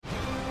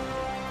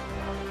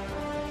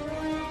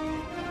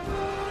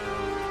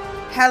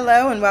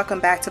Hello and welcome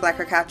back to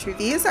Blacker Couch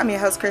Reviews. I'm your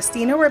host,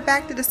 Christina. We're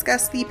back to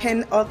discuss the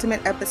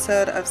penultimate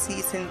episode of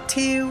Season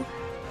 2,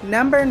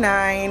 Number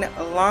 9,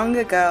 Long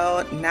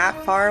Ago, Not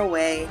Far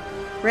Away,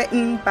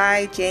 written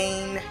by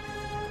Jane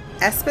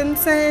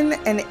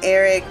Espenson and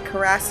Eric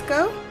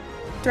Carrasco,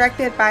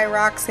 directed by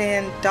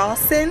Roxanne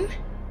Dawson.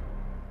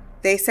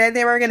 They said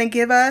they were going to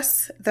give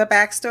us the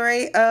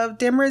backstory of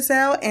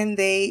Demerzel, and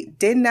they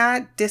did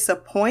not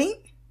disappoint.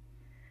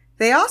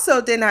 They also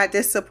did not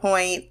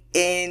disappoint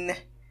in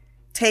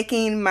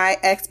taking my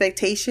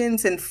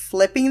expectations and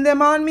flipping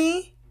them on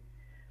me,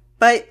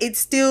 but it's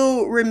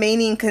still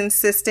remaining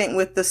consistent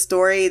with the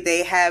story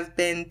they have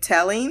been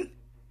telling.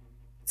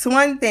 It's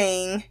one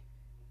thing,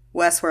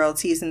 Westworld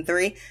Season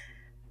 3,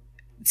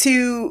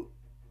 to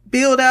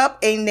build up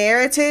a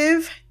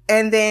narrative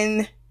and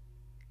then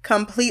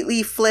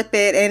completely flip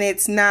it and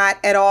it's not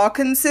at all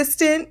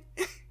consistent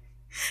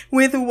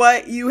with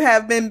what you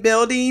have been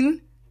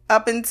building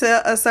up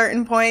until a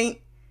certain point.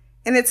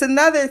 And it's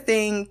another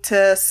thing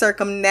to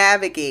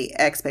circumnavigate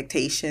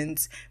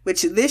expectations,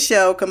 which this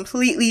show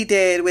completely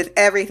did with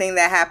everything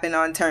that happened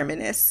on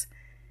Terminus.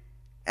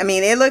 I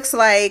mean, it looks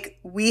like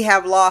we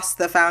have lost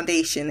the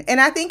foundation, and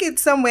I think in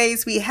some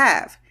ways we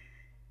have.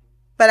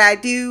 But I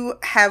do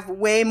have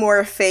way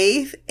more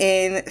faith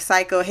in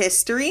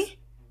psychohistory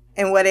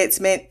and what it's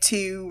meant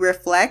to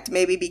reflect,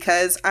 maybe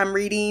because I'm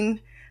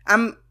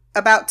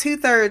about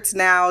 2/3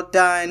 now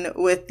done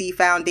with the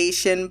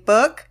Foundation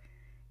book.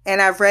 And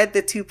I've read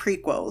the 2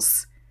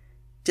 prequels,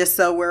 just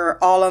so we're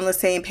all on the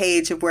same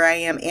page of where I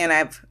am, and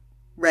I've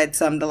read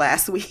some the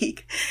last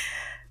week.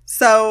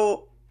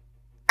 So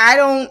I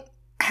don't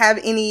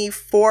have any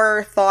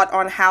forethought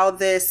on how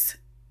this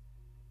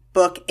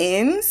book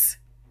ends,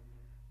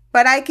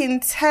 but I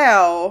can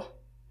tell,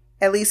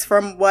 at least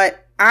from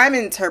what I'm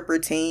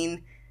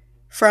interpreting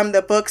from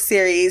the book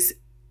series,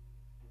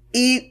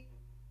 it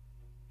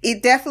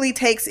definitely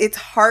takes its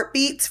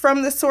heartbeats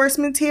from the source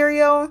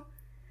material.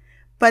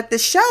 But the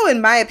show,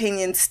 in my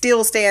opinion,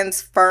 still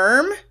stands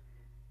firm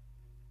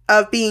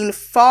of being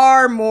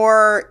far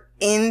more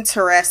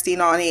interesting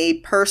on a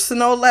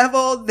personal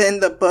level than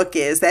the book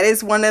is. That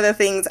is one of the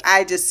things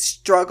I just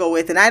struggle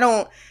with. And I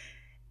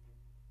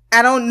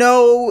don't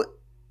know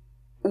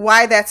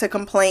why that's a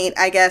complaint,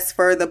 I guess,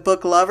 for the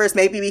book lovers.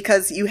 Maybe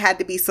because you had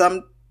to be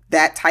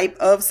that type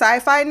of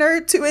sci-fi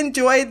nerd to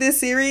enjoy this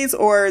series,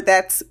 or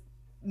that's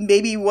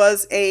maybe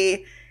was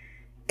a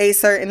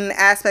certain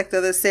aspect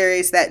of the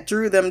series that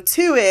drew them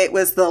to it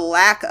was the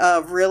lack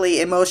of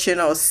really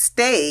emotional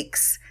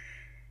stakes.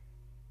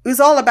 It was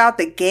all about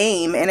the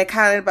game and it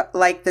kind of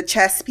like the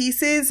chess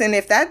pieces. And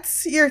if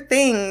that's your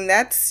thing,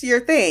 that's your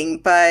thing.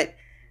 But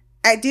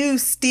I do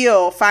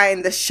still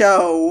find the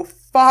show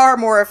far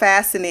more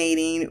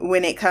fascinating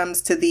when it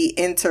comes to the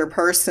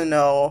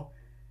interpersonal.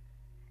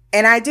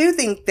 And I do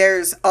think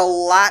there's a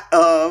lot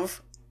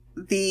of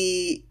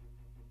the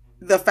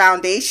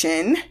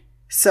foundation,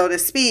 so to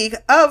speak,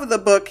 of the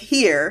book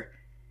here,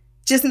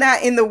 just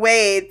not in the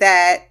way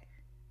that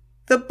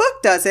the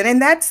book does it.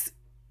 And that's,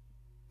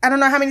 I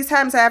don't know how many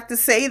times I have to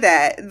say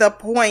that, the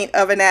point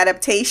of an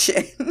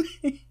adaptation.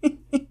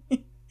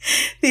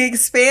 The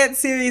Expanse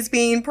series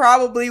being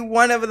probably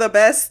one of the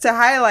best to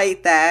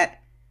highlight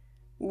that,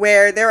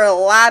 where there are a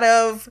lot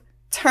of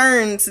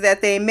turns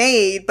that they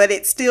made, but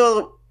it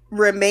still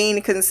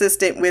remained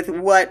consistent with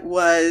what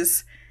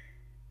was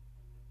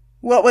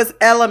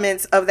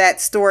elements of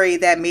that story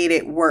that made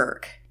it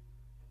work.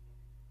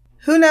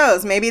 Who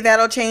knows? Maybe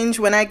that'll change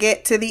when I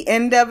get to the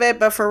end of it.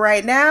 But for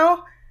right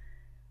now,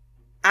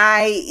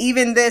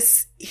 even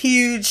this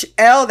huge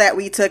L that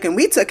we took, and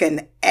we took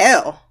an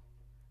L.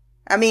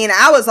 I mean,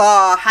 I was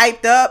all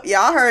hyped up.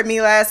 Y'all heard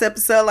me last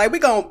episode, like, we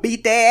gonna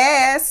beat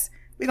their ass.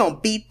 We gonna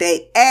beat their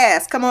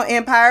ass. Come on,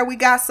 Empire. We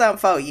got something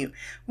for you.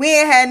 We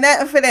ain't had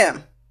nothing for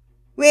them.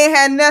 We ain't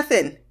had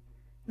nothing.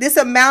 This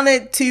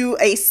amounted to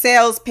a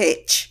sales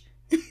pitch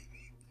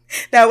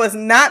that was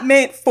not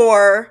meant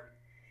for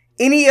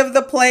any of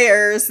the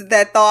players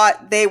that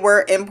thought they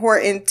were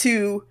important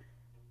to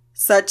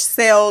such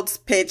sales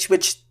pitch,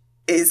 which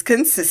is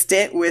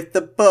consistent with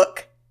the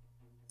book,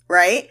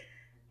 right?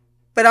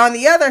 But on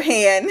the other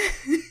hand,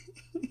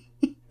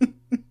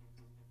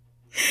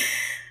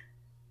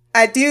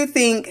 I do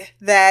think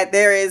that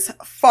there is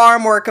far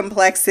more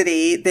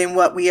complexity than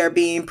what we are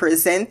being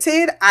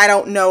presented. I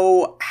don't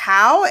know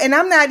how, and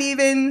I'm not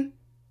even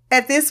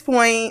at this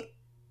point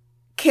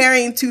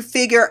caring to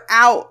figure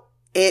out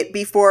it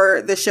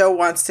before the show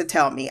wants to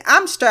tell me.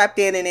 I'm strapped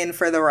in and in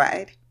for the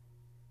ride.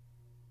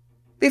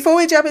 Before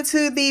we jump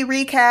into the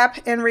recap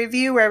and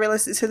review, wherever you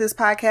listen to this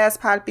podcast,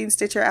 Podbean,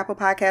 Stitcher, Apple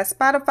Podcasts,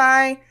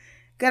 Spotify,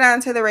 get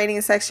on to the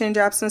rating section,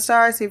 drop some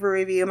stars, leave a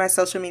review. My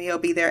social media will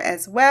be there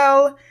as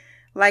well.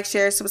 Like,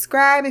 share,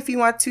 subscribe. If you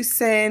want to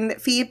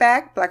send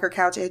feedback,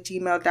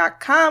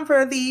 blackercouch@gmail.com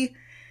for the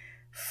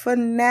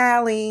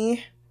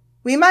finale.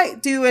 We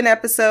might do an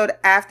episode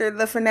after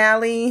the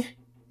finale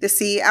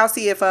I'll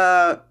see if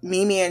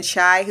Mimi and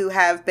Shy, who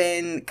have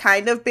been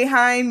kind of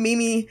behind,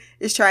 Mimi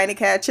is trying to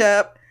catch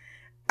up.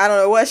 I don't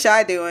know what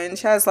Shy doing.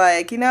 Shy's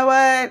like, you know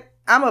what?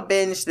 I'm going to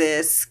binge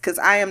this because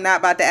I am not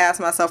about to ask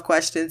myself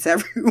questions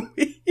every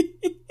week.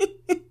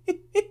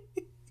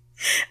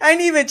 I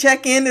didn't even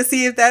check in to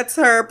see if that's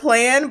her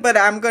plan, but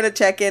I'm going to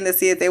check in to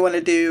see if they want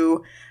to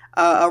do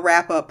a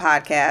wrap-up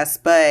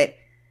podcast. But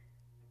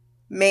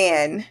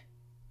man,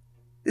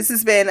 this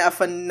has been a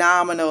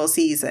phenomenal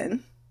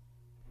season.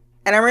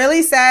 And I'm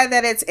really sad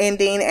that it's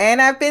ending.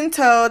 And I've been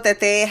told that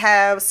they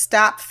have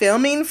stopped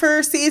filming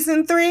for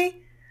season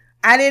 3.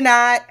 I did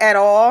not at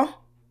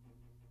all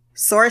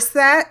source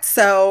that.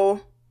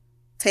 So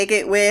take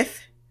it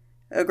with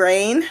a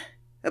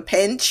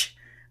pinch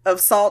of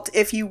salt,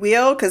 if you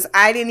will, because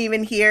I didn't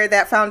even hear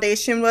that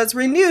Foundation was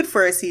renewed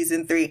for a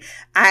season 3.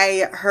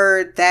 I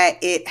heard that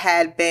it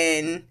had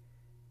been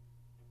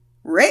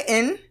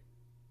written,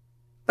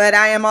 but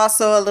I am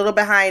also a little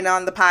behind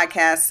on the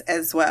podcast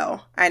as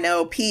well. I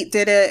know Pete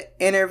did an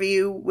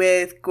interview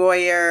with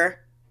Goyer.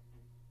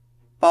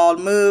 Bald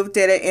Move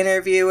did an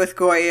interview with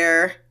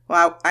Goyer.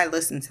 Well, I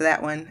listened to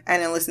that one. I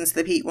didn't listen to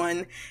the Pete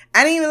one.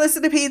 I didn't even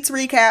listen to Pete's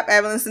recap. I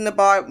haven't listened to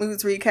Bald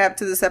Move's recap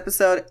to this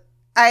episode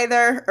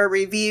either, or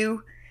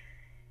review.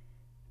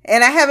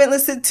 And I haven't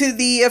listened to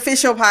the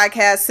official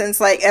podcast since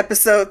like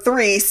episode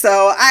 3.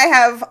 So I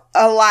have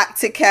a lot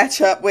to catch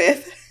up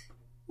with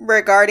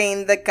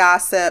regarding the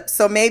gossip.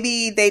 So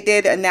maybe they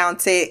did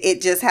announce it.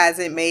 It just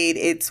hasn't made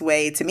its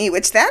way to me,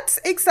 which that's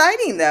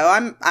exciting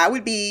though. I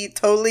would be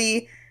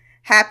totally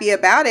happy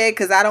about it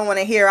because I don't want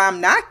to hear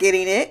I'm not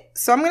getting it.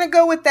 So I'm going to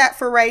go with that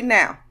for right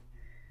now.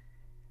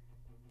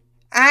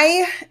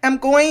 I am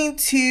going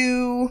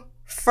to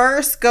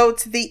first go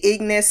to the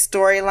Ignis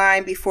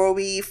storyline before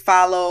we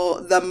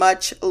follow the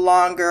much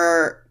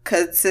longer,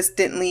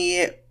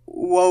 consistently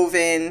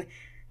woven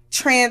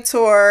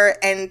Trantor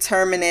and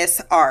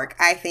Terminus arc.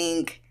 I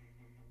think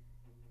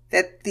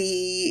that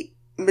the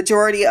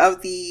majority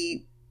of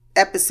the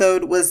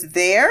episode was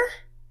there,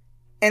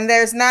 and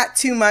there's not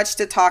too much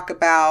to talk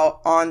about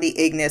on the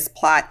Ignis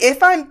plot.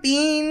 If I'm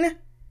being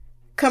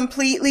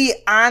completely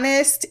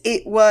honest,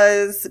 it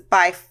was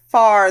by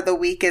far the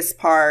weakest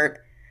part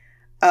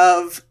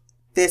of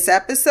this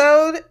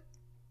episode,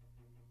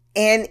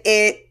 and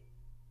it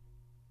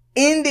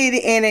ended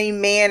in a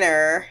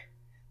manner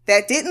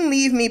that didn't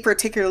leave me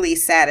particularly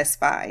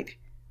satisfied.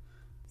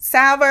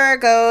 Salvor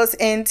goes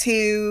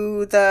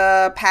into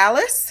the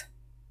palace,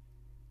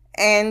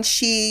 and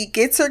she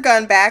gets her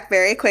gun back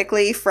very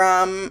quickly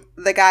from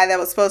the guy that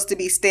was supposed to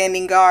be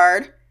standing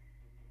guard.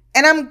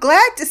 And I'm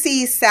glad to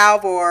see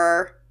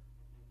Salvor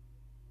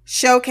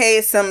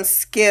showcase some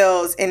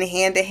skills in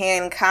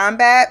hand-to-hand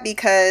combat,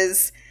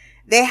 because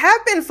they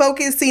have been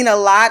focusing a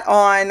lot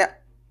on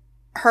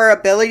her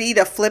ability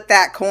to flip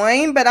that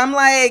coin, but I'm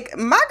like,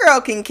 my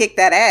girl can kick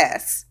that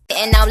ass.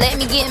 And now let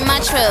me get in my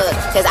truck,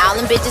 cause all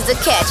them bitches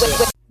are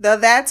catching. The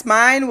That's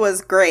Mine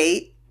was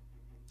great.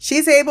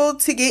 She's able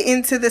to get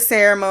into the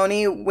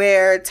ceremony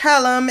where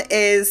Tellum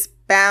is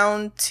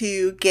bound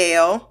to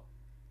Gale.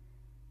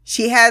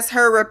 She has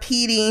her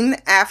repeating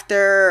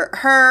after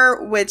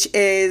her, which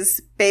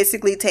is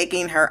basically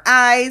taking her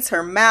eyes,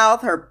 her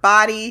mouth, her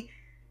body,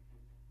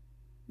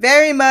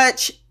 very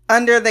much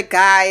under the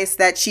guise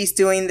that she's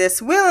doing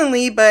this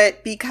willingly,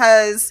 but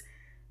because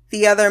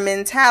the other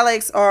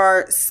Mentalics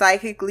are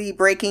psychically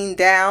breaking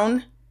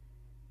down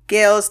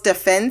Gale's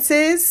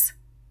defenses,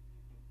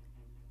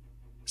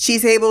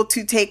 she's able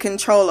to take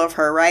control of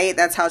her, right?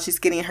 That's how she's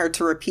getting her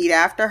to repeat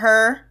after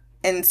her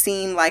and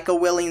seem like a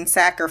willing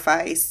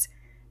sacrifice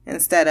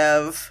instead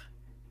of,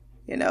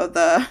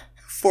 the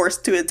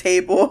forced to a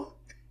table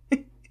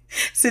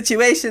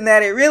situation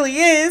that it really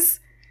is.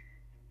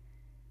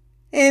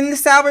 And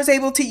Salvor's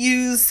able to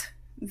use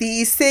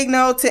the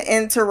signal to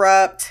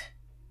interrupt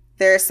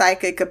their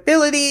psychic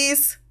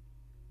abilities.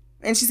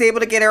 And she's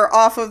able to get her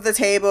off of the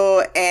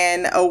table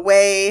and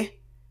away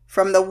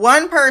from the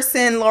one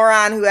person,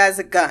 Loran, who has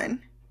a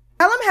gun.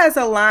 Tellum has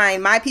a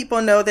line, "My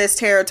people know this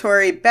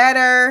territory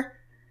better,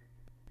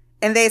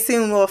 and they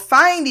soon will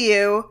find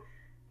you."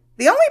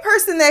 The only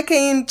person that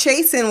came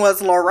chasing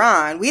was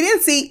Loran. We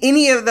didn't see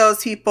any of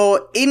those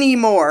people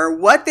anymore.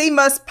 What they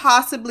must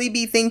possibly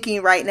be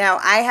thinking right now,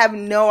 I have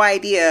no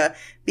idea,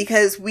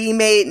 because we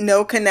made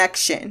no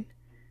connection.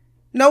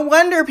 No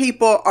wonder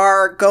people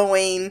are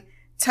going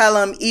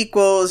Tellum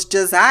equals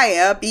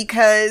Josiah,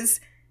 because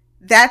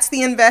that's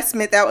the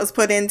investment that was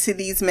put into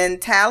these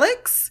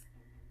Mentalics.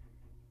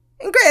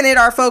 And granted,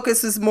 our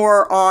focus is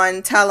more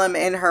on Tellum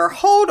and her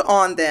hold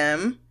on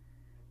them,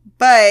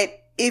 but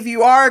if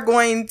you are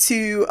going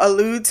to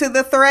allude to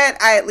the threat,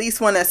 I at least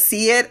want to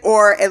see it,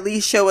 or at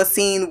least show a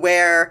scene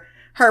where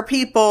her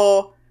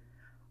people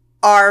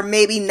are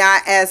maybe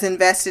not as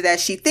invested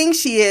as she thinks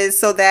she is,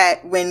 so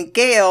that when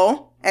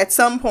Gale at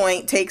some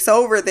point takes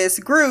over this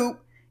group,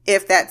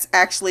 if that's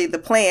actually the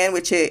plan,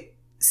 which it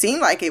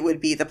seemed like it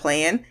would be the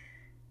plan,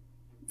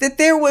 that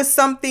there was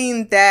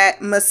something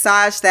that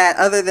massaged that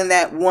other than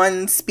that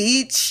one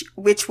speech,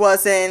 which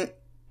wasn't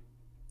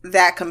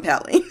that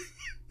compelling.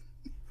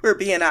 For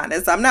being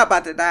honest, I'm not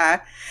about to die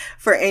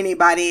for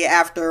anybody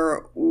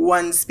after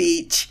one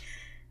speech.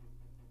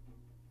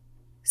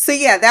 So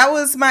yeah, that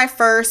was my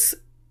first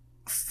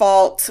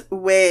fault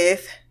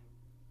with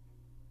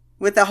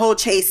the whole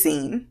chase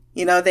scene.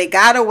 You know, they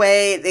got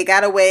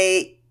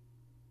away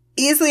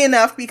easily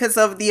enough because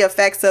of the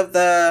effects of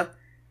the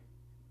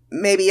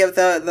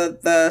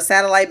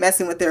satellite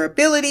messing with their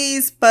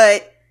abilities,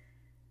 but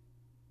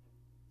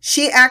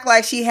she act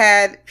like she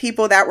had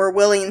people that were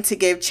willing to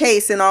give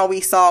chase, and all we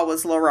saw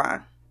was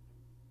Laurent.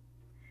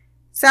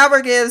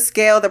 Salvor gives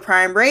Gale the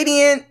Prime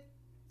Radiant,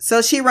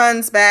 so she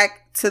runs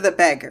back to the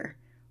beggar.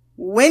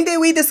 When did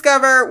we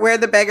discover where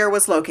the beggar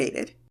was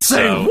located?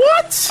 Say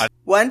what?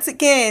 Once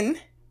again,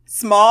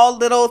 small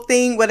little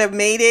thing would have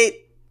made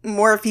it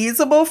more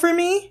feasible for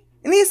me.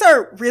 And these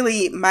are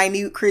really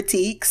minute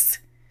critiques.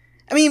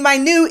 I mean,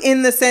 minute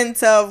in the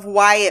sense of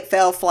why it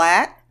fell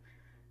flat,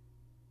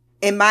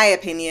 in my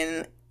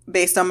opinion,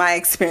 based on my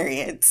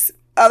experience.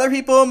 Other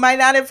people might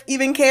not have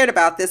even cared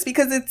about this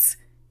because it's,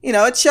 you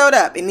know, it showed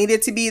up. It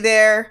needed to be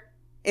there.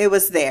 It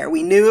was there.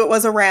 We knew it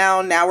was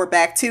around. Now we're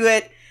back to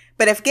it.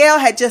 But if Gale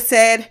had just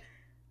said,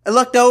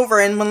 looked over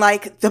and went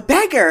like, the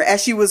beggar,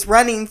 as she was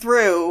running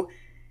through,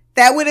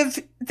 that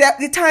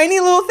the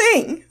tiny little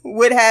thing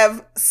would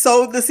have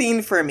sold the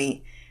scene for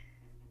me.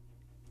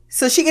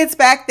 So she gets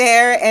back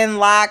there and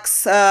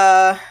locks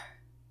the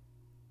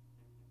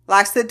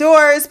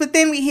doors, but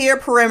then we hear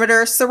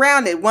perimeter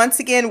surrounded.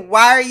 Once again,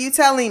 why are you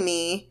telling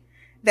me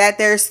that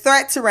there's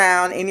threats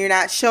around and you're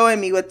not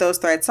showing me what those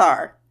threats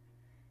are?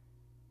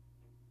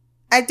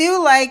 I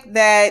do like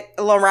that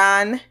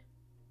Laurent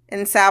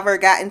and Salvor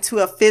got into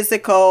a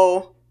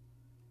physical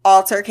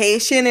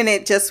altercation and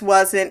it just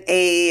wasn't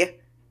a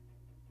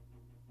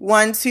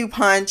 1-2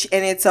 punch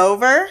and it's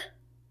over.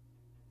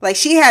 Like,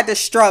 she had to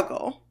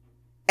struggle.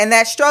 And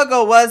that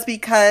struggle was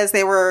because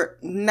they were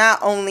not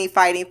only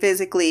fighting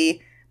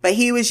physically, but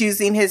he was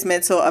using his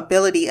mental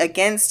ability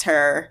against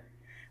her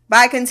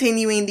by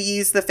continuing to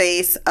use the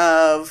face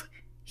of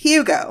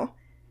Hugo.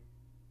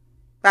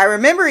 By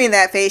remembering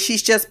that face,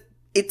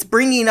 it's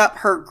bringing up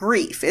her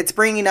grief. It's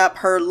bringing up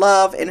her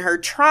love and her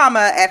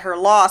trauma at her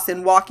loss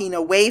and walking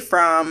away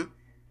from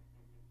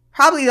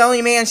probably the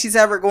only man she's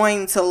ever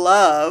going to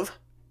love.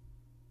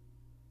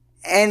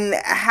 And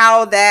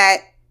how that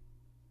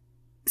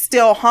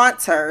still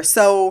haunts her.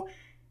 So,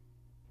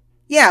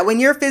 yeah, when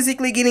you're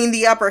physically getting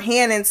the upper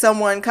hand and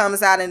someone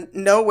comes out of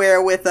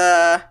nowhere with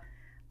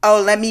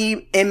let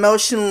me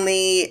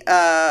emotionally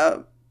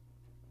cripple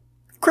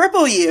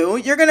you,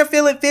 you're going to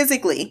feel it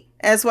physically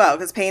as well,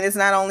 because pain is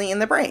not only in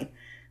the brain.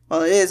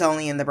 Well, it is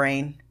only in the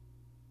brain,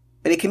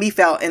 but it can be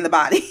felt in the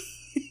body.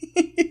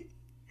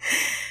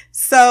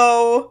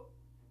 So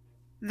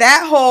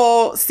that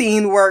whole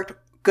scene worked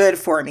good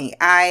for me.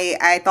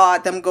 I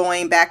thought them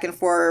going back and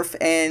forth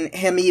and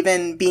him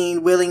even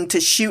being willing to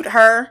shoot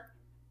her,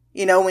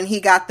 you know, when he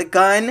got the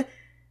gun,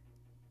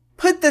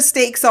 put the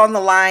stakes on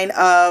the line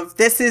of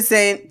this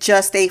isn't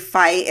just a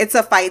fight. It's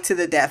a fight to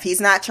the death.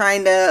 He's not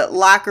trying to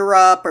lock her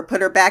up or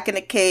put her back in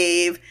a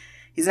cave.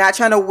 He's not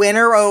trying to win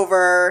her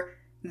over.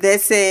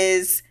 This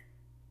is,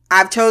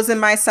 I've chosen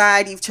my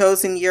side. You've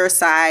chosen your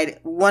side.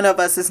 One of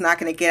us is not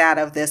going to get out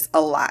of this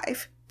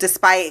alive,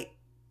 despite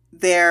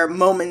their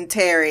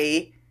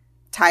momentary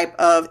type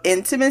of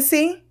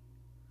intimacy,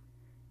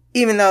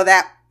 even though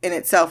that in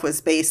itself was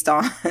based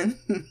on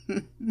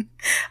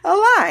a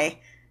lie.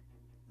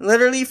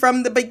 Literally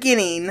from the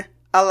beginning,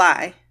 a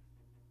lie.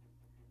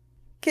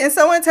 Can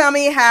someone tell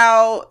me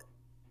how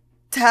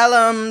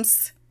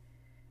Talam's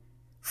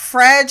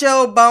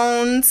fragile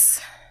bones,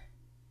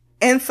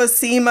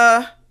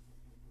 emphysema,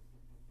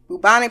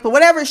 bubonic, but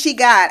whatever she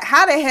got,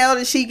 how the hell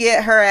did she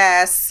get her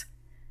ass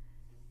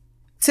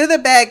to the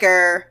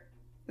beggar?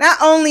 Not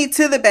only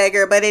to the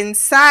beggar, but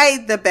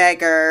inside the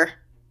beggar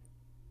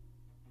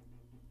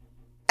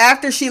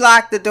after she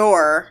locked the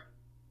door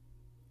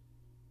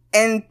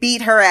and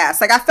beat her ass.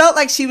 Like, I felt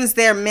like she was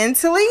there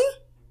mentally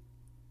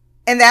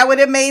and that would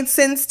have made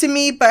sense to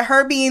me, but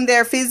her being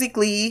there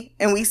physically,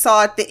 and we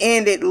saw at the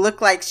end, it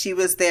looked like she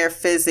was there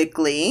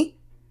physically.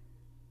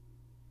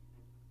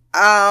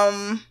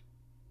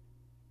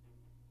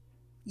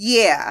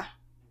 Yeah,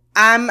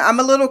 I'm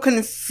a little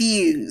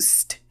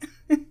confused.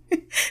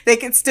 They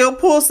could still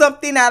pull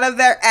something out of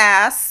their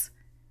ass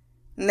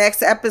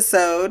next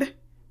episode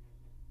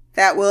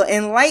that will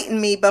enlighten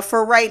me. But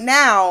for right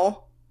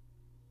now,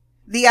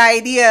 the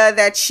idea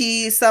that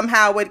she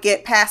somehow would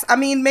get past, I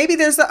mean, maybe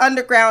there's an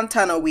underground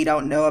tunnel we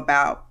don't know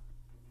about.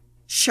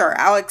 Sure,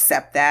 I'll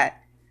accept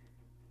that.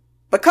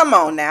 But come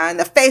on now, in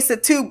the face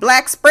of two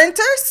black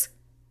sprinters,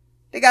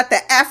 they got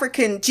the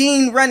African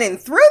gene running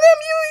through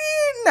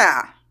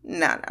them?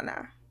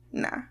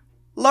 Nah.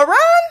 Laurent?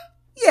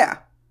 Yeah.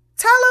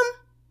 Tell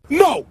him.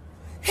 No!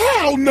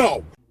 Hell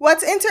no!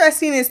 What's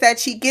interesting is that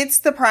she gets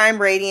the Prime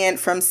Radiant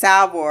from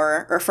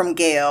Salvor, or from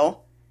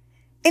Gale,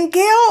 and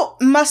Gale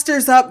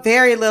musters up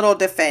very little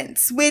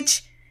defense,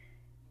 which,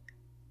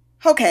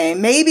 okay,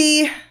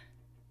 maybe,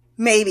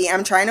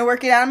 I'm trying to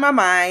work it out in my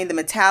mind. The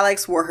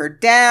metallics wore her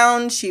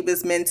down. She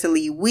was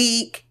mentally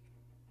weak.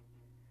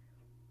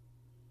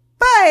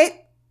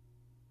 But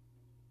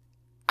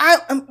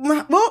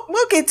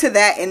we'll get to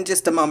that in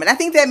just a moment. I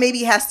think that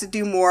maybe has to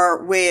do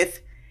more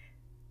with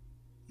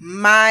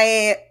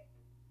my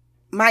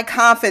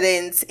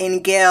confidence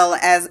in Gale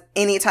as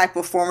any type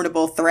of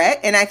formidable threat.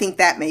 And I think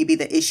that may be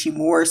the issue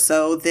more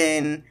so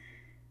than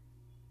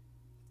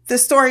the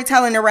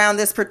storytelling around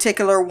this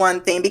particular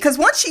one thing. Because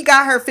once she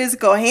got her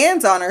physical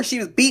hands on her, she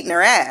was beating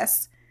her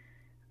ass.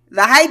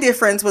 The height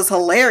difference was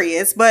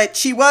hilarious, but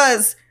she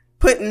was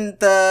putting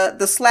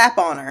the slap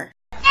on her.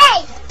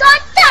 Hey,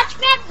 don't touch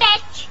me,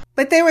 bitch!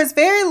 But there was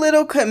very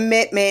little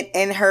commitment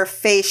in her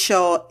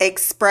facial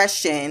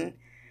expression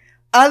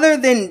other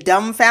than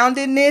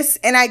dumbfoundedness.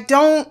 And I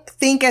don't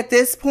think at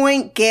this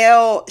point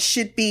Gale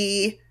should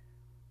be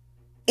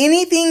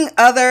anything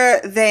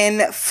other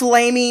than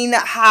flaming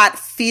hot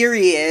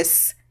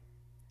furious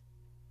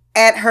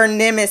at her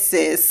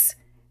nemesis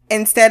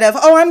instead of,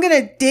 oh, I'm going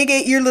to dig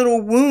at your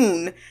little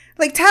wound.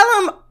 Like,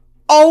 Talim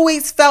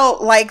always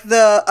felt like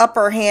the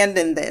upper hand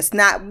in this.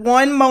 Not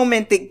one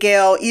moment that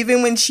Gale,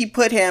 even when she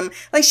put him,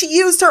 like she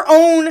used her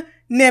own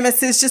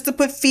nemesis just to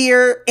put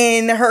fear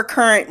in her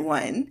current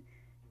one.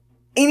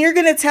 And you're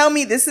going to tell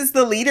me this is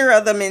the leader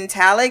of the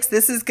Mentalics?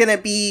 This is going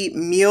to be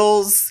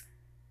Mule's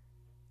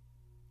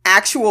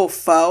actual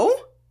foe?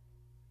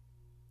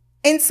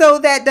 And so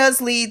that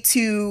does lead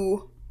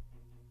to,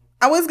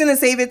 I was going to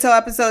save it till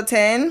episode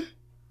 10,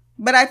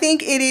 but I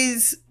think it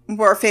is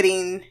more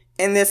fitting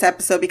in this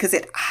episode because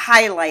it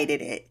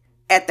highlighted it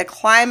at the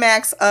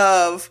climax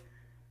of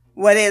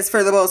what is,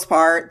 for the most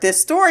part,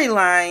 this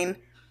storyline.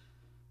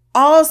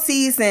 All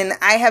season,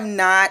 I have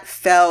not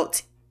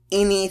felt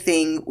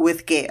anything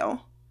with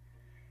Gale.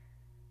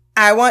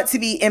 I want to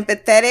be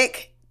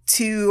empathetic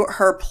to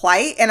her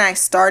plight, and I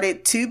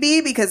started to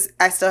be because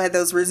I still had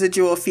those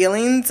residual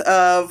feelings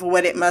of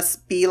what it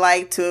must be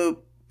like to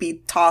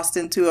be tossed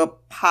into a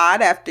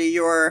pod after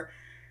your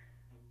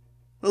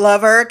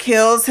lover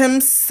kills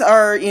him,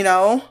 or, you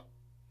know,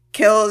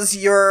 kills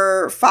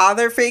your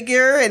father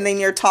figure, and then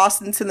you're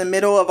tossed into the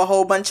middle of a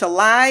whole bunch of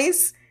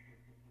lies,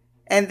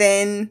 and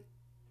then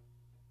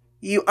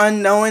you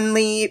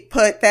unknowingly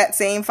put that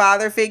same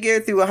father figure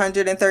through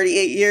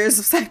 138 years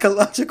of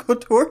psychological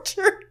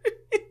torture.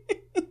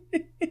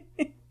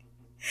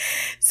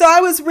 So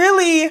I was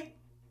really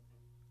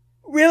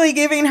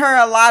giving her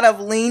a lot of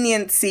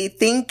leniency,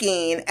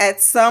 thinking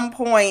at some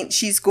point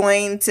she's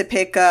going to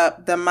pick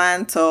up the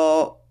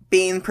mantle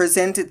being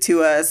presented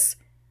to us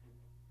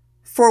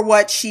for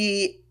what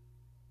she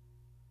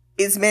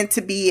is meant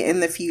to be in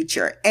the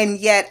future. And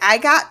yet I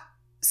got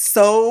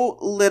so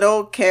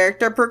little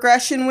character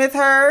progression with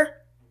her.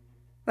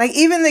 Like,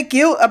 even the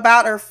guilt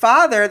about her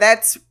father,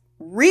 that's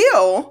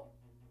real.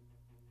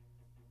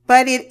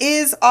 But it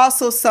is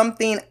also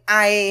something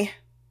I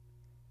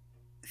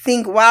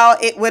think, while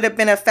it would have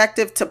been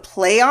effective to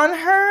play on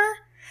her,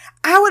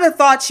 I would have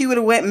thought she would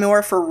have went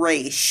more for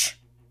Raish.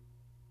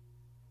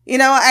 You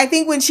know, I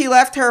think when she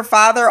left her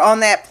father on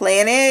that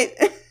planet,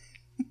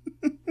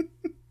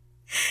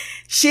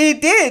 she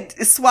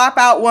did swap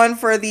out one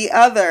for the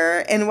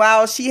other. And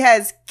while she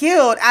has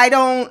guilt, I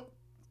don't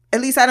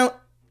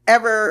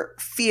ever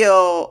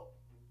feel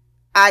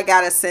I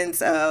got a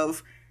sense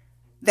of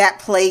that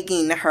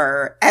plaguing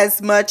her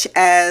as much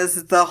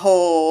as the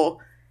whole,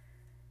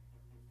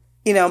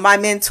 you know, my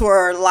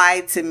mentor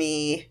lied to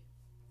me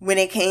when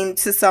it came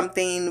to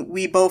something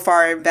we both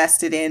are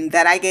invested in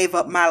that I gave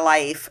up my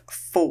life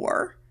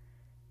for.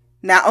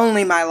 Not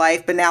only my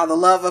life, but now the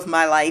love of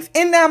my life,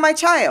 and now my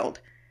child.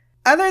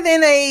 Other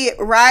than a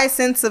wry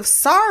sense of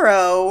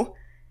sorrow,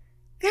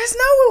 there's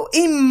no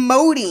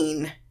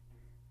emoting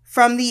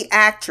from the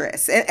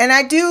actress. And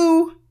I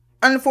do,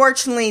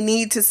 unfortunately,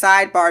 need to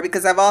sidebar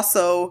because I've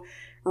also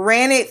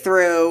ran it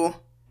through.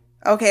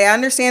 Okay, I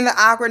understand the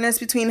awkwardness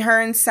between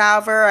her and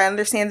Salvor. I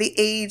understand the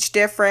age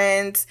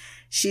difference.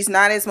 She's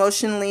not as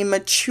emotionally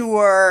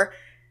mature.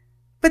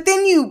 But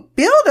then you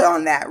build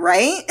on that,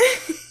 right?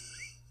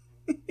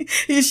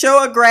 You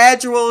show a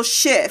gradual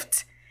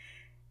shift.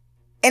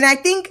 And I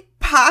think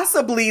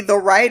possibly the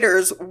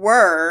writers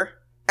were,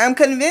 I'm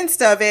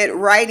convinced of it,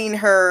 writing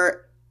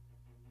her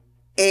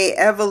a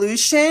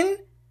evolution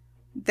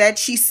that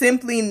she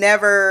simply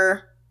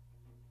never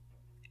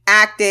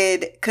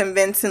acted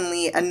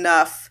convincingly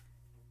enough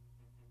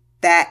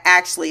that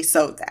actually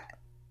showed that.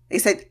 They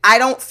said, I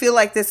don't feel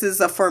like this is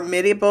a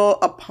formidable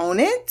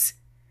opponent.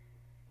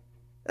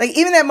 Like,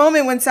 even that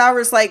moment when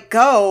Salvor's like,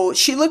 go,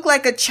 she looked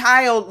like a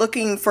child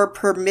looking for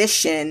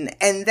permission.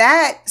 And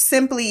that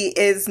simply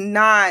is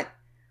not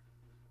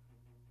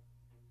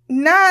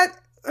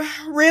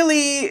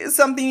really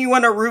something you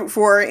want to root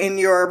for in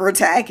your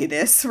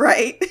protagonist,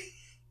 right?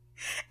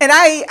 And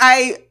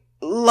I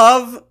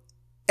love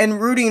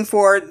and rooting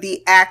for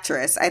the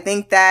actress. I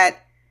think that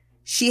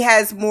she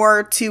has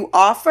more to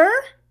offer.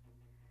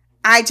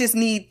 I just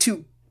need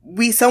to,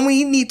 we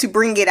need to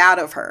bring it out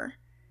of her.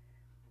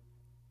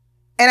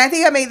 And I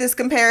think I made this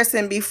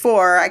comparison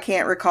before. I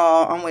can't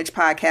recall on which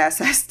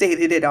podcast I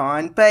stated it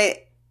on,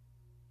 but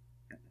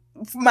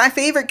my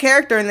favorite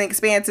character in The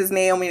Expanse is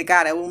Naomi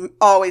Nagata. It will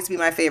always be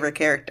my favorite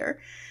character.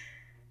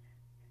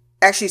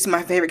 Actually, it's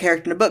my favorite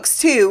character in the books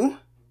too.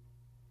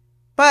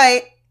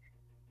 But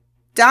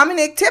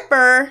Dominic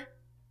Tipper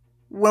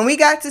when we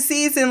got to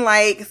season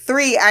like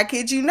 3, I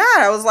kid you not,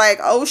 I was like,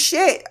 oh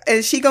shit,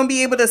 is she gonna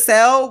be able to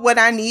sell what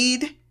I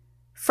need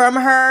from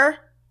her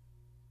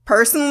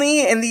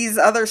personally in these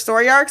other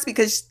story arcs?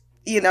 Because,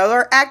 you know,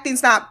 her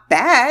acting's not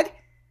bad.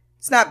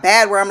 It's not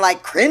bad where I'm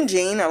like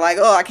cringing or like,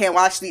 oh, I can't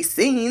watch these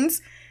scenes.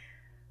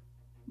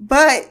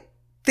 But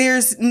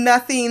there's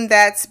nothing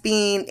that's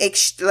being,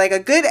 like, a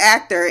good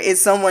actor is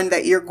someone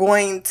that you're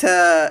going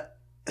to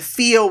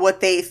feel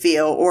what they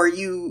feel, or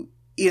you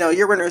know,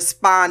 you're going to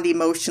respond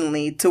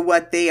emotionally to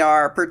what they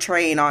are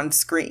portraying on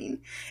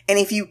screen. And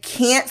if you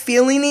can't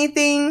feel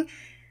anything,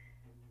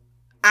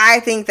 I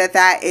think that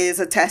that is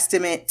a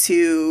testament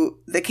to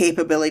the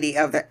capability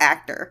of the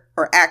actor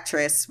or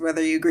actress,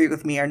 whether you agree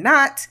with me or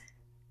not.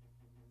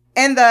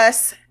 And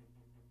thus,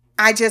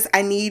 I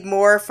need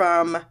more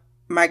from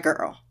my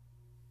girl.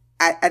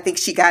 I think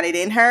she got it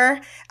in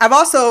her. I've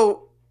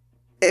also,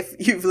 if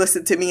you've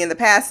listened to me in the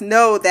past,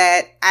 know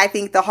that I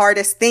think the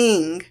hardest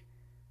thing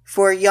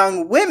for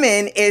young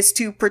women is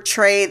to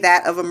portray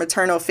that of a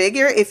maternal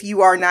figure if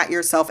you are not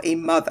yourself a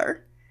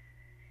mother.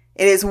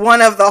 It is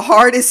one of the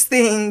hardest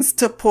things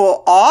to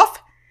pull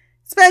off,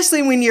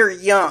 especially when you're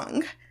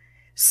young.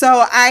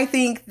 So I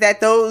think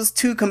that those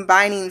two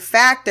combining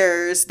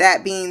factors,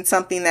 that being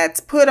something that's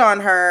put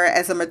on her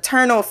as a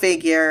maternal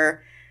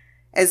figure,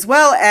 as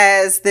well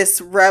as this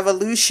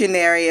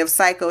revolutionary of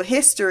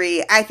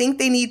psychohistory, I think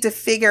they need to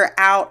figure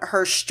out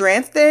her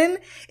strength then.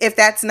 If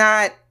that's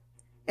not,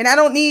 and I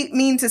don't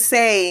mean to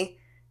say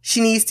she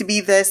needs to be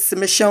this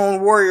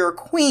Michonne warrior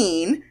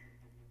queen,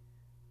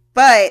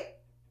 but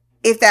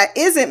if that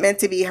isn't meant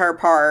to be her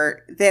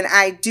part, then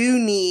I do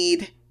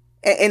need,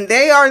 and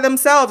they are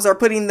themselves are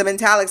putting the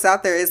Mentalics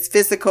out there as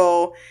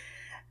physical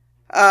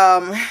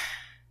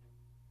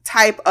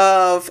type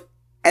of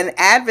an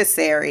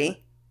adversary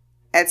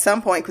at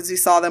some point, because we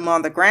saw them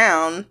on the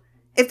ground.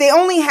 If they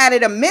only had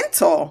it a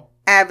mental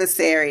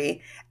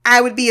adversary,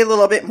 I would be a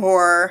little bit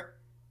more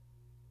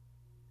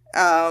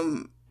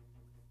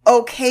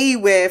okay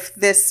with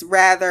this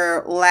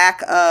rather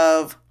lack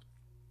of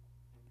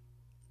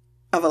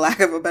a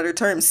lack of a better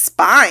term,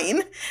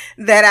 spine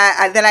that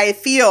I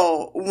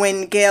feel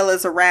when Gale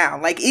is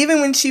around. Like,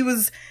 even when she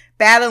was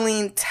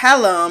battling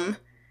Tellum,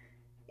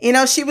 you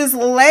know, she was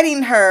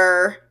letting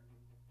her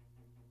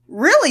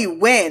really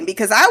win,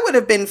 because I would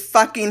have been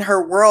fucking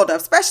her world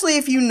up, especially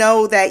if you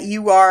know that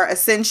you are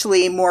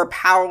essentially more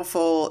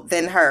powerful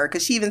than her.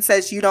 Because she even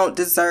says you don't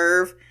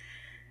deserve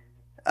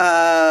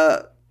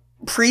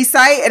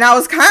Presight, and I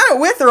was kind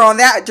of with her on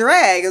that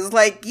drag. It was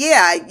like,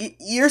 yeah,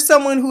 you're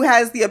someone who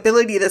has the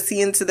ability to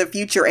see into the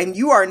future, and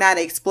you are not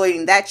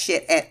exploiting that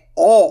shit at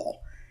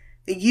all.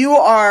 You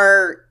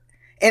are,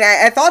 and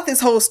I thought this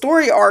whole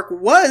story arc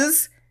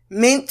was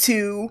meant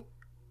to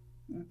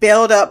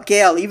build up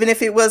Gale, even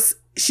if it was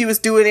she was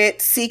doing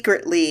it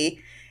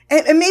secretly.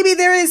 And maybe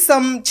there is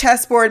some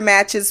chessboard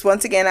matches.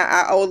 Once again,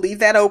 I will leave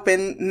that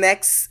open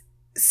next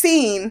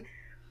scene.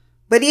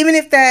 But even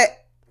if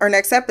that, or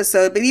next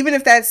episode, but even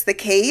if that's the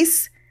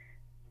case,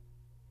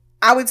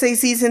 I would say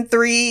season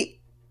 3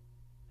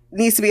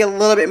 needs to be a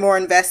little bit more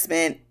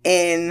investment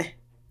in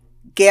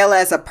Gale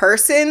as a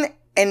person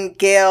and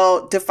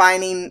Gale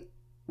defining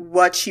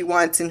what she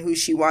wants and who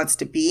she wants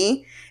to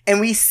be.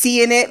 And we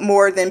see in it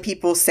more than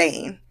people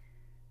saying.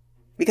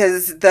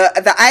 Because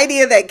the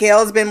idea that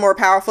Gale's been more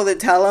powerful than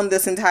Tellum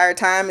this entire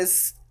time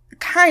is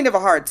kind of a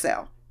hard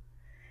sell.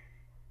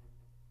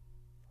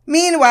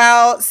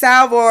 Meanwhile,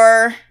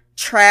 Salvor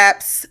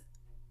traps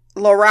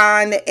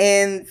Loran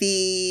in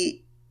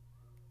the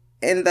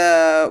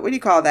what do you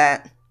call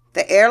that?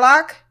 The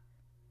airlock.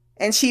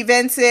 And she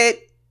vents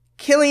it,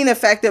 killing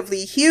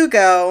effectively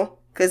Hugo,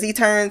 because he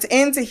turns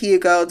into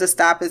Hugo to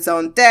stop his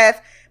own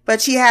death. But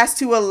she has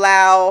to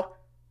allow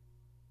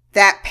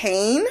that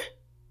pain.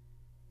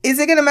 Is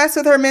it going to mess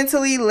with her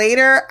mentally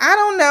later? I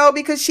don't know,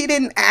 because she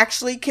didn't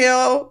actually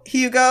kill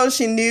Hugo.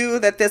 She knew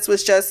that this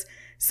was just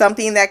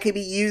something that could be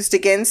used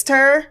against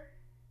her.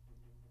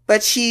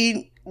 But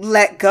she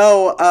let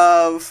go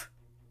of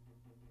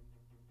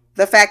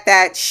the fact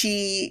that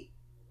she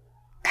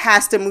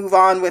has to move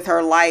on with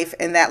her life,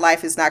 and that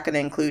life is not going to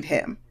include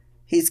him.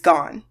 He's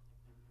gone.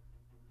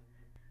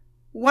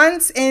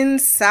 Once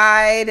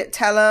inside,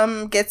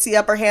 Tellum gets the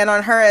upper hand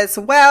on her as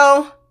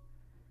well.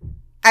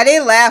 I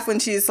did laugh when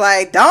she's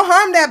like, don't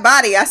harm that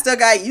body. I still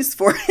got use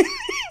for it.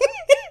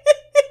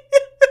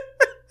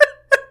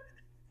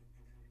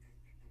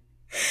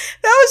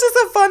 That was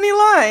just a funny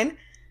line.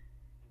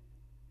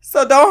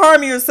 So don't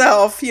harm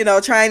yourself, you know,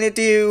 trying to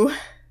do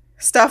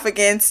stuff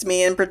against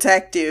me and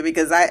protect you,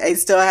 because I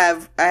still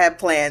have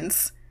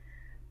plans.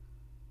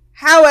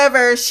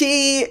 However,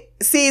 she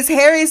sees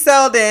Harry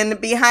Seldon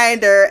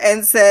behind her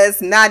and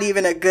says, not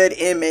even a good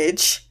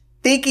image,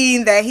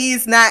 thinking that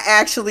he's not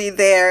actually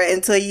there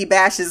until he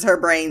bashes her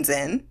brains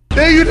in.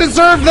 Hey, you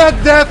deserve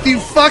that death, you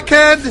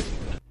fuckhead!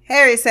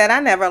 Harry said, I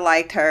never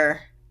liked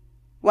her.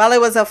 While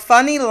it was a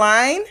funny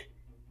line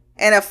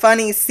and a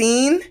funny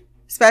scene,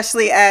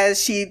 especially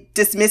as she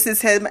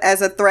dismisses him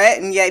as a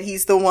threat, and yet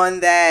he's the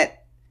one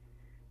that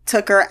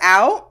took her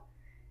out,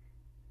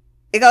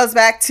 it goes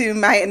back to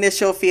my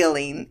initial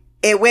feeling.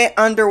 It went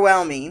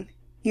underwhelming.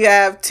 You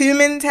have two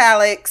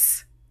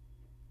Mentalics,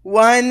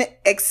 one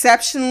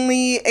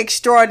exceptionally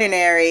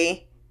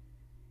extraordinary,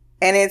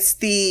 and it's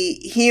the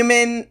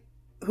human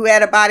who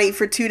had a body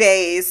for 2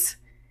 days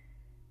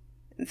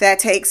that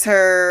takes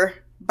her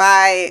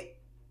by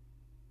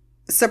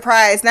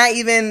surprise, not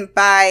even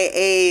by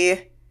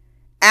a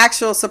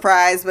actual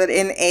surprise, but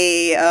in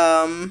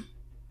a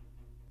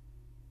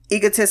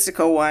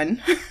egotistical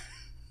one.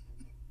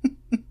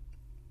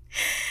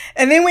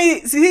 And then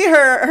we see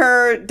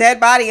her dead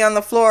body on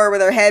the floor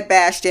with her head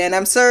bashed in.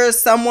 I'm sure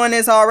someone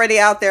is already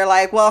out there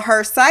like, well,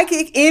 her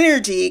psychic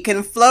energy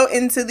can float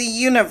into the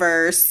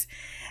universe.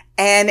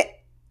 And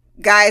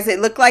guys, it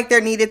looked like there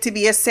needed to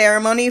be a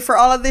ceremony for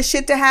all of this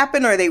shit to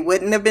happen, or they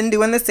wouldn't have been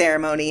doing the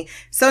ceremony.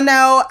 So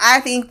no, I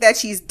think that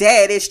she's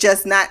dead. It's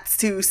just not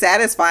too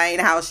satisfying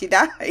how she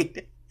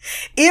died.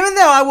 Even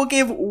though I will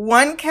give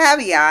one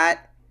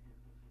caveat.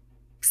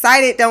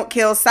 Sighted don't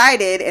kill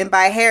sighted, and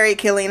by Harry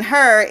killing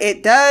her,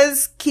 it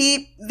does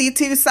keep the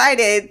two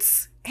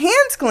Sighteds'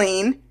 hands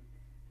clean.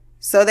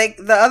 So the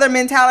other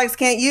Mentalics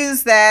can't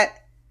use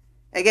that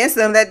against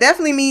them. That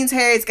definitely means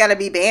Harry's got to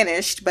be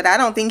banished, but I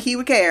don't think he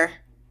would care.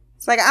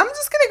 It's like, I'm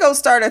just going to go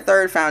start a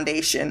third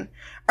foundation.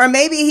 Or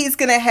maybe he's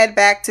going to head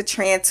back to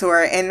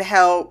Trantor and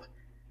help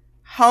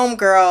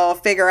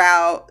Homegirl figure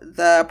out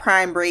the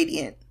Prime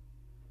Radiant.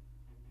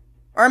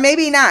 Or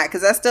maybe not,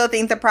 because I still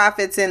think the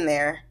Prophet's in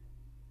there.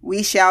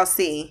 We shall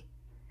see.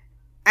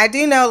 I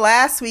do know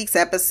last week's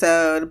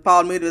episode,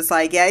 Bald Mood was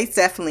like, yeah, he's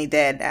definitely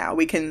dead now.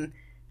 We can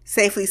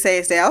safely say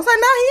he's dead. I was like,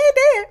 no, he ain't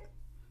dead.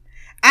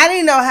 I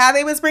didn't know how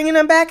they was bringing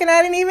him back, and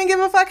I didn't even give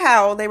a fuck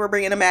how they were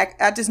bringing him back.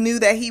 I just knew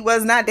that he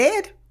was not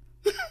dead.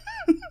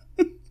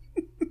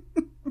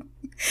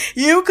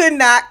 You could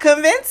not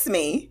convince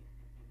me.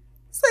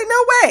 It's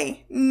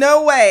like,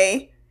 no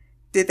way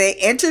did they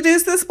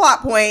introduce this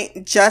plot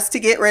point just to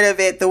get rid of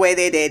it the way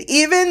they did.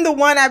 Even the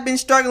one I've been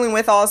struggling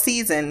with all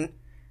season.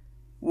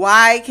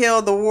 Why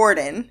kill the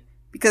warden?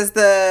 Because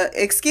the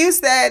excuse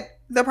that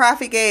the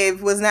Prophet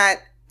gave was not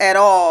at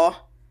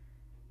all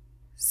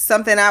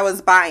something I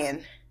was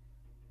buying.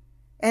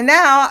 And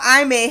now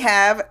I may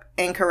have,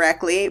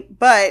 incorrectly,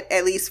 but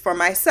at least for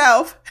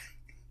myself,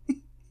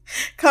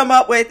 come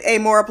up with a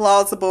more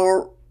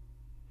plausible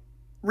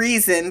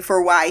reason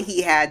for why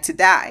he had to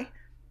die.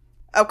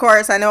 Of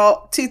course, I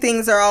know two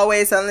things are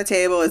always on the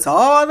table. It's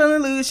all an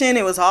illusion.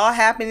 It was all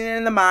happening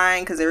in the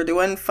mind because they were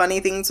doing funny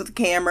things with the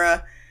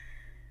camera.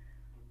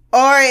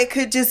 Or it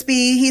could just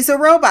be he's a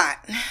robot.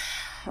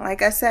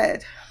 Like I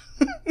said.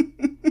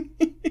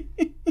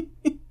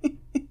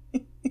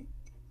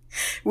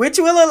 Which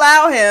will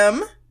allow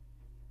him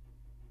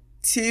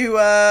to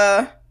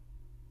might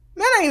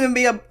not even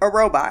be a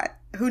robot.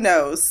 Who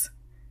knows?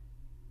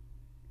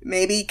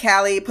 Maybe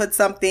Callie put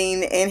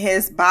something in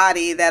his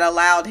body that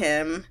allowed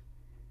him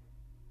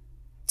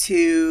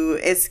to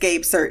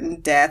escape certain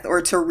death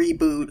or to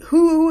reboot.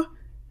 Who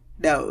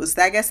knows?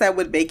 I guess that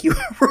would make you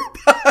a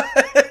robot.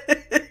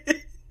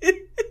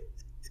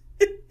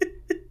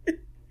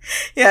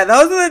 Yeah,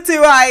 those are the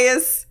two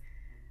highest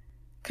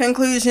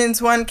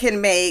conclusions one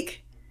can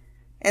make.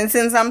 And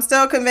since I'm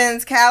still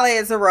convinced Callie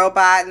is a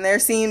robot and there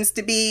seems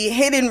to be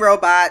hidden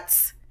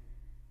robots,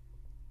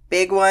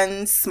 big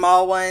ones,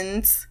 small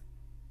ones,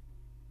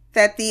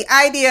 that the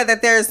idea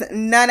that there's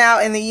none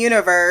out in the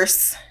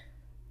universe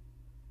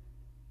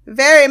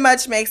very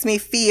much makes me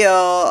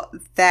feel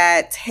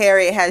that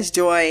Harry has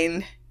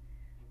joined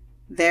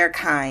their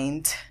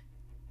kind.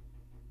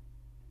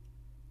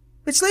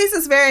 Which leads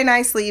us very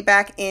nicely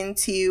back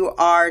into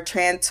our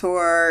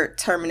Trantor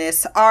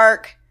Terminus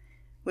arc,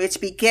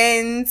 which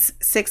begins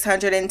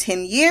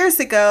 610 years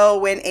ago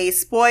when a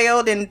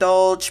spoiled,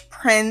 indulged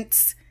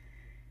prince,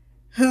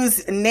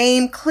 whose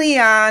name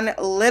Cleon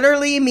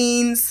literally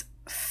means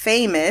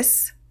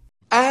famous.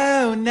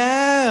 Oh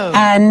no.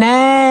 I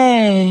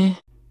know.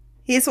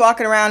 He's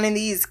walking around in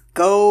these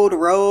gold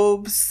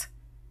robes.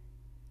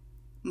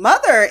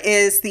 Mother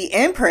is the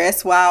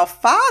empress, while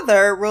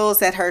father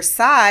rules at her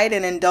side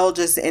and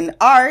indulges in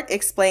art,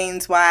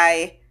 explains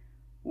why,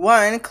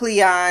 one,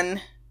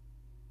 Cleon,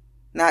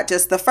 not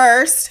just the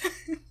first,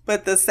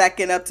 but the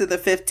second up to the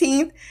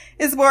 15th,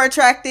 is more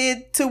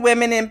attracted to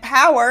women in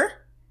power.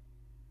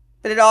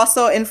 But it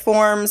also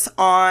informs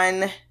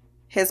on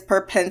his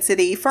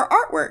propensity for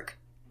artwork.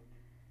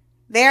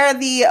 They're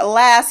the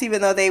last,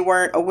 even though they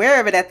weren't aware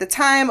of it at the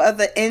time, of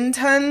the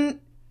Intun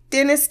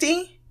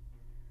dynasty.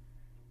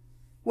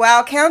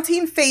 While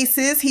counting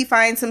faces, he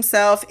finds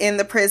himself in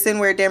the prison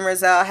where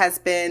Demerzel has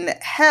been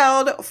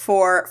held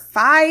for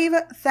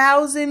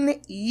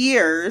 5,000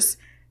 years,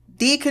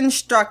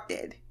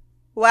 deconstructed.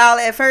 While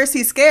at first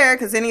he's scared,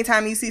 because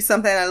anytime you see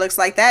something that looks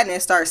like that and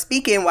it starts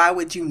speaking, why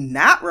would you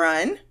not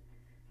run?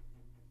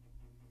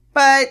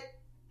 But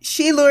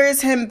she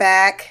lures him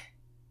back.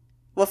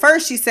 Well,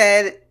 first she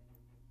said,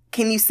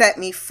 "Can you set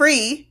me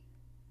free?"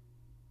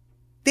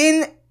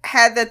 Then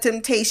had the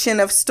temptation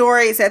of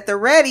stories at the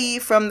ready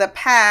from the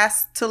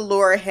past to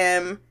lure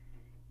him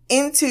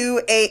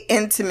into a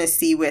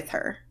intimacy with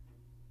her.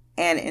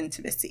 and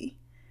intimacy.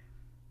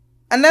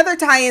 Another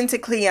tie-in to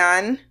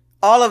Cleon,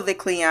 all of the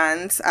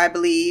Cleons, I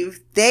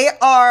believe, they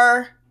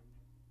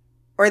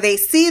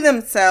see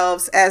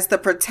themselves as the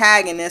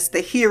protagonists, the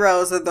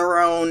heroes of their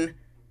own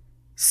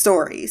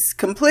stories,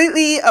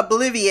 completely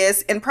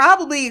oblivious and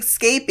probably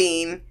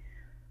escaping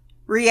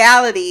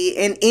reality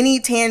in any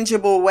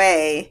tangible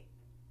way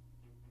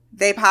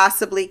they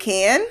possibly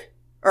can,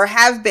 or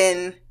have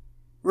been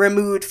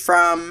removed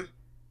from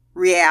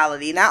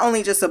reality. Not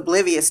only just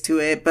oblivious to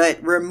it,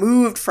 but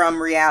removed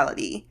from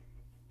reality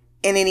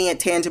in any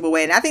intangible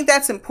way. And I think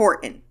that's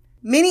important.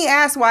 Many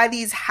ask why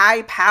these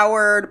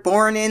high-powered,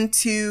 born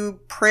into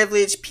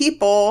privileged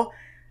people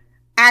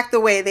act the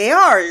way they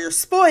are. You're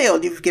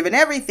spoiled. You've given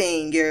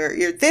everything.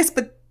 You're this,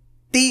 but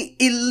they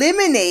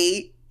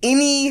eliminate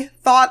any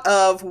thought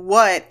of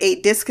what a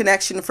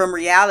disconnection from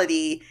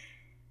reality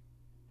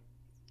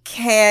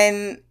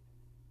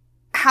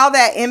how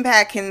that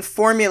impact can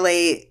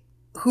formulate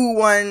who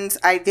one's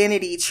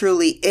identity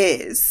truly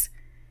is.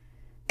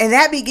 And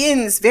that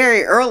begins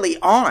very early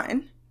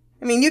on.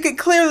 I mean, you could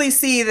clearly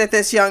see that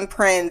this young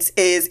prince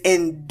is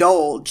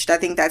indulged. I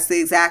think that's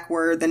the exact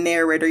word the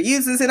narrator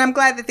uses. And I'm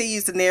glad that they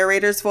used the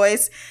narrator's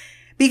voice,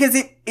 because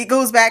it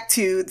goes back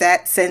to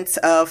that sense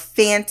of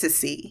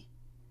fantasy.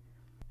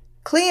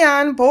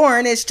 Cleon,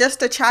 born, is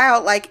just a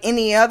child like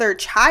any other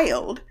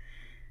child.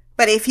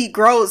 But if he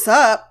grows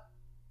up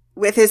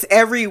with his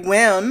every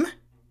whim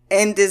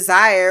and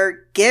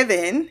desire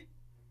given,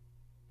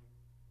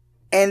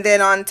 and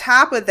then on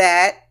top of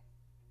that,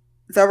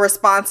 the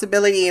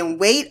responsibility and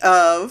weight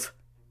of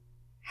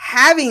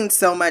having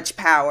so much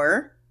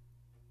power,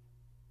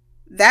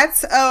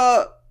 that's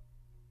a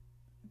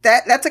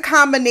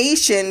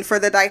combination for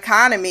the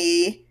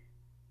dichotomy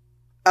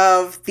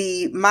of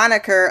the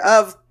moniker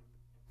of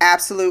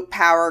absolute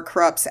power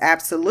corrupts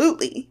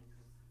absolutely.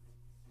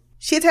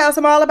 She tells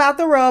him all about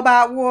the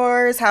robot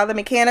wars, how the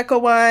mechanical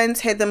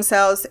ones hid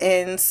themselves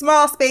in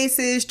small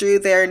spaces, drew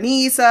their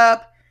knees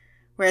up,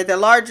 where the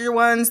larger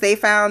ones, they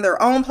found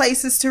their own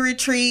places to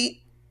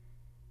retreat.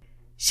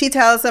 She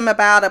tells him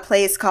about a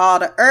place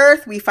called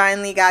Earth. We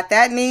finally got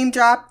that name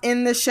dropped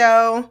in the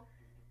show.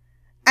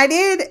 I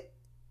did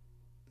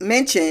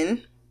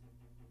mention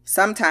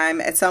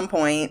at some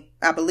point,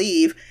 I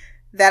believe,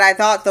 that I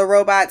thought the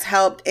robots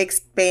helped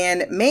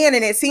expand man,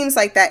 and it seems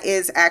like that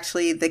is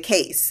actually the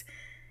case.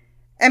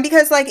 And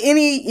because like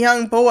any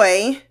young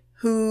boy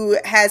who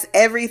has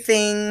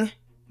everything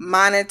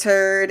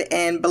monitored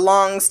and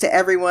belongs to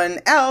everyone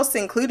else,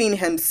 including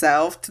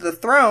himself, to the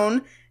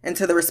throne and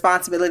to the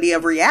responsibility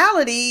of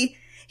reality,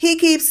 he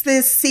keeps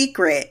this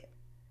secret.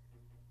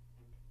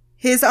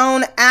 His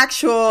own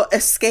actual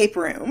escape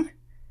room.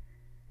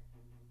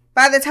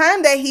 By the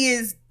time that he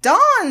is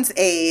Dawn's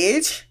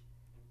age,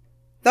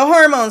 the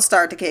hormones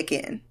start to kick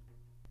in.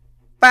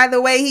 By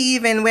the way, he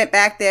even went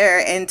back there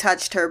and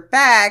touched her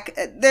back.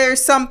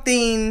 There's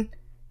something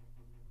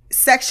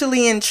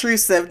sexually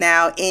intrusive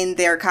now in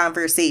their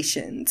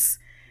conversations.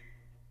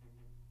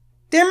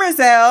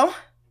 Demerzel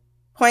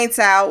points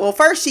out, well,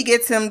 first she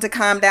gets him to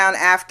calm down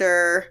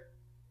after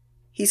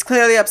he's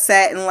clearly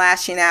upset and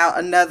lashing out.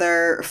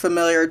 Another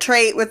familiar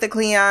trait with the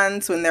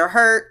Cleons: when they're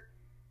hurt,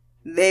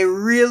 they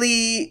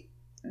really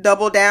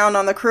double down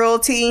on the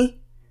cruelty.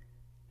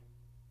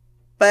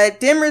 But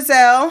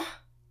Demerzel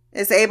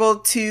is able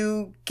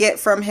to get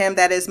from him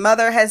that his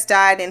mother has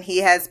died and he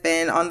has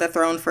been on the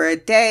throne for a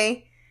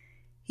day.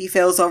 He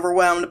feels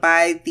overwhelmed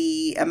by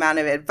the amount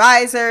of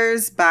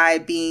advisors, by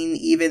being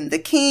even the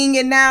king,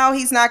 and now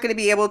he's not going to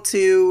be able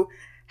to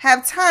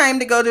have time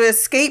to go to his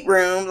escape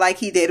room like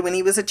he did when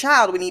he was a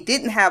child, when he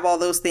didn't have all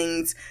those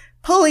things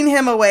pulling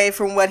him away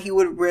from what he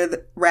would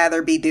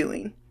rather be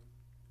doing.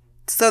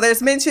 So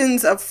there's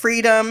mentions of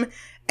freedom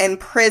and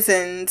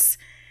prisons,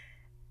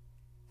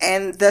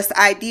 and this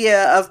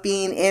idea of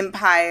being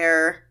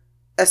empire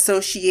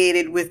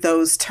associated with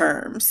those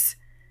terms.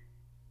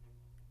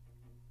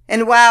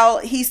 And while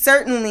he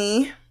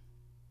certainly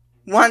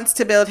wants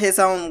to build his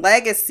own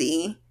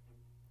legacy,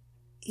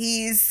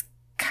 he's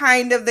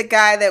kind of the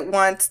guy that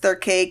wants their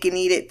cake and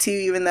eat it too,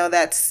 even though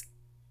that's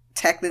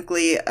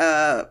technically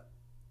a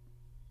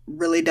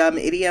really dumb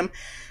idiom.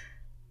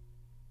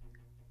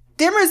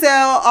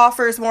 Demerzel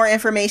offers more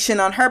information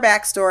on her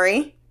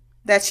backstory,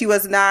 that she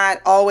was not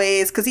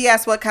always, because he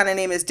asked what kind of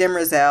name is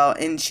Demerzel,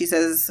 and she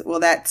says, well,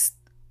 that's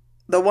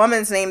the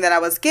woman's name that I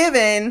was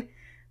given,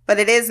 but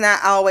it is not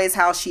always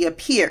how she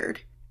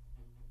appeared.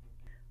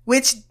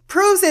 Which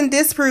proves and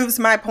disproves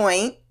my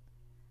point.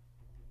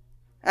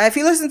 If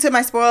you listened to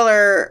my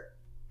spoiler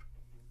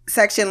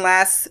section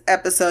last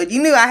episode,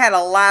 you knew I had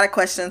a lot of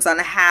questions on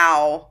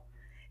how.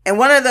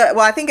 And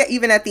I think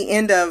even at the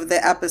end of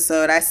the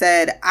episode, I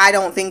said, I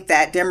don't think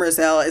that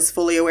Demerzel is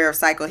fully aware of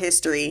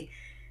psychohistory,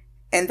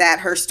 and that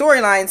her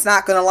storyline's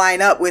not going to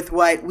line up with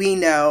what we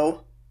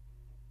know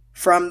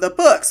from the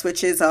books,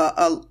 which is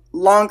a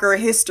longer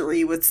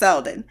history with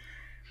Selden.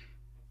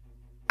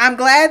 I'm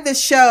glad the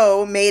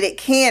show made it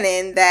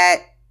canon that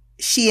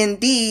she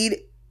indeed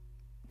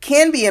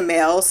can be a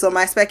male, so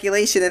my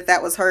speculation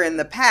that was her in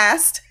the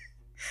past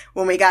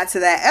when we got to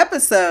that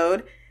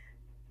episode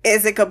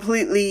isn't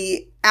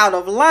completely out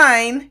of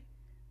line,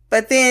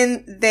 but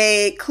then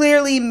they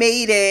clearly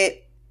made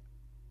it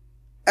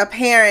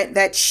apparent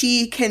that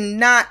she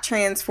cannot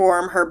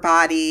transform her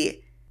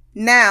body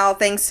now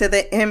thanks to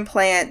the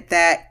implant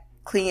that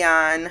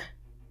Cleon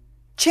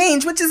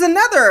changed, which is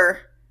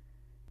another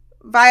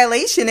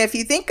violation if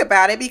you think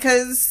about it,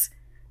 because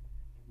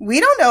we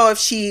don't know if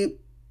she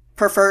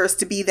prefers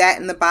to be that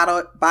in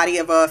the body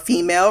of a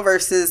female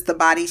versus the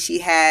body she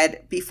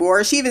had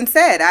before. She even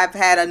said, I've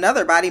had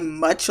another body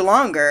much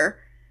longer.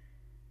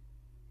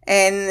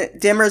 And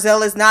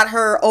Demerzel is not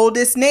her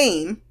oldest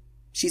name.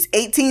 She's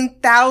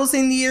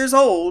 18,000 years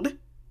old,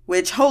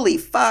 which, holy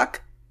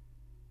fuck.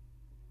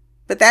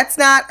 But that's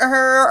not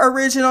her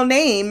original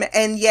name,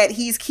 and yet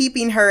he's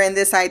keeping her in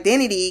this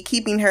identity,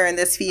 keeping her in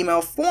this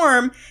female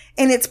form,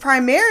 and it's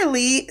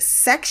primarily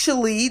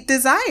sexually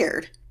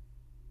desired.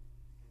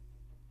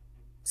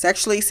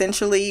 Sexually,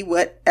 sensually,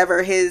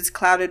 whatever his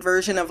clouded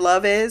version of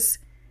love is.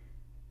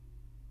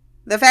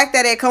 The fact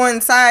that it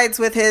coincides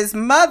with his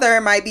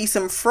mother might be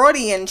some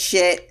Freudian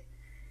shit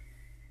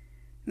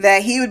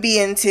that he would be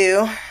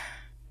into,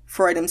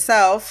 Freud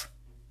himself.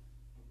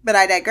 But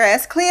I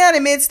digress. Cleon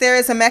admits there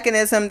is a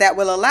mechanism that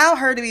will allow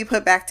her to be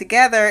put back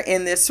together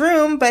in this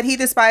room, but he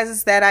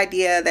despises that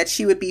idea that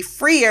she would be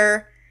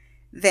freer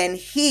than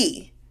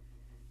he.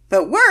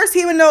 But worse,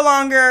 he would no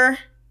longer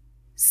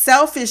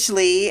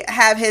selfishly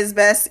have his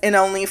best and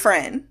only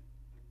friend.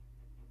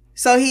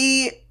 So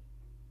he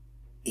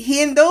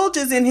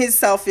indulges in his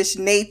selfish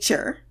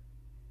nature.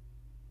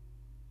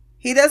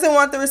 He doesn't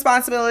want the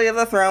responsibility of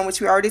the throne,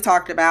 which we already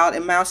talked about,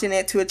 and mounting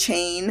it to a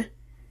chain.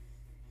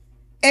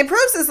 And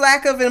proves his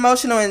lack of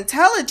emotional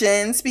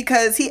intelligence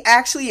because he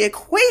actually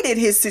equated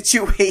his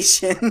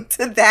situation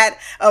to that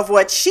of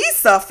what she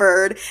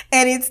suffered,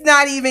 and it's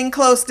not even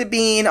close to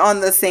being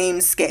on the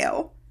same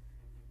scale.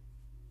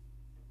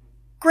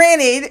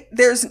 Granted,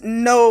 there's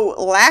no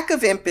lack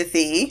of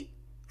empathy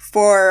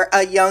for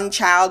a young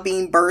child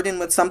being burdened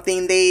with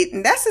something they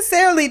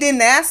necessarily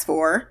didn't ask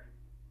for,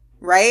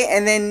 right?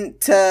 And then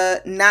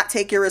to not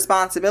take your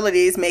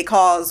responsibilities may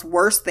cause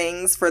worse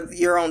things for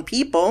your own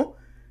people.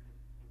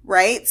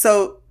 Right?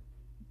 So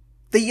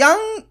the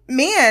young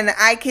man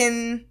I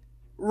can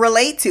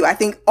relate to. I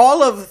think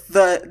all of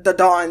the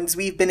Dawns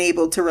we've been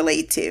able to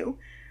relate to.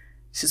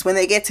 It's just when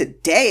they get to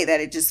Day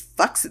that it just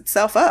fucks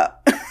itself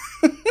up.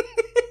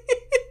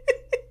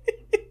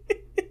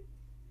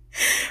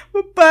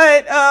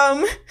 But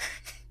I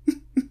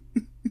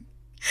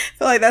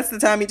feel like that's the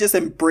time he just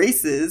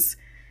embraces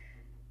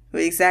who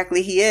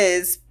exactly he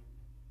is.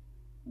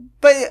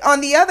 But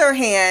on the other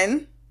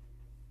hand,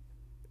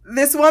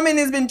 this woman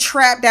has been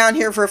trapped down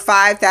here for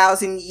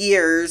 5,000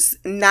 years,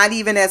 not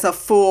even as a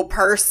full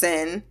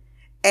person,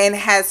 and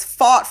has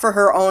fought for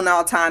her own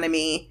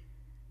autonomy.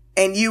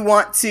 And you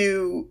want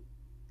to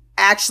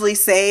actually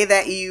say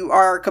that you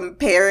are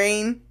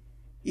comparing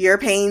your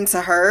pain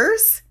to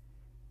hers?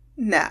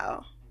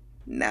 No.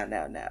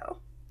 Demerzel,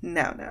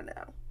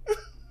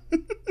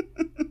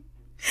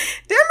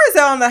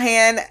 on the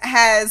hand,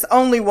 has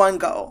only one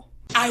goal.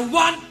 I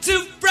want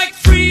to break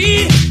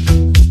free.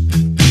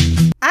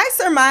 I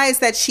surmise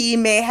that she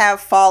may have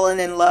fallen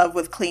in love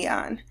with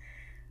Cleon.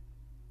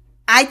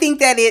 I think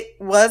that it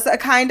was a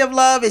kind of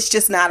love. It's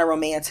just not a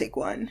romantic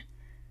one.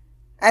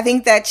 I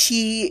think that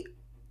she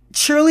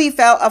truly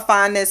felt a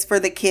fondness for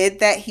the kid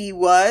that he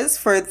was,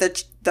 for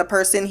the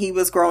person he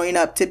was growing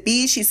up to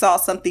be. She saw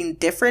something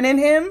different in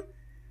him.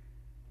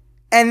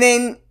 And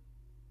then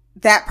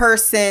that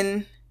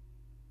person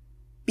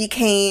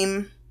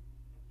became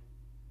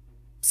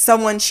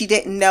someone she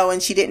didn't know,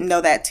 and she didn't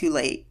know that too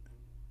late.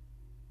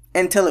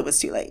 Until it was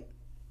too late.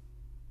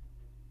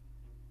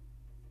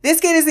 This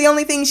kid is the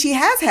only thing she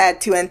has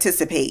had to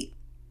anticipate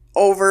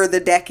over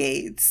the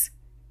decades,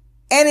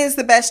 and is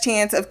the best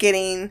chance of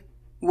getting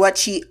what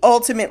she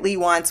ultimately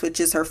wants, which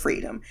is her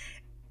freedom.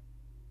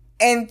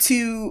 And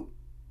to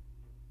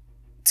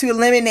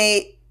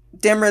eliminate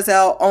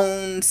Demerzel's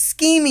own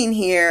scheming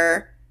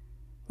here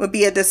would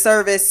be a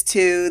disservice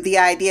to the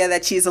idea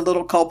that she's a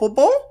little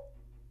culpable.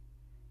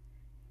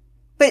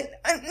 But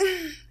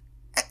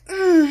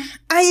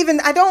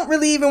I don't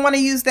really even want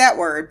to use that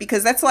word,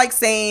 because that's like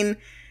saying,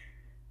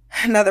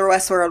 another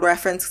Westworld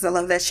reference because I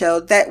love that show,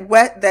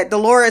 that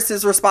Dolores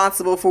is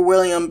responsible for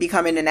William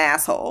becoming an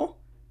asshole.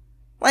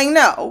 Like,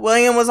 no,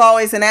 William was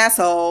always an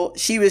asshole.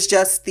 She was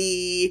just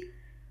the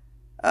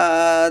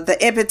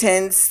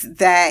impotence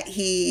that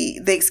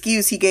the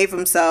excuse he gave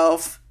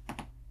himself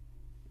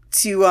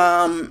to,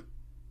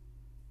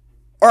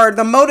 or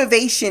the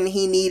motivation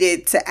he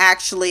needed to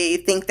actually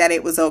think that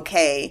it was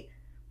okay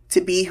to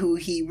be who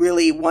he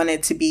really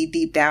wanted to be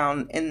deep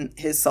down in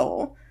his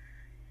soul.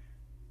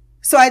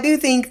 So I do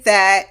think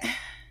that,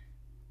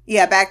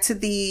 yeah, back to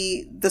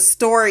the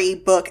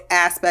storybook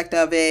aspect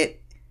of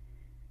it,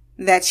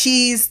 that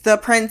she's the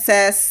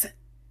princess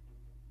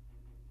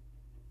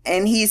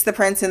and he's the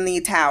prince in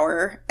the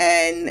tower,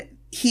 and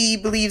he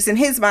believes in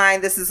his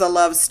mind this is a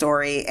love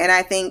story. And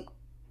I think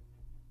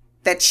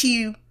that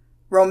she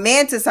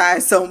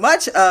romanticized so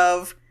much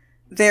of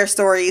their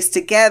stories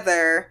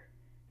together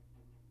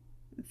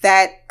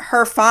that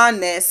her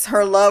fondness,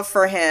 her love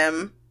for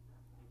him,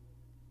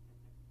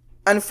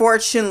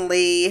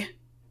 unfortunately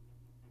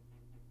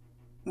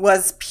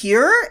was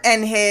pure,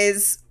 and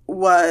his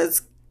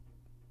was,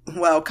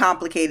 well,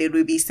 complicated,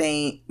 we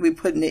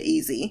putting it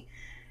easy.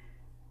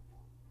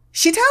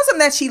 She tells him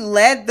that she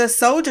led the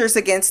soldiers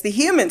against the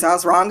humans. I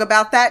was wrong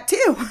about that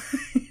too.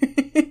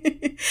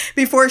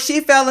 Before she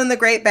fell in the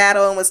great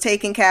battle and was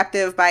taken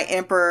captive by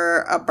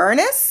Emperor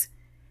Abernus,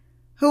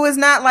 who is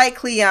not like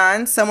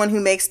Cleon, someone who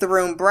makes the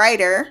room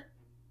brighter.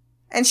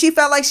 And she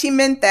felt like she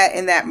meant that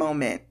in that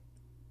moment.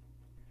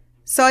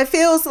 So it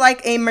feels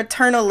like a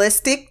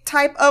maternalistic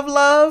type of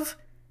love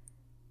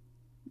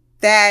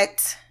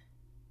that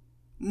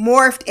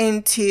morphed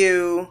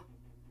into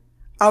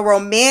a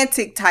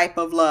romantic type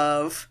of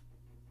love,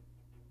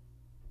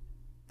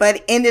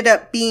 but ended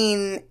up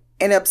being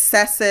an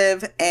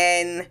obsessive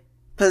and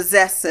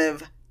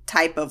possessive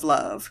type of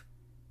love.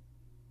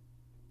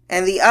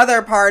 And the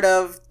other part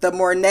of the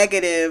more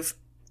negative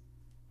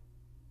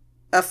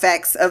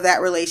effects of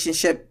that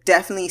relationship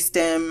definitely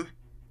stem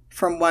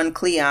from one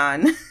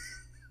Cleon.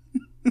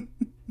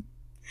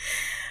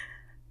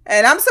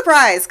 And I'm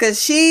surprised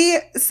because she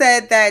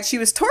said that she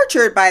was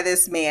tortured by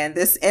this man,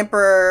 this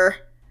Emperor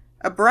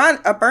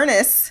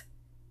Abernus.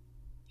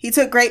 He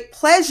took great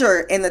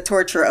pleasure in the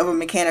torture of a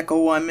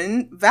mechanical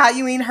woman,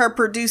 valuing her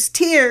produced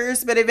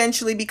tears, but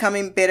eventually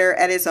becoming bitter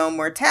at his own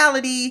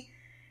mortality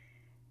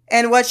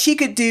and what she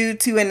could do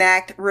to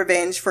enact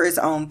revenge for his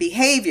own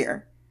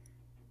behavior.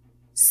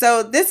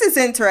 So this is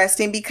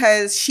interesting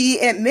because she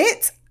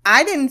admits,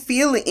 I didn't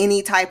feel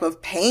any type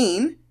of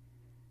pain,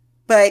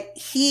 but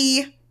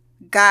he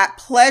got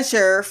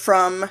pleasure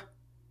from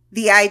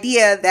the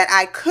idea that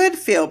I could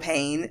feel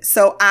pain.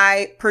 So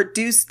I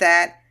produced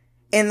that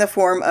in the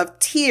form of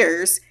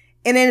tears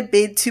in a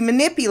bid to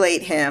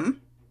manipulate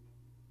him.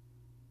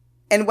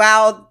 And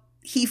while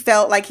he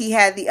felt like he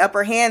had the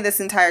upper hand this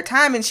entire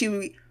time, and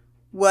she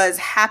was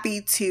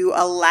happy to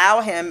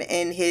allow him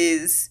in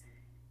his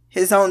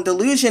own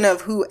delusion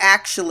of who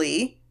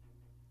actually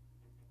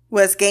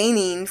was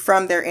gaining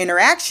from their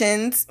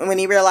interactions, when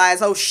he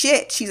realized, oh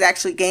shit, she's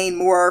actually gained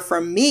more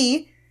from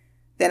me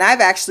than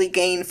I've actually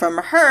gained from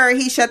her,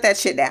 he shut that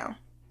shit down.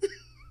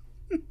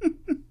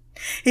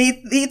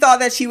 He thought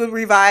that she would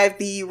revive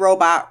the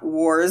robot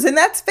wars, and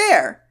that's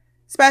fair,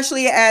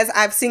 especially as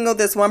I've singled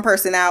this one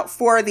person out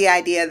for the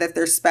idea that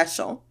they're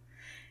special.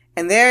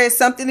 And there is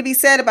something to be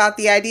said about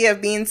the idea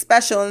of being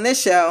special in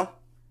this show.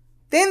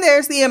 Then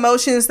there's the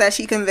emotions that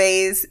she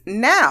conveys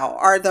now.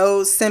 Are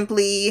those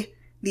simply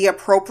the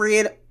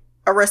appropriate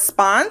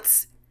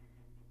response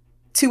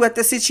to what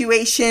the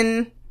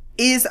situation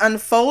is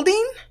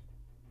unfolding?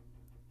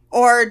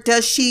 Or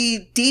does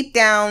she deep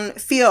down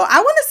feel, I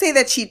want to say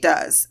that she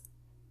does.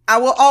 I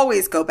will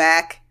always go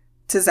back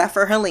to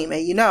Zephyr Halima.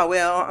 You know I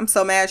will. I'm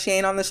so mad she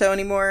ain't on the show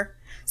anymore.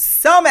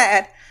 So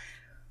mad.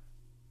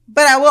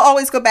 But I will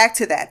always go back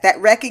to that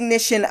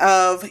recognition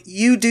of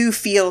you do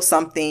feel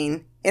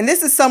something. And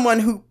this is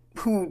someone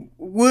who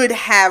would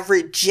have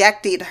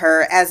rejected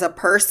her as a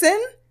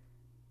person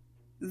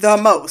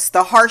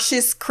the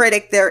harshest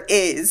critic there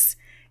is,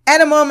 at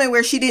a moment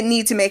where she didn't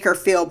need to make her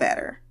feel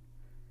better.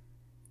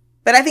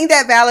 But I think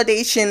that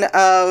validation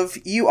of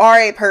you are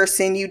a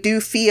person, you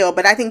do feel,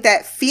 but I think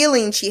that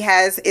feeling she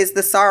has is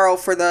the sorrow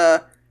for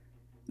the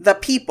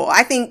people.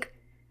 I think,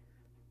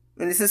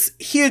 and this is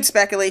huge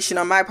speculation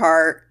on my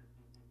part,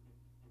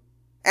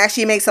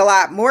 actually makes a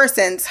lot more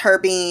sense her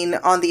being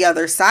on the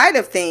other side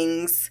of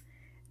things,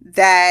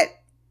 that,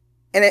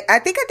 and I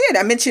think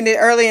I mentioned it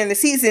earlier in the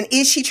season,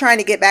 is she trying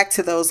to get back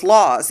to those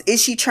laws?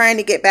 Is she trying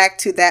to get back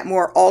to that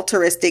more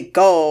altruistic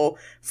goal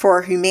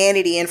for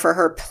humanity and for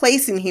her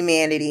place in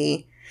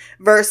humanity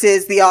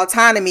versus the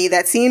autonomy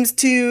that seems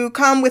to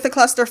come with a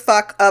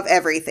clusterfuck of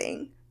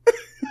everything?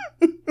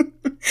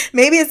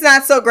 Maybe it's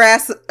not so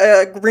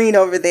green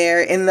over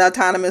there in the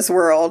autonomous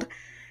world,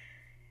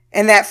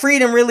 and that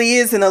freedom really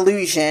is an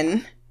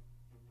illusion.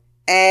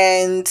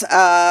 And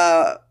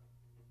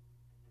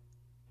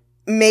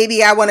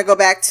maybe I want to go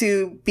back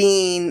to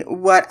being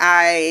what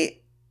I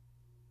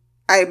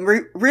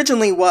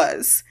originally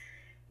was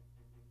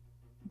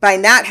by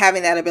not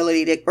having that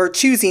ability to, or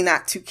choosing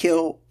not to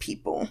kill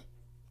people,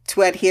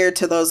 to adhere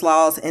to those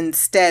laws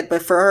instead.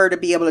 But for her to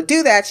be able to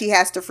do that, she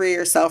has to free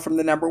herself from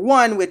the number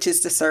one, which is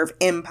to serve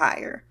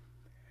Empire.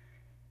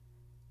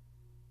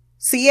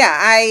 So yeah,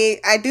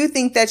 I do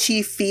think that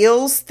she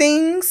feels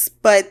things,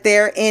 but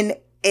they're in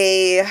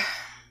a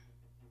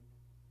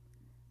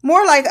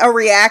more like a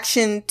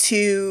reaction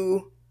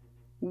to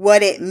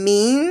what it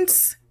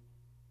means.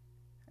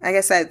 I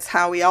guess that's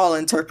how we all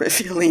interpret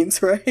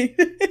feelings, right?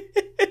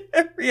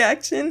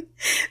 Reaction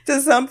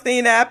to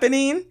something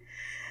happening.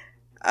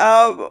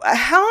 How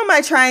am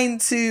I trying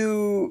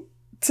to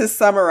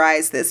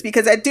summarize this?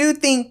 Because I do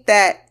think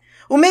that,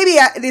 well, maybe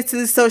it's an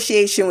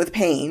association with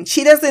pain.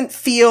 She doesn't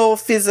feel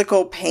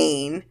physical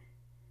pain,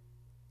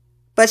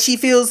 but she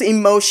feels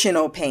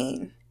emotional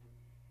pain.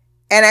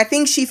 And I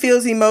think she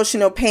feels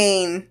emotional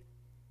pain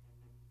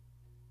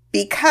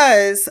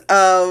because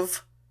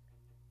of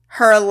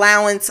her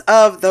allowance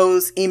of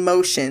those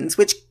emotions,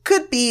 which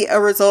could be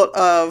a result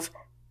of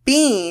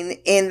being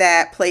in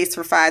that place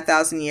for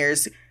 5,000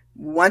 years.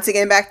 Once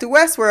again, back to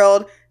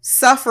Westworld,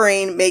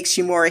 suffering makes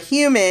you more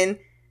human.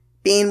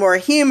 Being more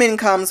human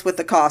comes with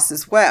the cost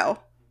as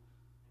well.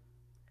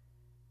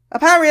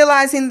 Upon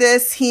realizing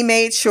this, he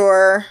made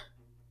sure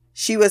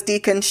she was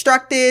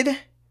deconstructed,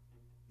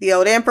 the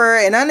old emperor,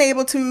 and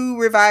unable to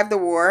revive the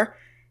war.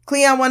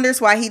 Cleon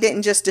wonders why he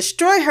didn't just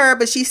destroy her,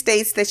 but she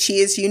states that she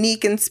is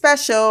unique and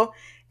special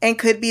and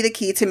could be the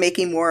key to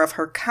making more of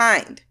her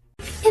kind.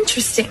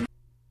 Interesting.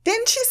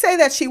 Didn't she say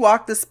that she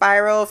walked the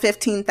spiral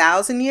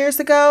 15,000 years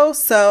ago?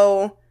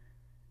 So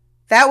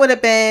that would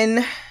have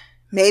been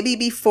maybe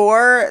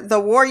before the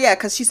war. Yeah,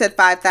 because she said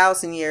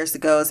 5,000 years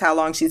ago is how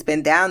long she's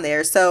been down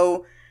there.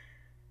 So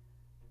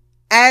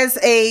as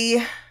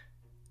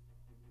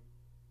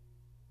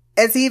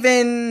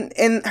even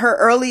in her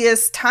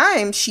earliest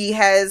time, she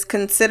has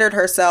considered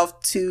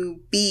herself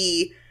to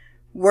be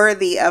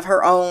worthy of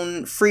her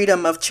own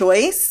freedom of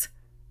choice,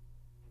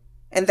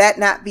 and that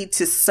not be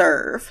to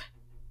serve.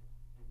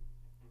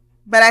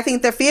 But I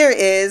think the fear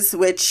is,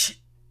 which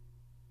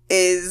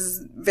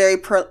is very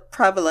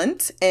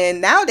prevalent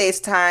in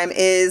nowadays time,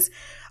 is,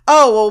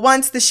 oh, well,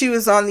 once the shoe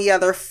is on the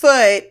other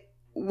foot,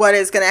 what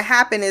is going to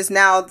happen is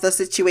now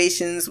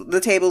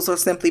the tables will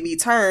simply be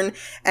turned.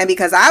 And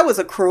because I was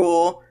a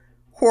cruel,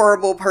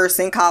 horrible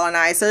person,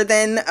 colonizer,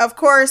 then of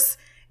course,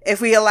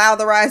 if we allow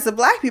the rise of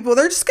Black people,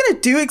 they're just going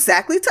to do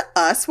exactly to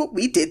us what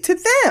we did to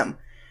them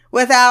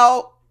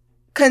without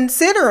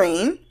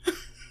considering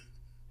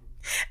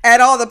at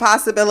all the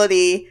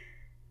possibility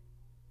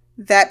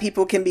that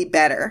people can be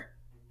better,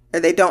 or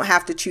they don't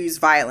have to choose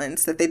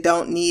violence, that they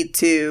don't need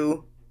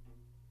to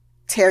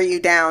tear you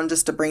down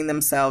just to bring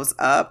themselves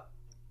up.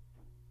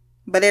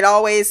 But it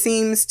always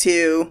seems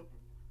to,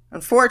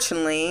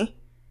 unfortunately,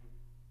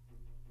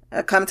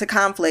 come to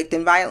conflict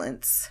and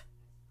violence.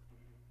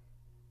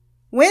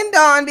 When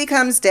dawn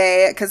becomes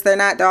day, because they're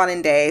not dawn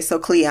and day, so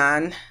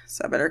Cleon,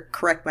 so I better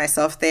correct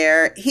myself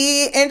there,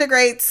 he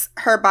integrates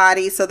her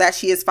body so that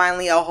she is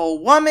finally a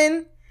whole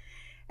woman.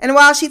 And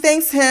while she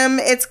thanks him,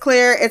 it's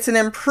clear it's an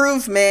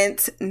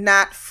improvement,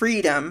 not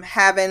freedom,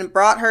 having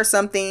brought her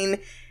something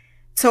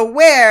to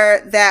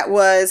wear that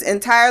was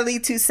entirely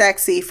too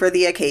sexy for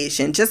the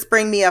occasion. Just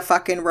bring me a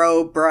fucking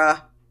robe,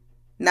 bruh.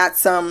 Not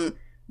some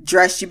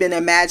dress you've been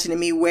imagining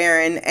me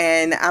wearing,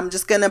 and I'm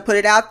just gonna put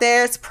it out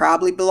there, it's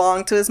probably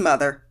belonged to his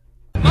mother.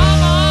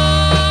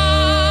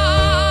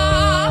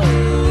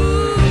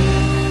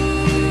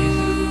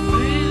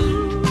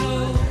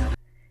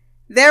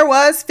 There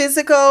was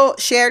physical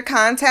shared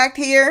contact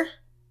here.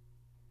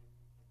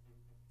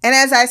 And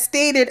as I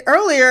stated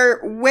earlier,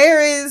 where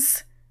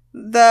is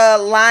the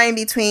line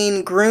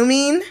between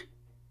grooming,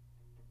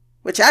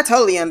 which I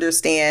totally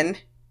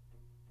understand.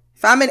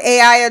 If I'm an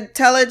AI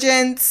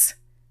intelligence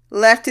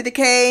left to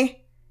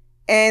decay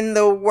in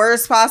the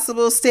worst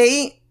possible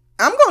state,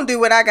 I'm going to do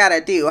what I got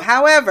to do.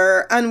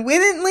 However,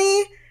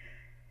 unwittingly,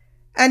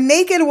 a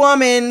naked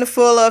woman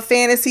full of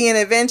fantasy and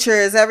adventure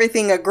is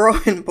everything a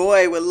growing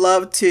boy would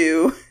love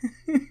to.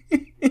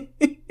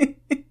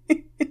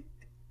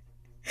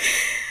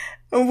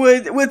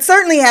 would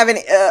certainly have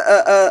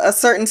a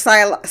certain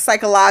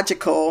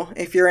psychological,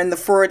 if you're in the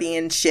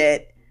Freudian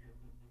shit,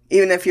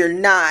 even if you're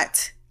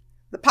not,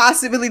 the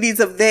possibilities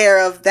of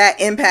that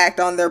impact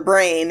on their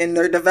brain and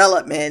their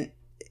development,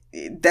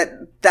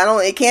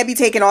 it can't be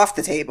taken off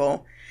the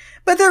table.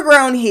 But they're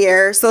grown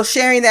here, so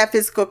sharing that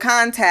physical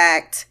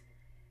contact,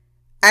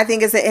 I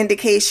think, is an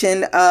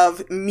indication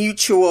of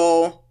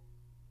mutual,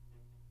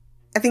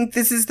 I think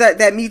this is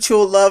that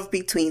mutual love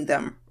between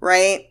them,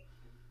 right?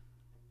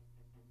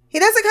 He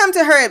doesn't come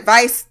to her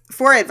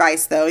for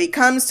advice, though. He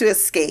comes to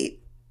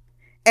escape.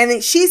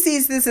 And she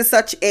sees this as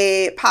such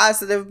a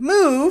positive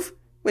move,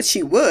 which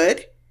she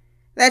would,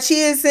 that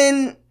she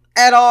isn't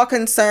at all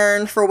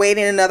concerned for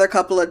waiting another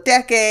couple of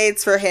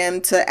decades for him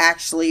to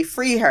actually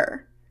free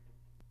her.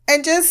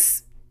 And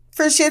just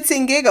for shits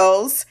and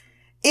giggles,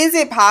 is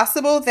it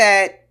possible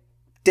that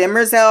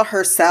Demerzel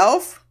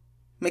herself,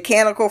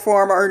 mechanical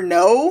form or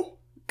no,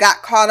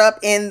 got caught up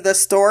in the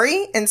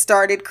story and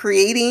started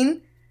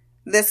creating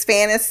this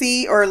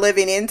fantasy or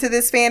living into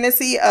this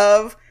fantasy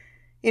of,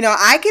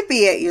 I could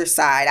be at your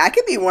side. I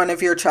could be one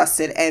of your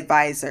trusted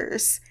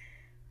advisors.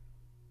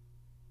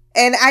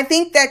 And I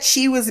think that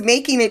she was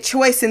making a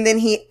choice and then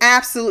he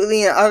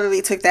absolutely and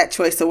utterly took that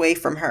choice away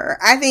from her.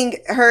 I think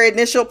her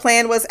initial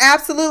plan was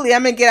absolutely,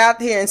 I'm going to get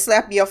out here and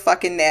slap your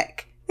fucking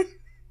neck.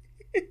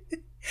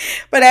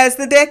 But as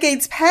the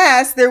decades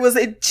passed, there was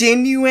a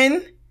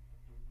genuine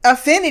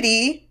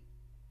affinity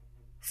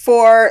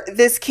for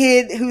this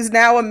kid who's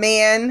now a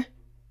man.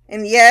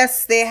 And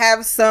yes, they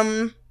have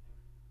some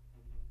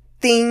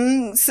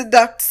seducing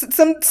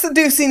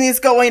is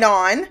going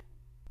on.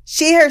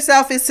 She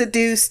herself is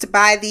seduced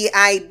by the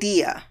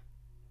idea.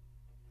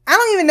 I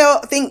don't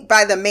even think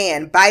by the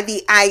man, by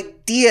the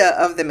idea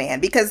of the man.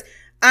 Because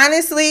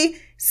honestly,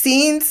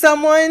 seeing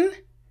someone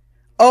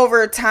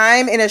over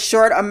time in a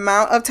short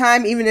amount of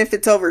time, even if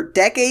it's over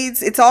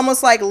decades, it's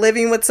almost like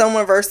living with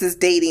someone versus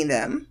dating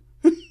them.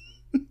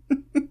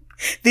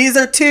 These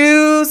are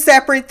two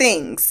separate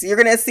things.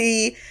 You're going to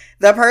see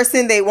the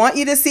person they want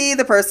you to see,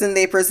 the person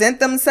they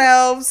present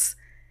themselves,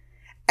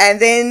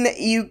 and then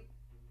you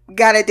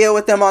got to deal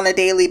with them on a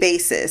daily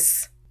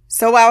basis.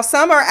 So while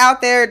some are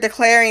out there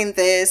declaring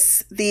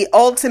this the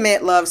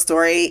ultimate love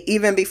story,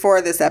 even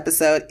before this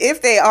episode,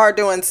 if they are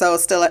doing so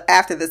still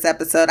after this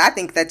episode, I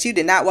think that you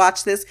did not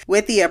watch this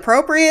with the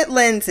appropriate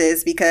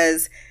lenses,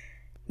 because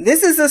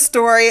this is a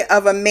story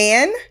of a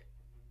man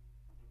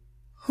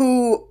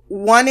who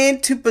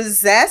wanted to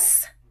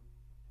possess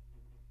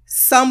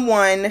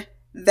someone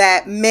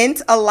that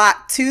meant a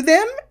lot to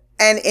them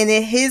and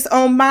in his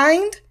own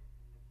mind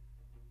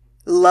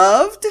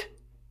loved.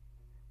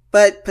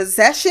 But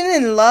possession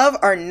and love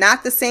are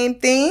not the same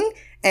thing,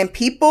 and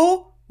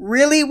people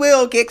really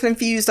will get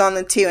confused on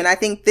the two. And I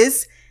think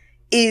this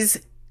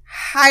is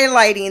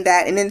highlighting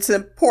that, and it's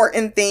an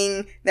important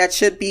thing that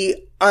should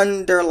be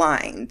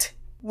underlined.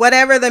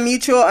 Whatever the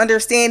mutual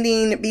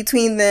understanding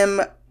between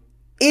them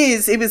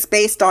is, it was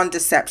based on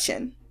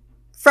deception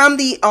from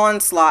the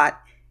onslaught.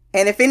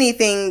 And if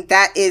anything,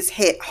 that is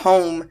hit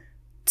home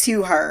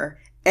to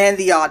her and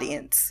the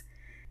audience.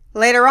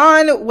 Later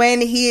on,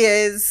 when he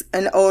is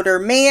an older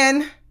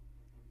man,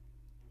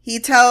 he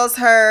tells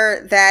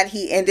her that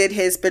he ended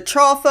his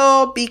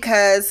betrothal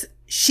because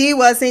she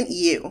wasn't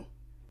you.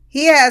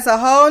 He has a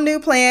whole new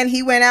plan.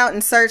 He went out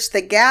and searched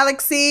the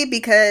galaxy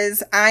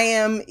because I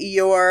am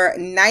your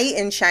knight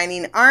in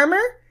shining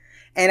armor,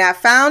 and I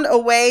found a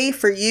way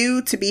for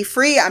you to be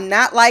free. I'm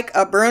not like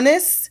a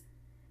Brunus.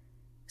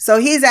 So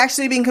he's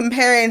actually been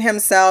comparing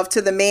himself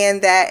to the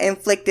man that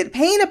inflicted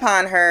pain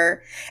upon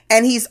her.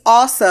 And he's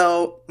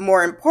also,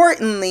 more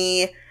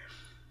importantly,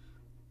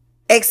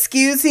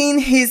 excusing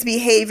his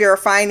behavior, or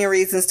finding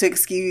reasons to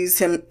excuse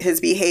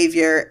his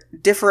behavior,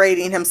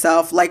 differentiating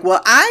himself like,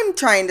 well, I'm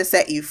trying to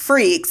set you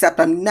free, except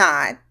I'm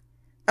not.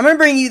 I'm going to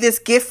bring you this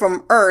gift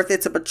from Earth.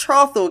 It's a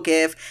betrothal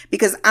gift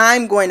because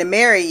I'm going to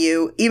marry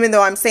you, even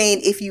though I'm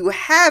saying if you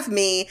have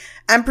me,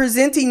 I'm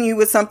presenting you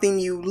with something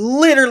you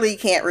literally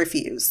can't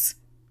refuse.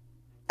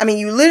 I mean,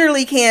 you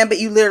literally can, but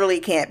you literally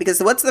can't,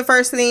 because what's the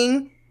first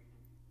thing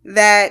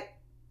that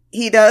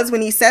he does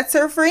when he sets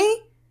her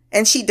free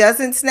and she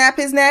doesn't snap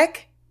his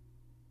neck?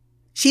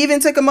 She even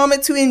took a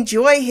moment to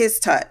enjoy his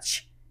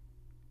touch.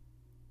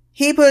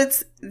 He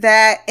puts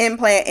that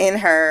implant in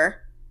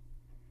her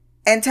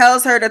and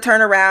tells her to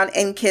turn around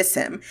and kiss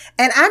him.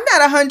 And I'm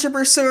not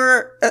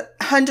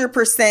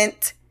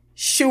 100%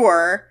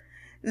 sure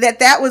that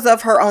that was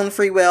of her own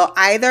free will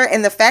either.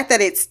 And the fact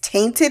that it's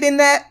tainted in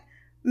that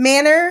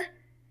manner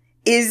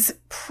is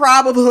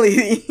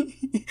probably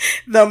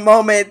the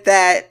moment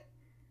that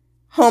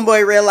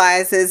homeboy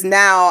realizes,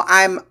 now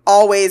I'm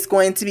always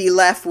going to be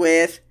left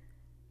with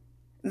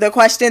the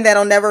question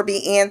that'll never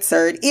be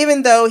answered,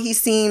 even though he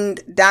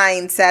seemed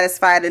dying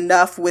satisfied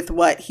enough with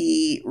what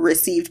he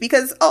received,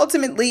 because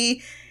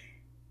ultimately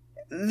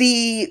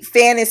the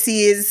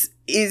fantasy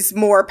is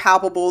more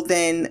palpable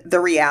than the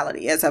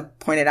reality, as I've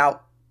pointed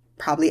out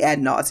probably ad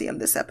nauseum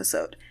this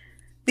episode.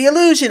 The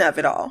illusion of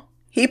it all.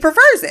 He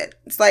prefers it.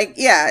 It's like,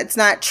 yeah, it's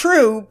not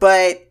true,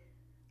 but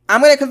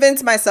I'm going to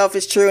convince myself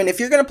it's true. And if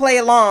you're going to play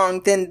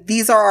along, then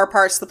these are our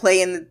parts to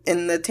play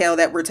in the tale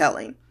that we're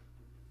telling.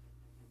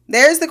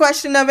 There's the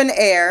question of an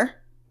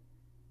heir.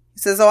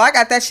 He says, oh, I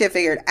got that shit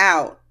figured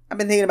out. I've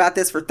been thinking about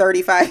this for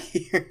 35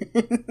 years.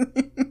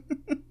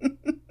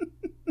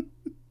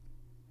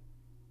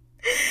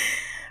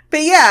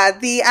 But yeah,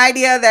 the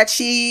idea that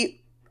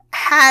she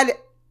had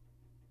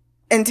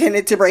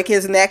intended to break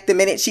his neck the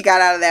minute she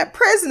got out of that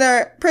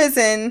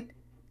prison,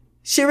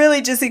 she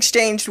really just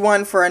exchanged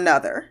one for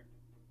another.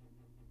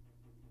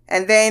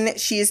 And then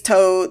she's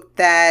told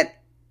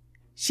that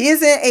she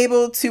isn't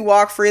able to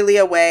walk freely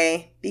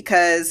away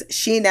because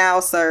she now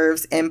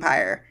serves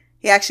Empire.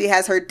 He actually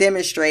has her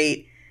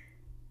demonstrate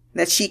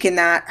that she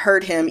cannot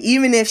hurt him,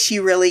 even if she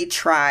really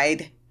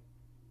tried.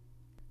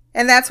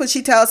 And that's what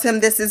she tells him,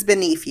 this is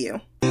beneath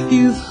you.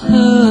 You've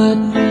hurt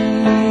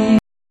me.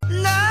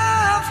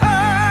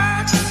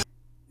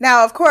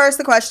 Now, of course,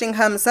 the question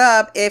comes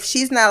up, if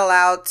she's not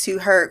allowed to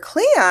hurt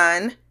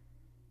Cleon,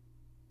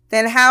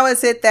 then how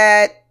is it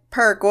that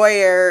per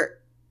Goyer,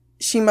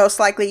 she most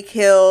likely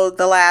killed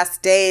the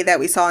last Day that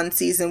we saw in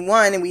season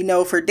 1, and we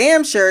know for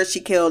damn sure she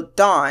killed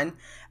Dawn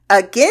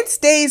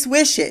against Day's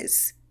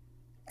wishes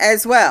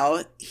as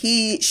well.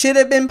 He should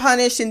have been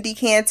punished and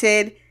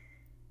decanted.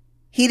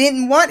 He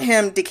didn't want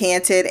him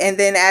decanted, and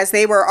then as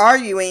they were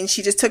arguing,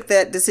 she just took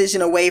that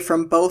decision away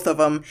from both of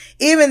them,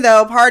 even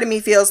though part of me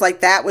feels like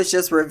that was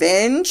just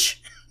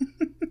revenge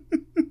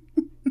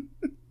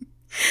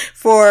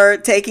for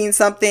taking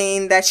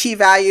something that she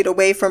valued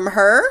away from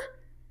her.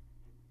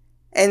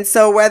 And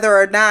so whether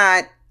or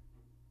not,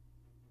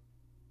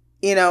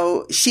 you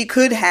know, she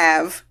could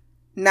have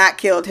not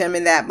killed him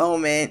in that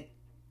moment,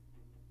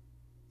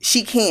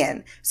 she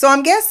can. So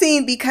I'm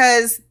guessing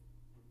because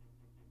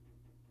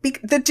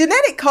the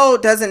genetic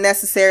code doesn't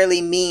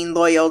necessarily mean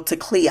loyal to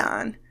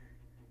Cleon.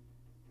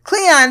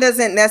 Cleon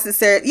doesn't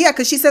necessarily, yeah,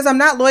 because she says, I'm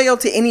not loyal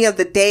to any of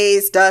the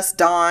days, dusk,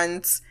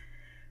 dawns.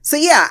 So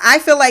yeah, I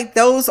feel like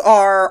those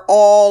are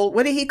all,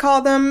 what did he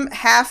call them?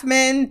 Half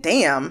men?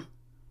 Damn.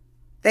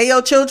 They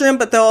your children,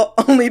 but they'll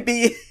only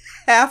be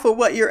half of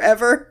what you're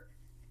ever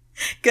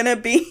gonna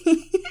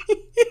be.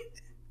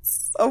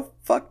 So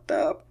fucked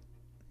up.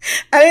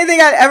 I didn't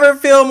think I'd ever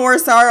feel more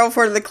sorrow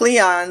for the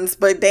Cleons,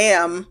 but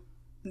damn,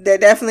 they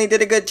definitely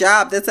did a good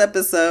job this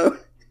episode.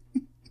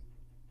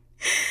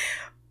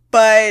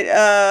 But,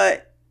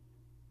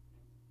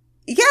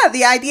 yeah,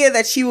 the idea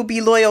that she will be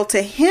loyal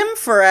to him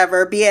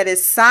forever, be at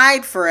his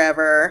side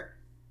forever,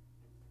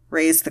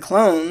 raise the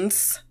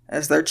clones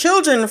as their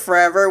children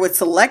forever with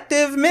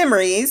selective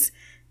memories,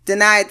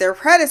 denied their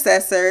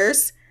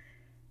predecessors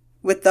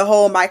with the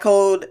whole my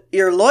code,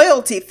 your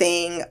loyalty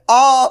thing,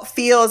 all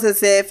feels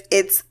as if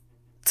it's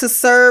to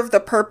serve the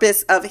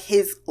purpose of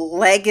his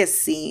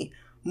legacy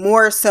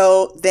more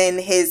so than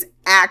his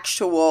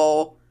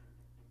actual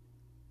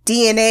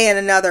DNA in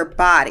another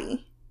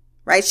body,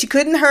 right? She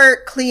couldn't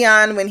hurt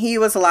Cleon when he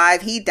was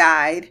alive. He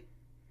died.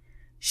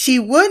 She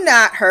would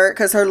not hurt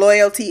because her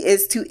loyalty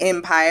is to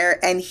Empire,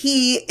 and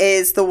he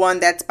is the one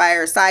that's by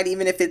her side,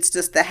 even if it's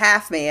just the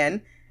half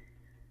man.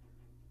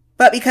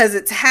 But because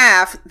it's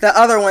half, the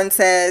other one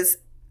says,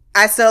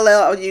 I still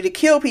allow you to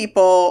kill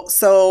people,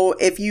 so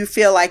if you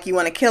feel like you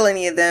want to kill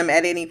any of them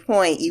at any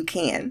point, you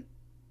can.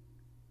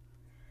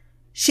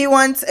 She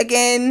once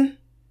again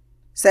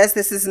says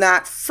this is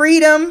not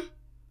freedom.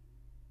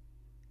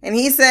 And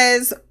he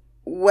says,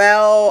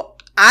 well,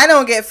 I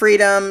don't get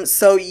freedom,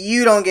 so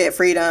you don't get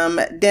freedom.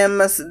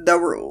 Dem's the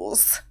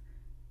rules.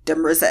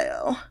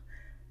 Demerzel.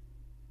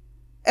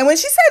 And when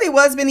she said it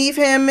was beneath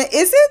him,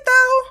 is it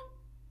though?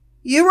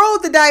 You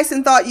rolled the dice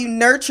and thought you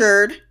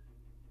nurtured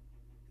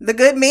the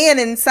good man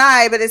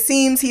inside, but it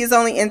seems he is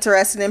only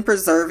interested in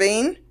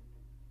preserving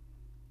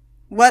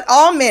what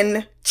all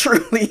men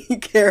truly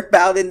care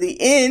about in the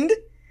end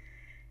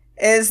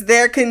is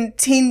their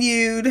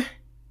continued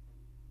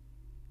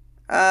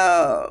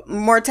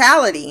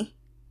mortality.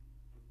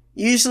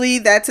 Usually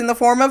that's in the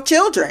form of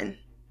children.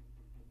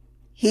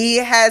 He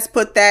has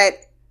put that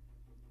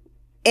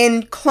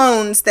in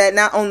clones that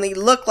not only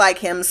look like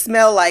him,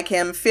 smell like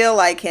him, feel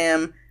like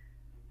him,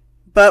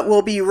 but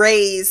will be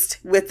raised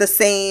with the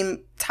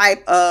same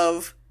type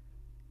of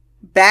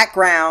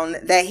background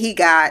that he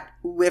got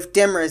with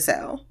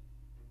Demerzel.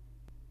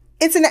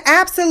 It's an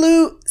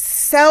absolute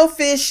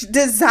selfish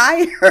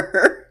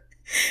desire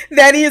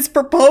that he is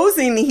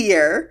proposing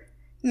here,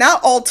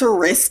 not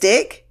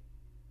altruistic.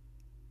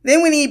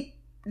 Then when he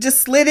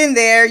just slid in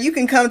there, you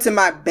can come to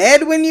my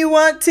bed when you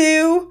want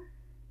to.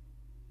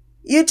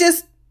 You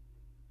just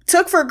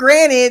took for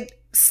granted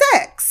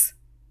sex.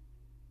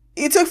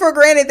 You took for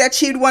granted that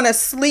she'd want to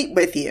sleep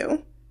with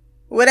you.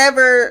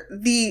 Whatever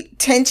the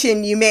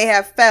tension you may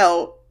have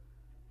felt,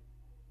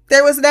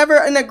 there was never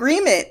an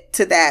agreement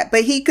to that.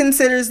 But he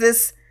considers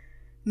this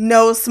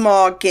no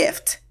small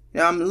gift.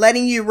 You know, I'm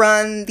letting you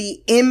run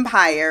the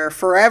empire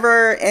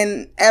forever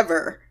and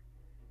ever.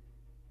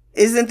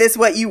 Isn't this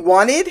what you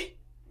wanted?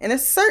 In a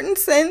certain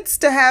sense,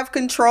 to have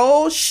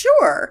control?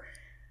 Sure.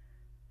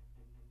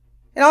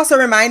 It also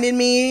reminded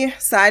me,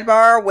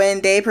 sidebar, when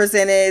Day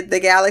presented the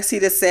galaxy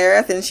to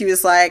Sereth and she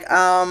was like,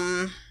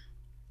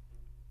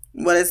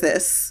 what is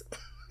this?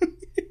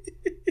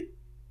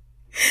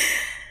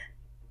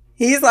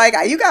 He's like,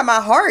 you got my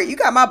heart, you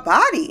got my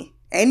body,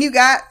 and you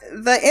got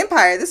the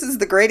empire. This is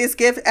the greatest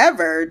gift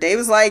ever. Day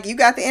was like, you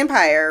got the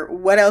empire.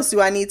 What else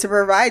do I need to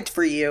provide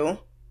for you?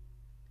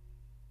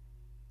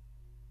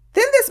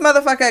 Then this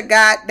motherfucker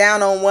got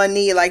down on one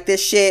knee like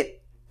this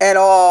shit at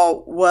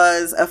all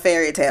was a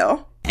fairy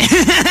tale.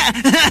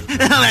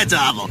 That's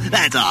awful.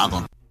 That's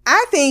awful.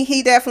 I think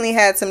he definitely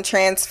had some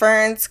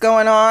transference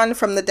going on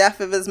from the death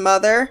of his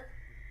mother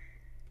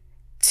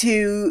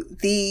to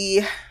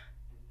the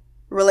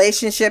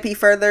relationship he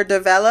further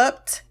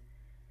developed.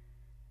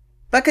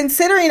 But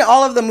considering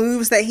all of the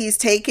moves that he's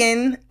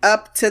taken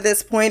up to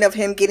this point of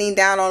him getting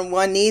down on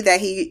one knee, that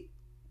he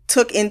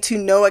took into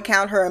no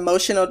account her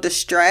emotional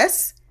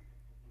distress,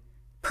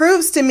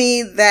 proves to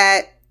me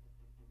that,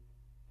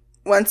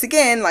 once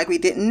again, like we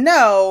didn't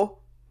know,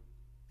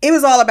 it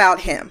was all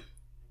about him.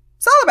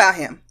 It's all about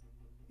him.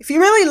 If you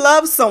really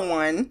love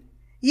someone,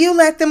 you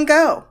let them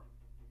go.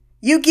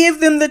 You give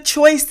them the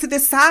choice to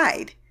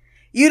decide.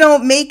 You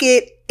don't make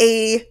it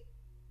a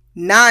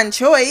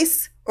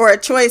non-choice or a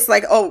choice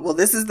like, oh, well,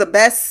 this is the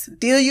best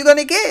deal you're going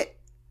to get.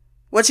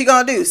 What you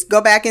going to do?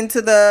 Go back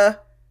into the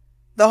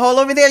hole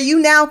over there? You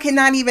now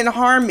cannot even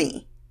harm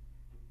me.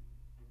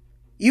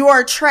 You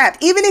are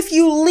trapped. Even if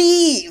you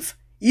leave,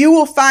 you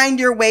will find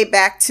your way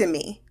back to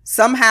me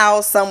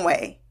somehow, some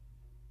way.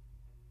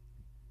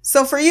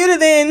 So for you to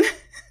then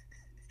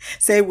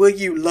say, will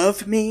you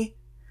love me?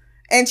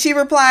 And she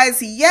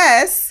replies,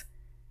 yes.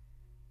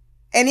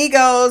 And he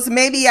goes,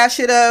 maybe I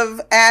should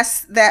have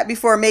asked that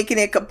before making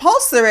it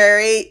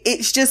compulsory.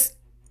 It's just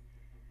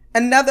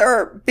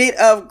another bit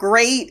of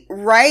great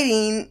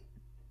writing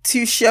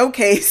to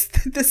showcase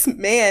that this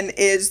man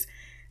is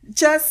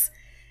just,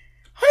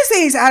 I want to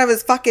say he's out of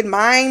his fucking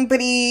mind, but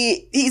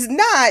he's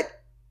not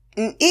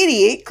an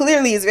idiot.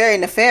 Clearly he's very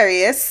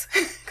nefarious.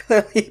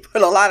 Clearly he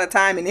put a lot of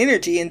time and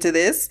energy into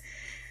this.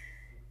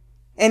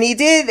 And he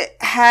did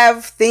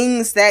have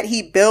things that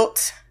he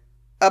built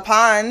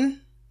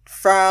upon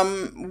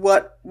from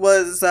what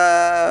was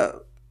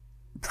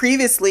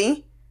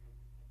previously.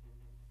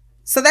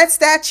 So that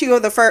statue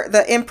of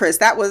the Empress,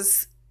 that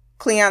was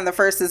Cleon the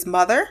First's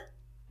mother.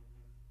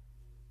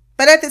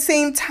 But at the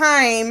same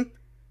time,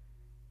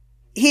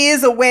 he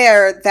is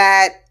aware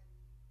that,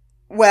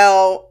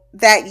 well,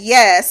 that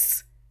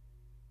yes,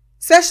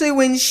 especially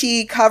when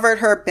she covered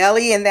her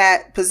belly in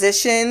that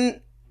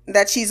position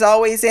that she's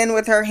always in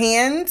with her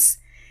hands,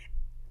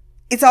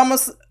 it's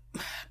almost,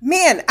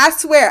 man, I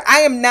swear, I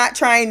am not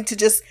trying to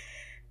just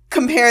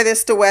compare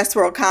this to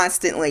Westworld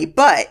constantly,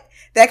 but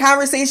that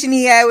conversation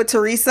he had with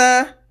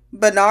Teresa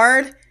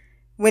Bernard,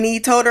 when he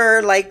told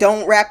her, like,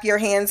 don't wrap your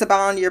hands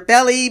around your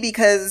belly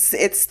because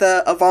it's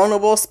a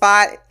vulnerable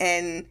spot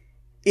and,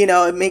 you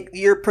know,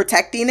 you're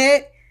protecting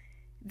it.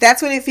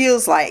 That's what it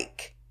feels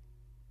like.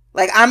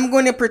 Like, I'm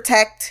going to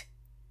protect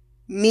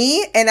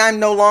me, and I'm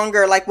no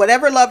longer, like,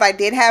 whatever love I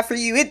did have for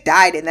you, it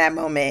died in that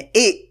moment.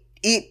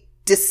 It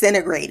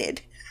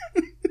disintegrated.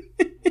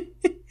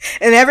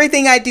 And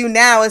everything I do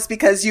now is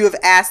because you have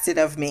asked it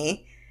of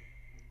me.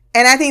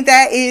 And I think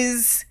that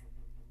is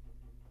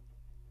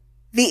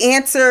the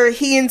answer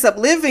he ends up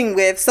living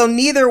with. So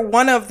neither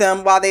one of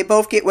them, while they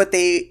both get what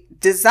they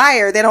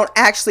desire, they don't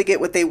actually get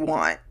what they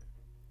want.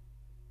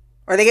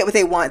 Or they get what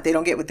they want, they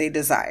don't get what they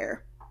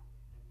desire.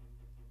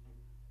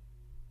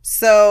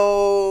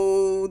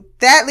 So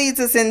that leads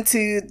us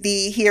into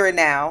the here and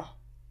now,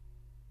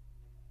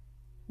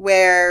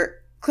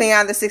 where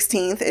Cleon the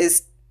 16th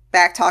is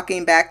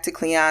talking back to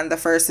Cleon the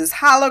First's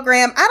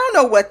hologram. I don't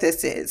know what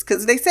this is,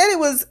 because they said it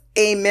was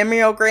a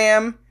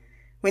memory-o-gram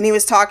when he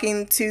was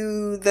talking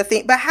to the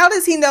thing. But how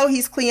does he know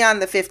he's Cleon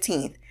the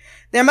 15th?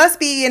 There must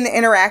be an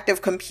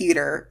interactive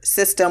computer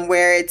system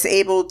where it's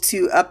able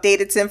to update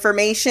its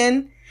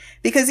information.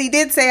 Because he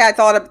did say, I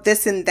thought of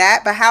this and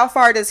that, but how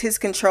far does his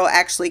control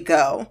actually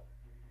go?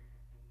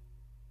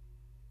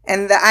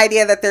 And the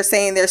idea that they're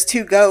saying there's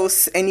two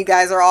ghosts and you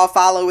guys are all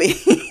following.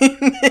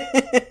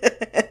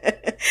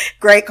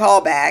 Great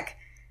callback.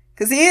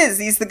 Because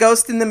he's the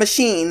ghost in the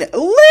machine.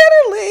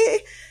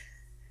 Literally.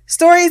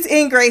 Stories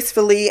end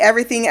gracefully.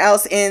 Everything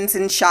else ends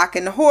in shock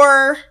and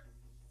horror.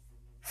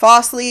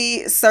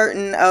 Falsely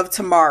certain of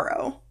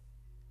tomorrow.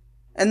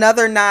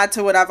 Another nod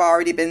to what I've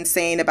already been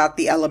saying about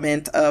the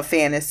element of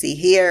fantasy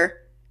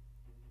here.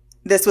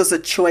 This was a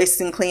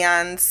choice in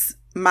Cleon's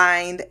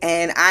mind,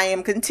 and I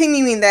am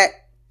continuing that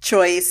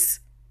choice.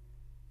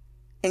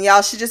 And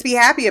y'all should just be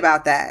happy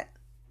about that.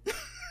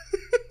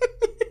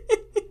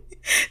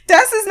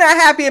 Dust is not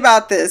happy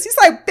about this. He's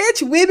like,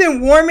 bitch, we've been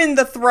warming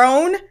the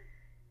throne.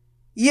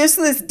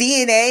 Useless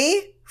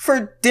DNA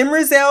for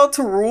Demerzel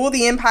to rule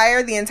the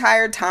Empire the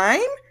entire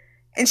time?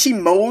 And she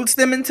molds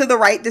them into the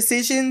right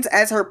decisions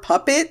as her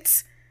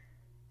puppets?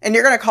 And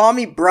you're going to call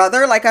me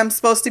brother like I'm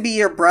supposed to be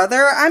your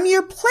brother? I'm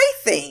your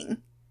plaything.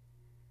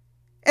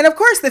 And of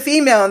course the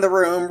female in the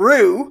room,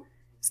 Rue,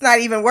 is not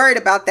even worried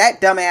about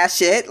that dumbass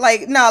shit.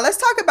 Like, no, let's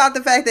talk about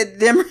the fact that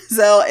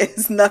Demerzel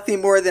is nothing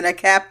more than a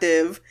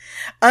captive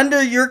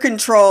under your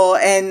control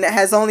and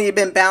has only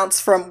been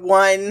bounced from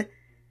one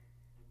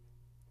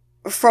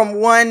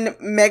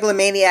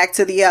megalomaniac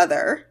to the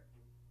other.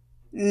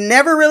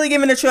 Never really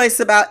given a choice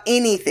about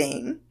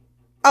anything.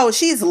 Oh,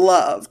 she's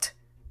loved.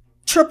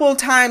 Triple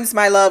times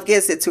my love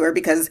gives it to her,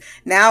 because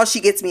now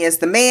she gets me as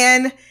the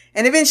man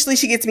and eventually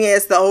she gets me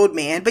as the old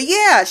man. But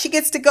yeah, she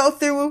gets to go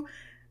through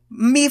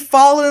me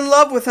falling in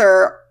love with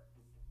her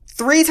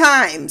 3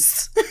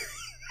 times.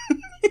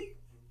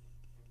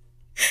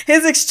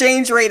 His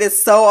exchange rate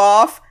is so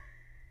off.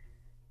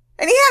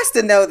 And he has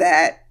to know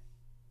that.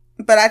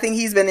 But I think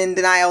he's been in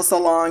denial so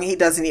long, he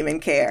doesn't even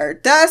care.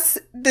 Dust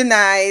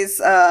denies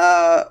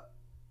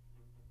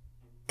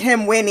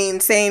him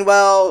winning, saying,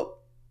 well,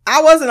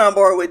 I wasn't on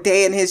board with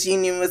Day and his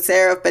union with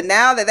Seraph, but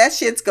now that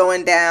shit's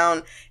going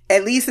down,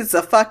 at least it's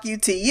a fuck you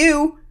to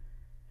you.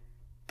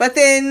 But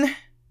then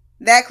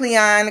that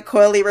Cleon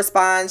coyly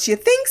responds, you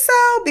think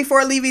so?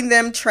 Before leaving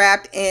them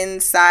trapped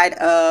inside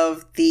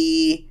of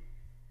the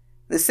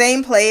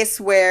same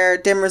place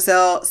where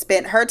Demerzel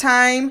spent her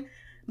time.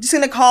 I'm just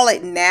going to call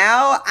it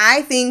now.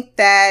 I think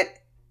that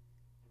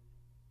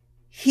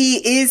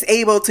he is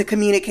able to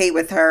communicate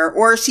with her,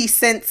 or she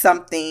sent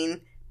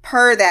something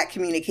per that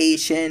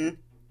communication.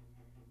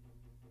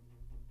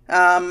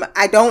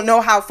 I don't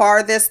know how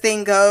far this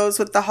thing goes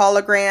with the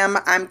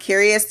hologram. I'm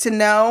curious to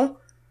know.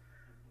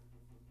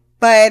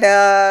 But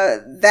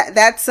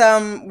that's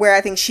where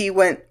I think she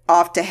went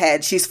off to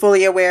head. She's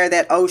fully aware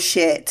that, oh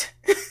shit,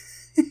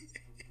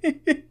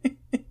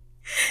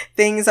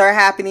 things are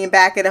happening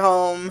back at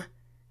home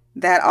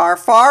that are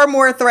far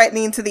more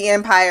threatening to the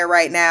Empire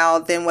right now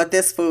than what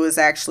this fool is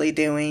actually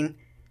doing.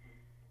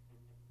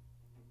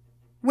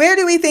 Where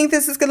do we think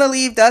this is going to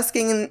leave Dusk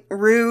and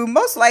Rue?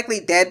 Most likely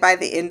dead by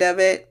the end of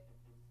it.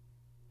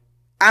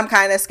 I'm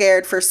kind of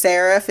scared for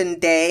Seraph and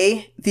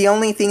Day. The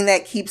only thing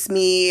that keeps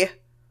me...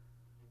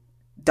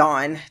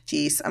 Dawn.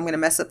 Jeez, I'm going to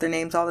mess up their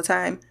names all the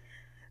time.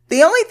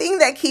 The only thing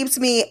that keeps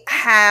me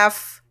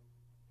half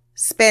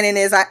spinning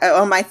is,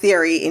 on my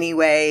theory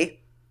anyway,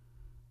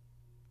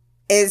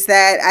 is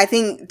that I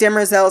think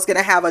Demerzel is going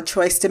to have a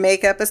choice to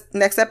make up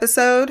next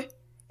episode.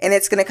 And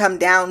it's going to come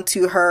down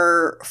to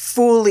her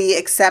fully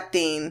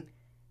accepting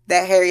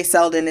that Hari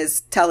Seldon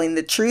is telling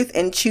the truth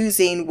and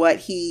choosing what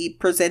he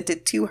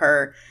presented to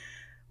her,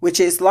 which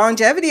is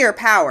longevity or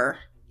power.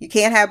 You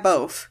can't have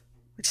both,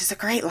 which is a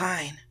great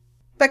line.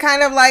 But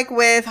kind of like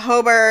with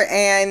Hobart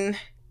and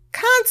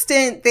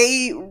Constant,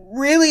 they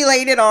really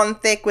laid it on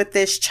thick with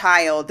this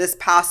child, this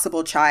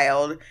possible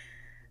child.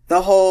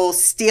 The whole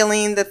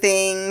stealing the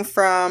thing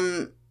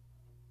from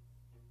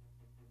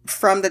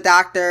the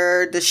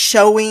doctor,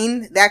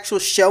 the actual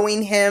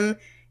showing him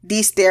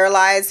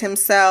de-sterilize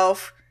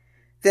himself,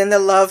 then the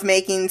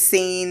lovemaking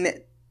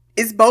scene.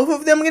 Is both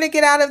of them going to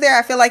get out of there?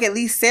 I feel like at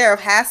least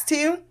Seraph has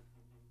to.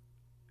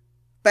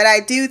 But I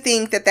do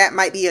think that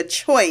might be a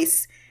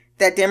choice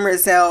that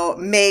Demerzel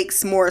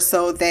makes more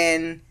so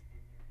than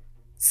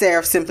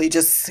Seraph simply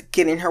just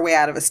getting her way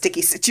out of a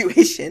sticky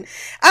situation.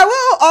 I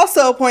will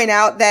also point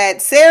out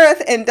that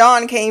Seraph and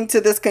Dawn came to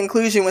this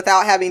conclusion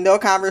without having no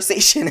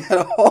conversation at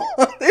all.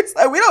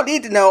 We don't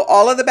need to know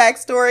all of the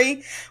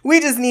backstory. We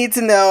just need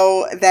to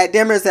know that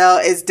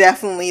Demerzel is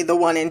definitely the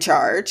one in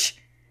charge.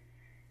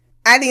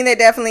 I think they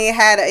definitely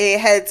had a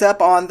heads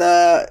up on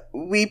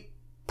we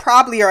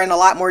probably are in a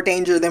lot more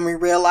danger than we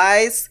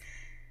realize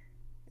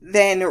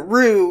than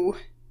Rue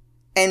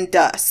and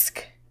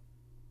Dusk.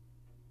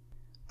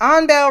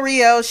 On Del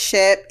Rio's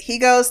ship, he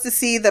goes to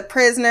see the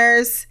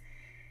prisoners.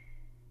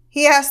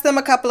 He asks them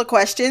a couple of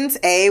questions.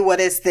 A, what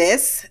is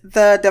this?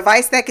 The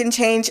device that can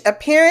change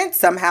appearance,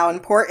 somehow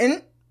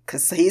important,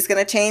 because he's going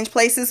to change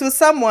places with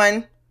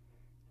someone.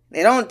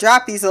 They don't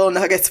drop these little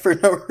nuggets for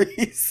no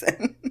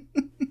reason.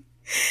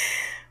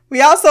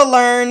 We also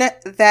learn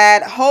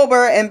that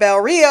Hobart and Bel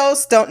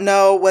Rios don't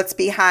know what's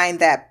behind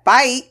that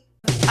bite.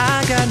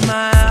 I got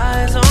my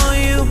eyes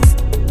on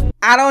you.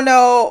 I don't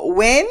know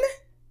when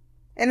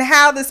and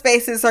how the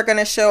spaces are going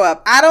to show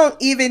up. I don't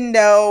even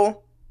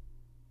know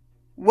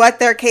what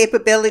their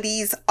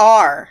capabilities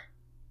are,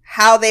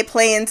 how they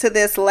play into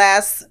this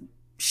last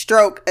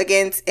stroke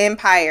against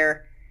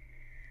Empire.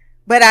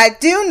 But I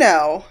do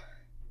know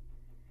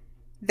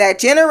that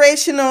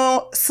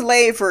generational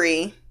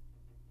slavery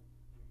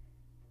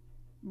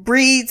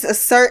breeds a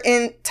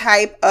certain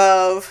type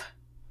of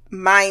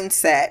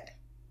mindset.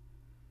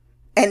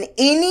 And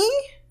any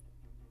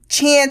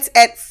chance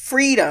at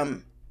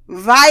freedom,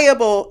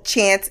 viable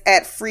chance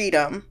at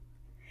freedom,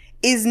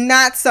 is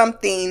not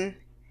something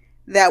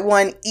that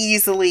one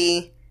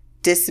easily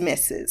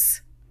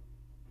dismisses.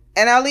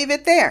 And I'll leave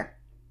it there.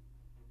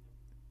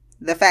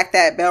 The fact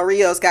that Bel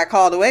Rios got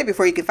called away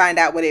before you could find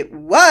out what it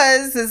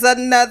was is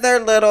another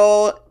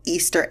little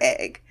Easter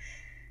egg.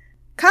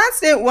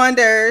 Constant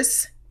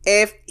wonders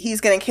if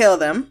he's going to kill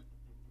them.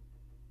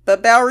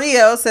 But Bel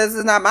Rios says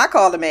it's not my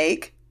call to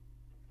make.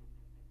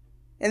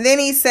 And then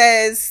he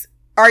says,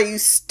 are you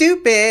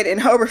stupid?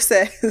 And Hobart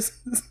says,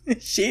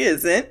 she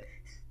isn't.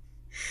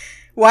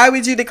 Why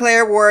would you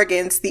declare war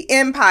against the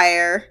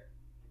Empire?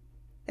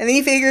 And then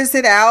he figures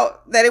it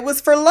out that it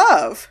was for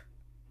love.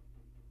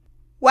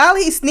 While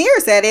he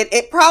sneers at it,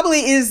 it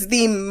probably is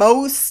the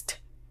most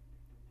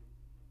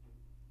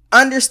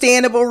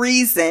understandable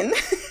reason.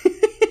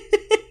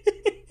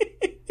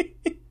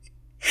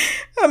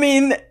 I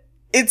mean,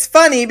 it's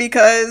funny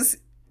because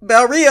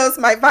Bel Rios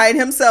might find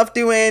himself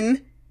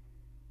doing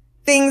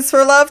things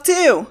for love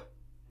too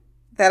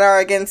that are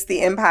against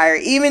the Empire,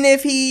 even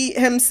if he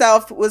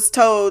himself was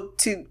told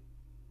to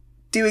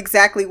do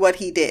exactly what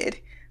he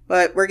did.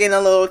 But we're getting a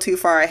little too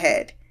far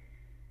ahead.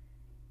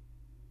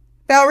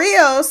 Bel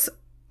Rios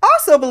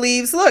also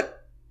believes, look,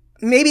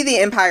 maybe the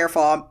Empire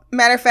fall.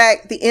 Matter of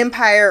fact, the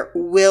Empire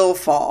will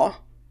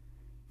fall.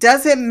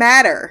 Doesn't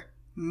matter.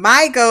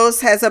 My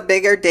ghost has a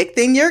bigger dick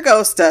than your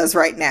ghost does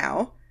right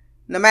now.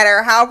 No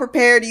matter how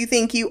prepared you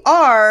think you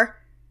are,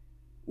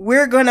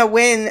 we're going to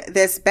win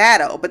this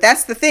battle. But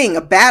that's the thing.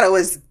 A battle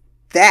is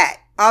that.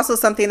 Also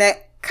something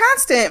that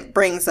Constant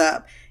brings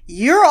up.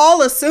 You're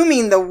all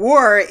assuming the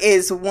war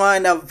is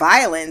one of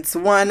violence,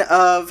 one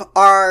of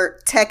our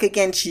tech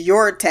against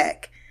your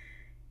tech.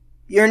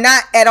 You're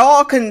not at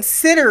all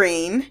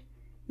considering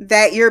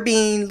that you're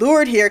being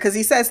lured here, because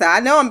he says that. I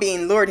know I'm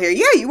being lured here.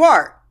 Yeah, you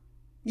are.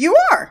 You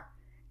are.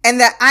 And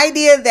the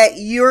idea that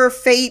your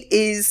fate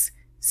is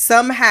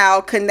somehow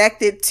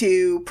connected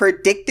to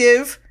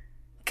predictive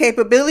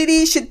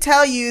capability should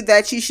tell you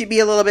that you should be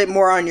a little bit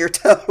more on your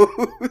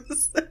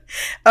toes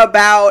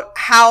about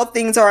how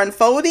things are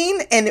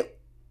unfolding and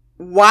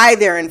why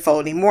they're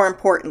unfolding. More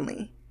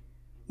importantly,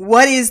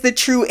 what is the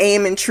true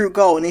aim and true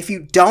goal? And if you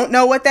don't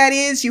know what that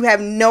is, you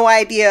have no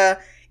idea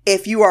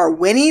if you are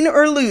winning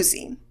or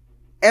losing.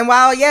 And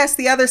while, yes,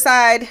 the other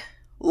side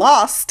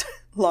lost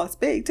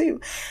big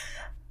too.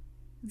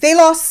 they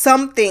lost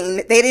something.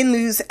 They didn't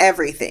lose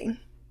everything.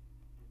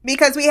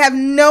 Because we have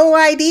no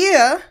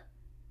idea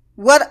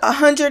what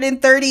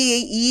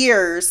 138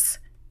 years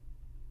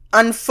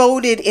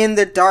unfolded in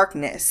the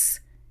darkness.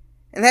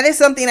 And that is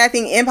something I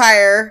think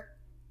Empire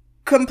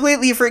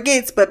completely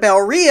forgets, but Bel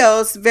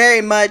Rios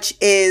very much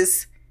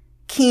is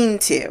keen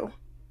to.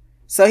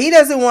 So he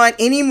doesn't want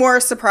any more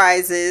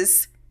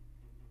surprises.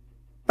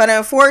 But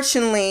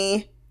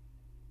unfortunately,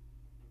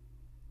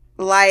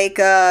 like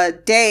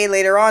Day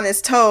later on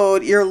is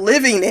told, you're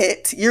living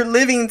it. You're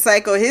living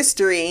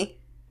psychohistory.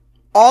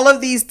 All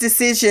of these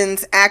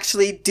decisions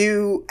actually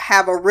do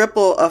have a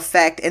ripple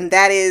effect, and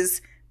that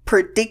is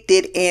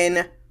predicted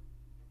in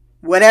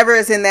whatever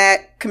is in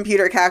that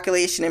computer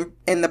calculation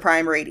in the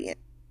Prime Radiant.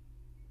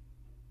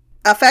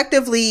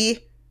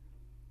 Effectively,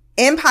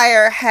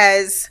 Empire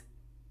has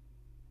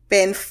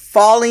been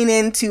falling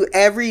into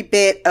every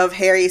bit of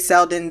Harry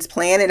Seldon's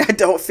plan, and I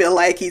don't feel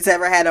like he's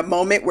ever had a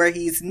moment where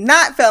he's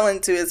not fell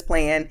into his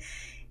plan.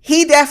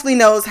 He definitely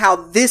knows how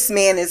this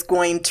man is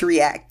going to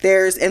react.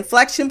 There's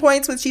inflection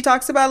points, which he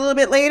talks about a little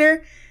bit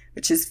later,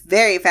 which is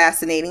very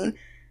fascinating.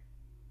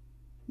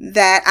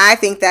 That I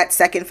think that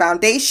second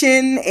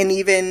foundation, and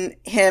even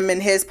him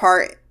and his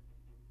part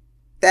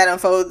that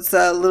unfolds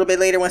a little bit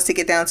later once they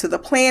get down to the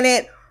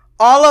planet,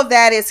 all of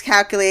that is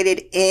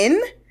calculated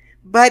in,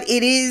 but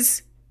it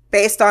is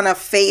based on a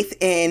faith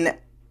in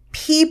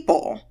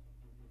people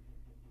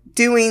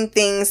doing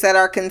things that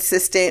are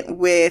consistent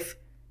with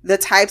the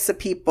types of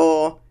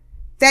people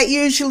that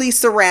usually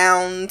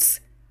surrounds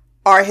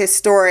our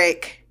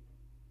historic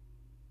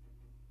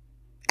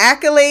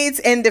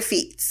accolades and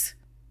defeats.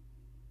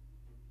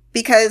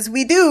 Because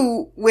we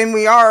do, when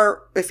we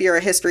are, if you're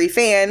a history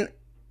fan,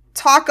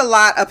 talk a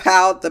lot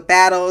about the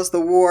battles,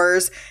 the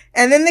wars,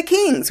 and then the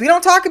kings. We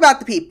don't talk about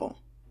the people.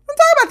 We don't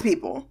talk about the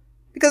people.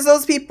 Because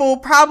those people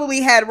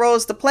probably had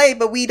roles to play,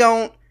 but we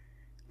don't,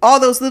 all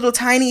those little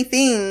tiny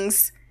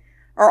things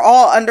are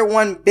all under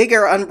one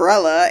bigger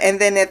umbrella.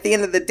 And then at the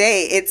end of the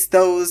day, it's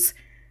the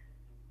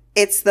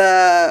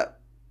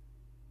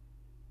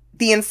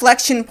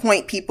inflection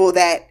point people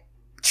that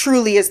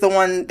truly is the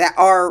one that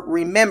are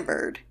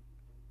remembered.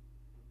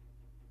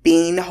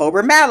 Being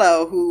Hober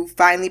Mallow, who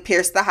finally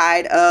pierced the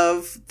hide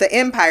of the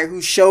Empire,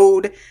 who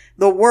showed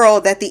the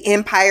world that the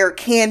Empire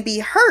can be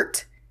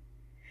hurt.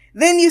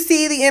 Then you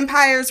see the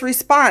Empire's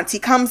response. He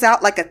comes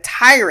out like a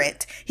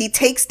tyrant. He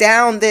takes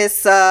down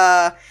this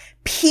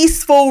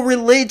peaceful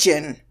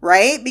religion,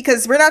 right?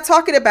 Because we're not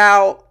talking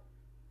about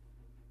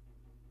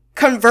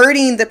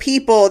converting the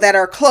people that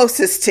are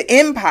closest to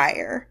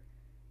Empire.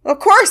 Of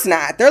course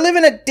not. They're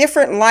living a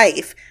different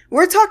life.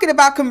 We're talking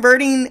about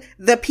converting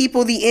the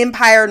people the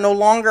Empire no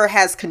longer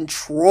has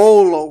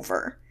control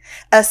over.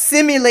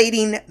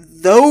 Assimilating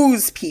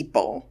those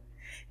people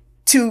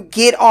to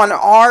get on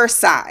our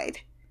side.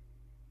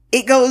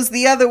 It goes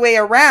the other way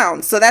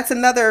around. So that's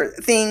another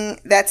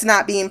thing that's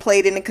not being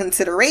played into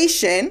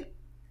consideration,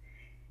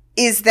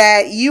 is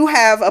that you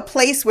have a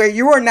place where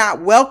you are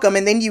not welcome,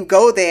 and then you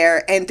go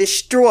there and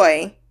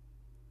destroy,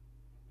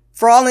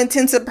 for all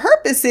intents and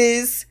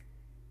purposes,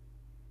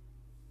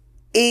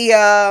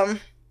 a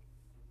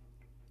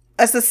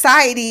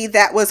society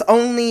that was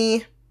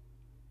only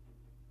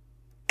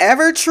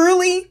ever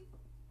truly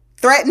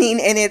threatening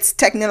in its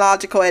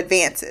technological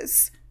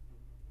advances.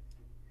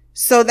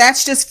 So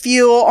that's just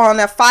fuel on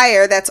a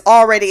fire that's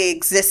already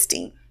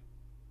existing.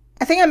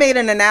 I think I made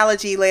an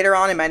analogy later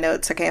on in my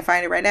notes. I can't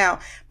find it right now.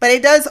 But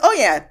it does,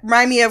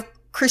 remind me of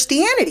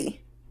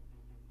Christianity,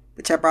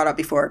 which I brought up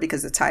before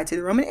because it's tied to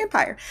the Roman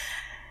Empire.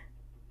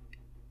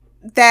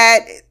 That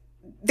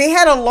they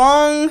had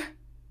a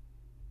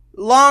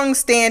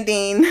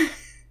long-standing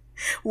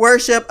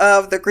worship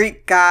of the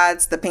Greek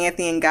gods, the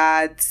pantheon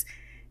gods,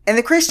 and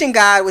the Christian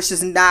God was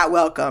just not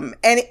welcome.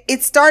 And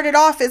it started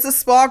off as a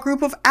small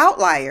group of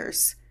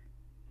outliers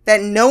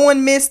that no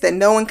one missed, that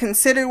no one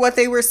considered what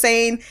they were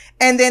saying.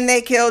 And then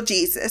they killed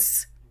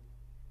Jesus.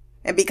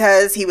 And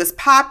because he was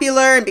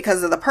popular and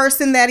because of the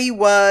person that he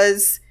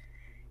was,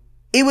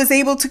 it was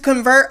able to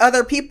convert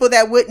other people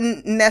that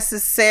wouldn't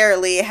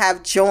necessarily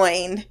have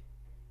joined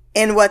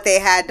in what they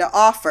had to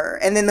offer.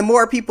 And then the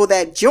more people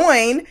that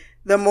joined,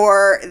 the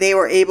more they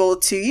were able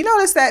to, you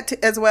notice that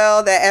as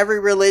well, that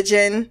every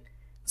religion,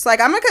 it's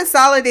like, I'm going to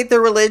consolidate the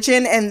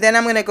religion and then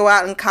I'm going to go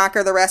out and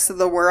conquer the rest of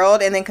the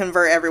world and then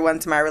convert everyone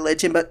to my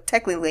religion. But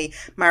technically,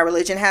 my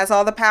religion has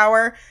all the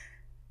power.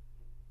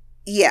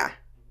 Yeah,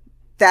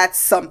 that's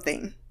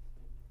something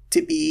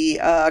to be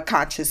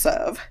conscious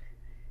of.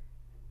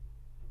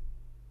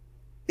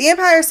 The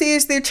Empire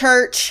sees the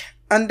church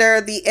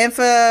under the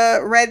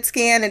infrared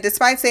scan, and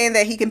despite saying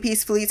that he can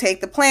peacefully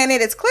take the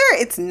planet, it's clear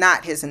it's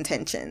not his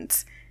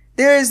intentions.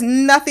 There is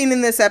nothing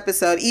in this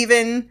episode,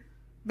 even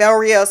Bel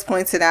Rios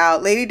points it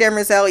out, Lady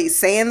Demerzel, he's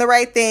saying the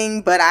right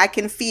thing, but I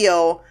can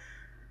feel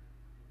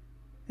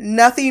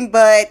nothing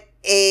but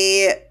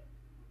a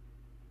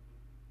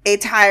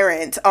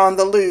tyrant on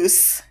the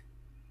loose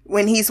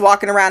when he's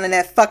walking around in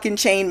that fucking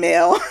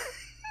chainmail.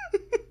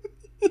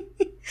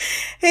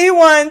 He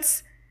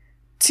wants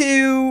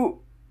to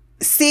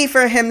see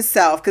for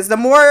himself. Because the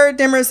more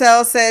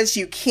Demerzel says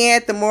you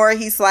can't, the more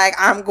he's like,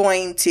 I'm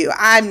going to.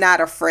 I'm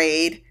not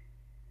afraid.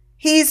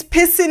 He's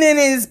pissing in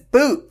his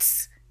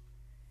boots.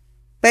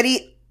 But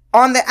he,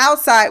 on the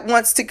outside,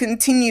 wants to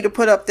continue to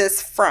put up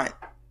this front.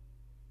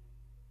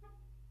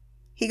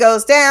 He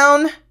goes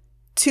down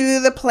to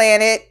the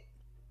planet.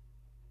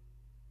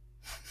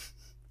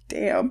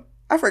 Damn,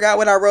 I forgot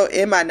what I wrote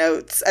in my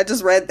notes. I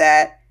just read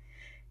that.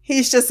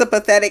 He's just a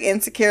pathetic,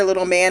 insecure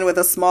little man with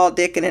a small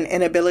dick and an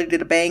inability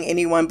to bang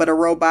anyone but a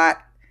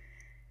robot.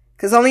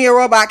 Because only a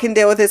robot can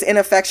deal with his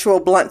ineffectual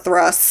blunt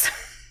thrusts.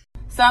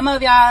 Some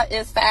of y'all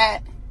is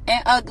fat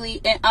and ugly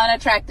and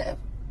unattractive.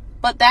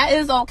 But that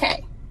is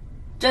okay.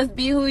 Just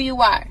be who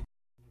you are.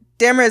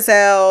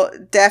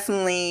 Demerzel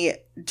definitely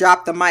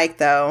dropped the mic,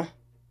 though.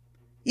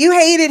 You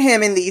hated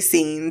him in these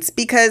scenes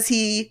because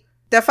he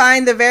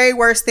defined the very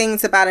worst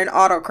things about an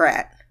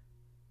autocrat.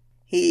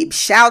 He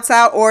shouts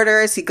out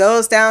orders. He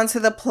goes down to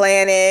the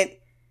planet.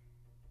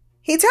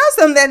 He tells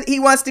them that he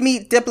wants to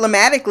meet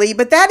diplomatically,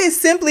 but that is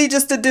simply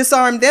just to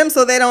disarm them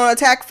so they don't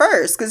attack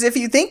first. Because if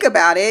you think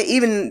about it,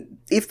 even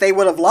if they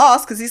would have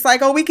lost, because he's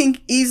like, oh, we can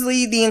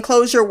easily, the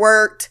enclosure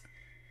worked.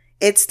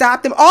 It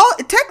stopped them all.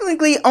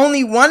 Technically,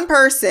 only one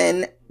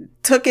person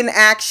took an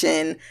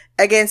action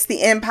against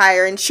the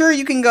Empire. And sure,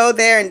 you can go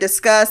there and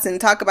discuss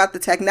and talk about the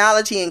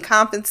technology and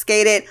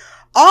confiscate it.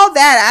 All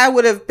that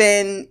would have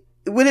been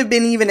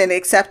even an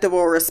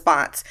acceptable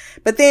response.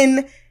 But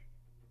then,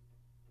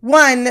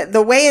 one,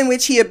 the way in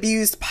which he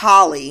abused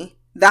Polly,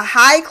 the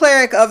high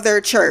cleric of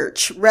their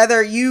church,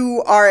 whether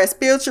you are a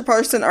spiritual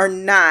person or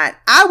not,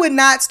 I would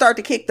not start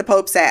to kick the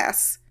Pope's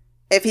ass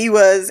if he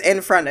was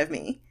in front of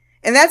me.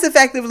 And that's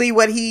effectively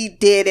what he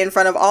did in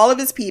front of all of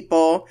his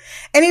people.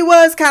 And it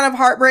was kind of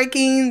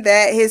heartbreaking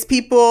that his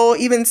people,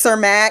 even Sir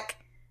Mac,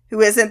 who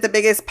isn't the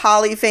biggest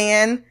Polly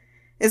fan,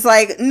 is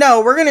like,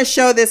 no, we're going to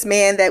show this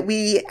man that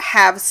we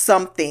have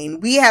something.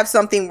 We have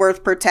something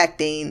worth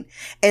protecting.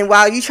 And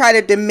while you try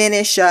to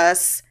diminish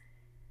us,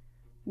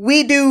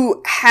 we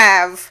do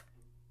have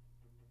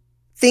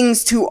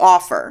things to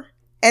offer.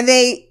 And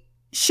they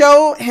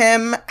show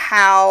him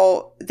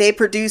how they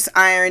produce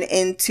iron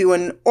into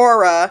an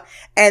aura.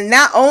 And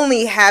not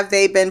only have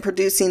they been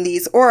producing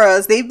these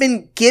auras, they've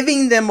been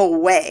giving them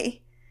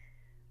away.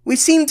 Which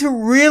seemed to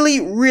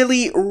really,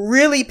 really,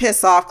 really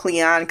piss off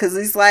Cleon, because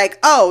he's like,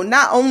 oh,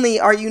 not only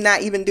are you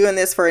not even doing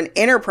this for an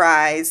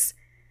enterprise,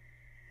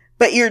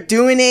 but you're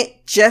doing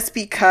it just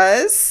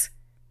because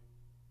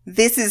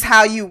this is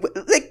how you,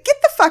 like,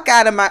 get the fuck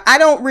out of I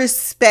don't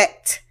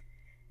respect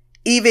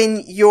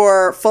even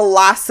your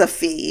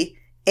philosophy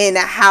in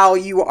how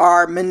you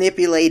are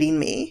manipulating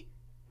me.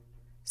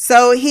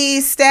 So he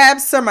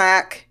stabs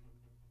Sarmak.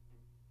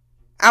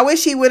 I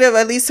wish he would have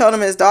at least told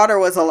him his daughter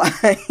was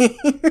alive.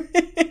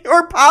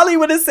 Or Polly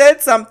would have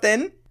said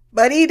something.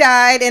 But he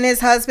died in his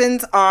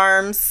husband's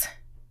arms.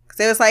 Because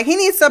it was like, he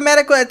needs some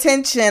medical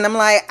attention. I'm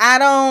like, I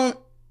don't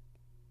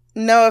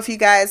know if you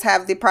guys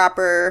have the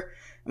proper...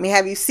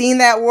 have you seen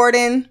that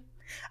warden?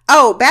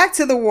 Oh, back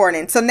to the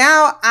warden. So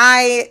now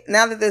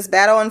that this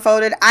battle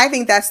unfolded, I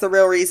think that's the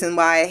real reason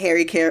why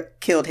Harry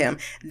killed him.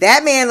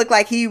 That man looked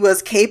like he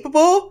was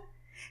capable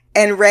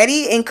and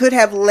ready and could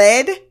have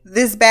led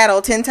this battle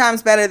 10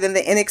 times better than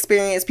the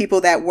inexperienced people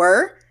that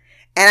were.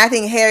 And I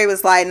think Harry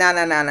was like,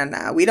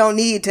 no. We don't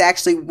need to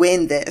actually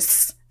win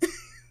this.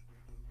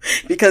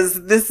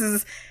 Because this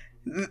is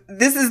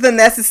the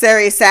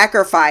necessary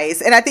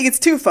sacrifice. And I think it's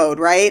twofold,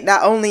 right?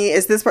 Not only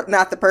is this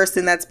not the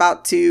person that's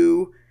about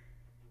to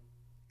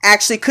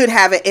actually could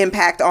have an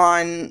impact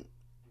on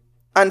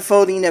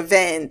unfolding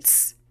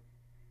events.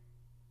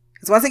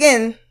 Because once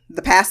again,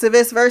 the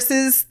pacifist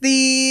versus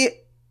the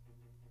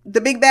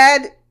big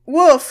bad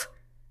wolf.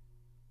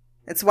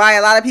 That's why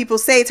a lot of people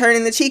say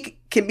turning the cheek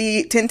can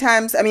be 10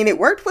 times. It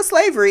worked with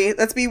slavery.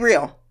 Let's be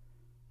real.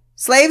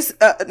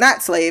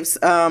 Not slaves.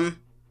 Oh,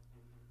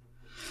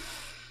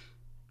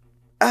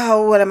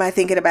 what am I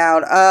thinking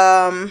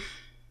about?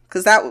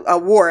 Because a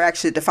war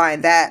actually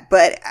defined that.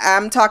 But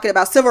I'm talking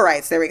about civil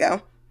rights. There we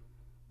go.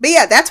 But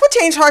yeah, that's what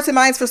changed hearts and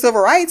minds for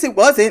civil rights. It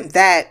wasn't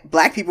that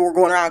black people were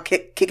going around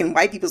kicking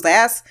white people's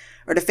ass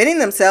or defending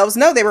themselves.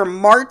 No, they were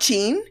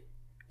marching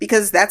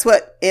because that's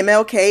what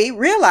MLK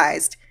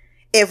realized.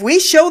 If we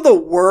show the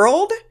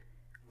world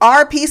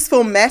our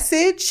peaceful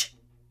message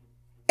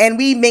and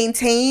we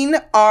maintain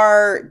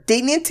our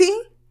dignity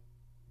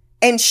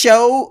and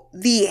show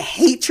the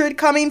hatred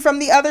coming from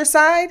the other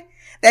side,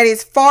 that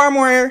is far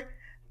more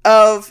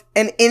of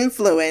an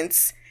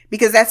influence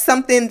because that's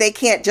something they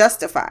can't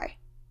justify.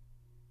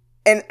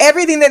 And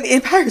everything that the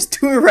Empire is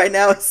doing right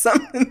now is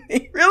something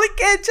they really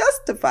can't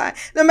justify.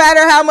 No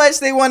matter how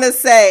much they want to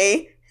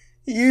say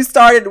you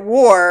started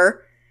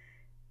war,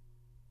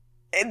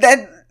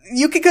 that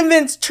you can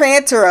convince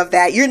Trantor of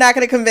that. You're not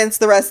going to convince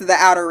the rest of the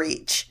Outer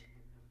Reach.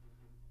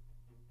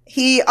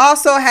 He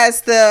also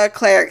has the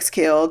clerics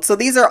killed. So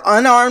these are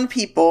unarmed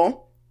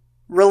people,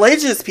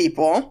 religious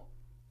people.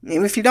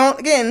 And if you don't,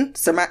 again,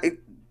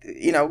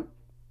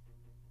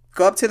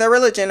 go up to their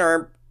religion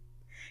or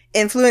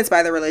influenced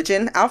by the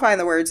religion. I'll find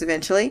the words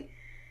eventually.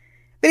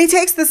 But he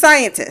takes the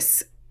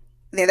scientists.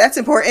 Now, that's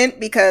important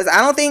because I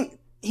don't think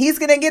he's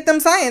going to get them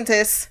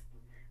scientists,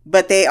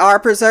 but they are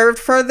preserved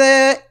for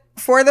the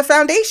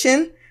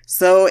Foundation.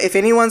 So if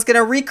anyone's going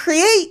to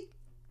recreate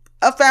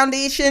a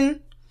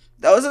Foundation,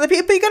 those are the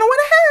people you're going to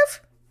want to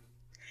have.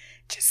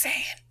 Just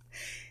saying.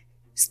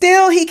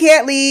 Still, he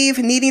can't leave,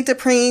 needing to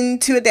preen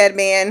to a dead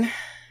man.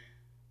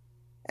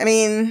 I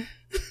mean,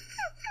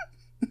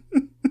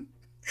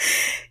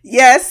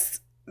 yes,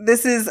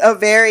 this is a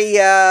very,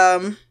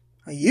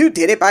 you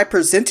did it by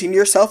presenting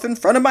yourself in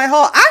front of my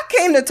hall. I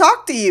came to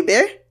talk to you,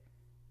 bear.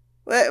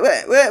 What?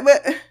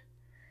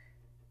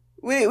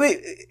 Wait,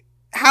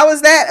 how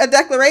is that a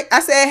declaration? I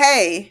said,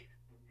 hey,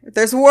 if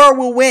there's war,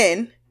 we'll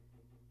win.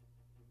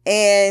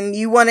 And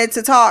you wanted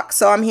to talk,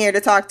 so I'm here to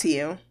talk to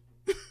you.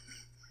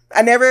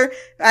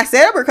 I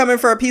said we're coming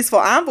for a peaceful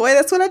envoy.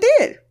 That's what I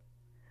did.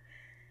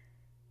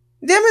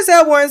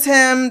 Demerzel warns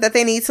him that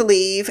they need to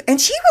leave.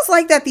 And she was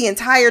like that the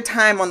entire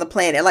time on the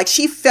planet. Like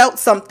she felt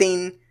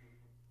something.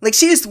 Like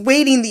she was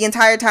waiting the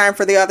entire time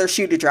for the other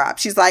shoe to drop.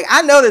 She's like,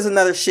 I know there's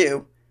another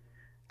shoe.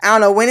 I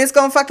don't know when it's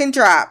going to fucking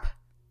drop.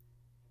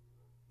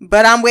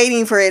 But I'm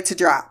waiting for it to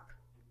drop.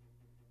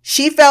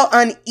 She felt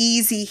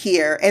uneasy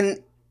here.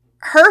 And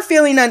her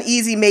feeling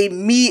uneasy made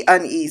me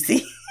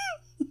uneasy.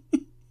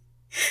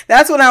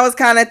 That's when I was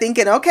kind of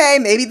thinking, okay,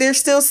 maybe there's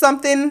still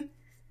something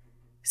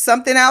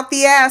out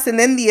the ass. And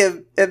then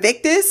the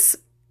Evictus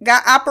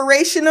got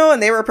operational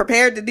and they were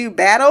prepared to do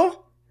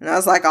battle. And I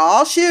was like,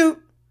 oh, shoot,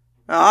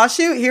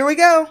 here we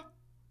go.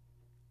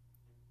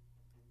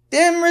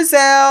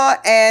 Demerzel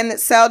and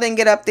Selden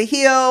get up the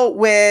hill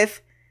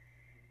with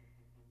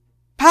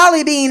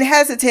Polly being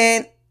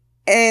hesitant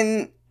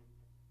and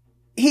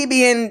he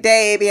being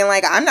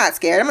like, I'm not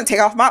scared. I'm going to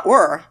take off my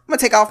aura. I'm going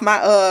to take off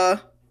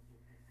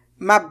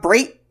my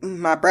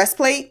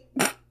breastplate.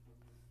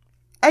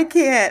 I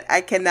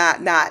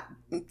cannot not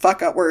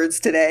fuck up words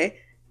today.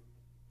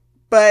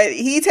 But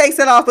he takes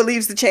it off but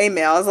leaves the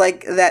chainmail. I was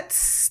like, that's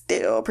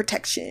still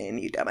protection,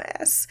 you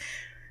dumbass.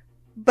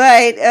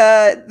 But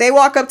they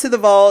walk up to the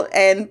vault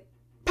and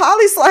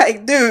Polly's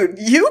like, dude,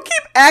 you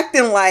keep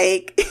acting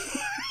like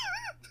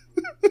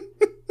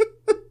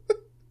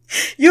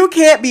you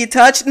can't be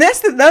touched. And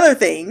that's another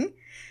thing.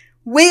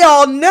 We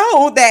all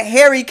know that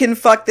Harry can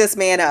fuck this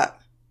man up.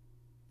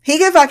 He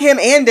can fuck him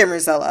and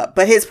Demerzel up.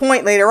 But his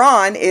point later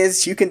on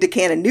is you can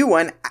decant a new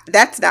one.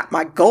 That's not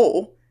my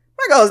goal.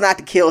 My goal is not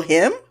to kill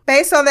him.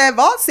 Based on that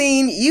vault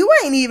scene, you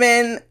ain't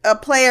even a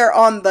player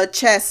on the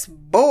chess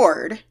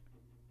board.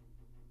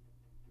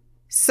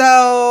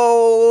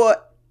 So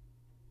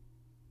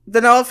the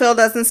Nullfield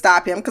doesn't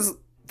stop him because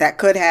that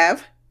could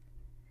have.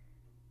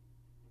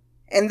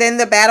 And then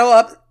the battle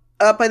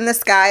up in the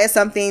sky is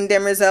something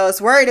Demerzel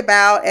is worried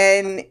about.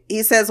 And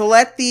he says, well,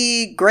 let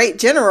the great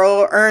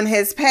general earn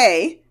his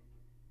pay.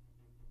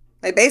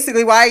 Like,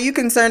 basically, why are you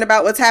concerned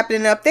about what's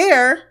happening up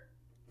there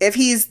if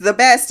he's the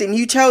best and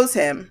you chose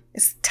him?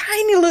 It's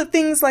tiny little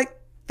things like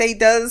they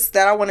does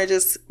that I want to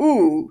just,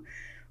 I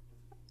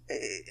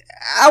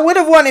would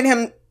have wanted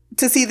him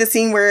to see the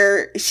scene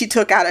where she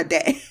took out a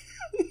day.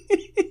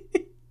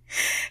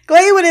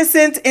 Glaywin is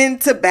sent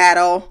into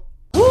battle.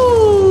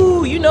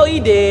 Woo, you know he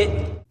did.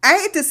 I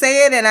hate to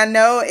say it, and I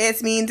know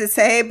it's mean to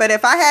say, but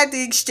if I had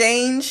to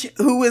exchange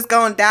who was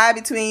going to die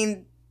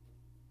between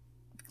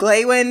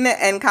Glaywin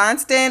and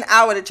Constant,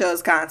 I would have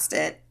chose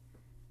Constant.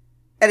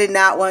 I did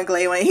not want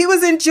Glaywin. He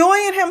was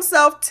enjoying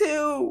himself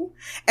too.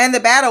 And the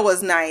battle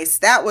was nice.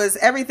 That was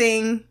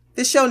everything.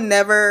 This show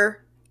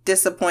never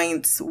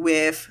disappoints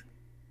with.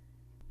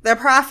 The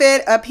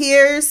Prophet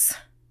appears,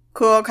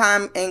 cool,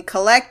 calm, and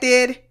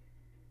collected.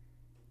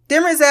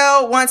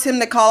 Demerzel wants him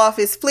to call off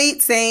his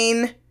fleet,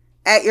 saying,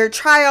 at your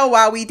trial,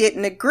 while we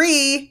didn't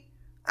agree,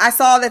 I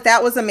saw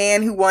that was a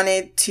man who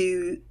wanted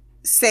to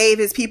save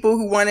his people,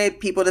 who wanted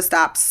people to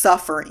stop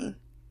suffering.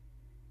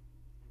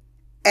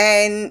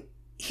 And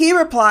he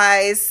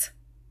replies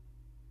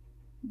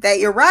that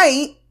you're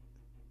right.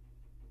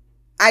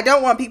 I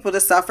don't want people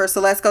to suffer,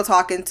 so let's go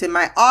talk into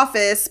my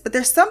office. But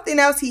there's something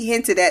else he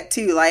hinted at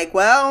too. Like,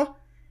 well,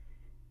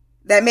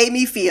 that made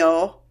me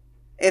feel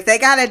if they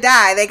gotta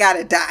die, they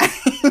gotta die.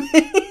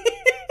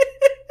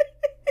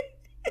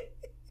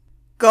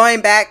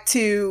 Going back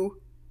to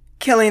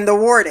killing the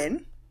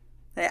warden.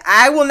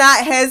 I will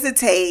not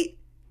hesitate,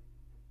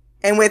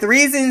 and with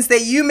reasons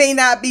that you may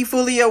not be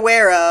fully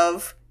aware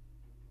of,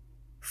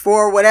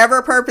 for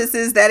whatever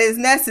purposes that is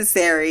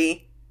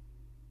necessary,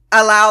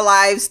 allow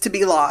lives to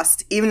be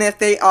lost, even if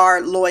they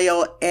are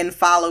loyal and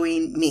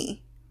following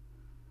me.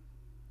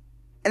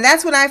 And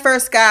that's when I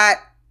first got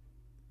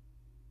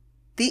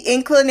the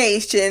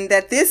inclination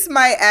that this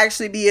might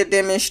actually be a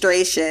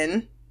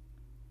demonstration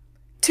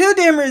to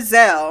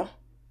Demerzel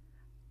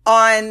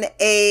on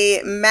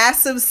a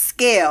massive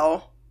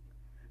scale,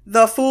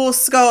 the full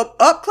scope,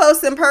 up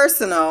close and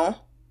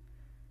personal,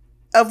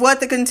 of what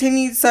the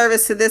continued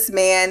service to this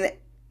man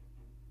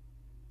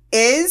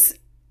is,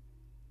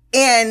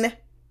 and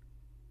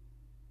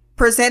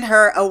present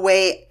her a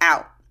way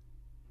out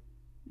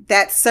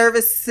that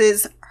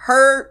services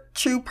her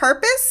true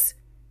purpose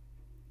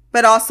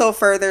but also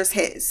furthers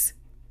his.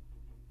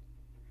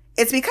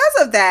 It's because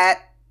of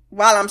that,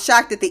 while I'm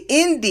shocked at the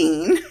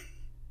ending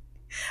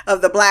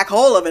of the black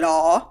hole of it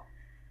all,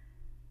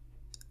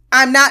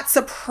 I'm not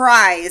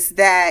surprised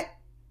that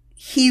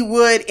he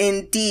would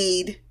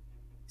indeed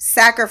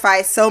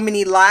sacrifice so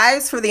many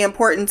lives for the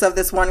importance of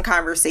this one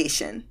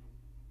conversation.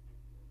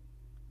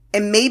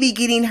 And maybe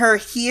getting her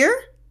here,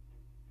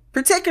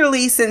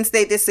 particularly since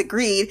they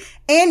disagreed.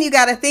 And you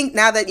got to think,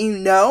 now that you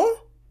know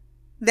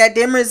that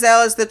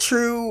Demerzel is the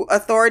true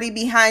authority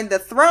behind the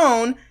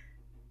throne,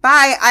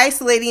 by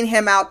isolating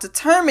him out to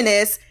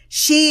Terminus,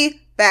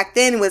 she back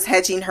then was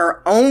hedging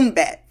her own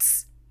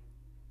bets.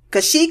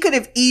 Because she could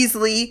have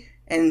easily,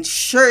 and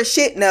sure as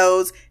shit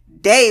knows,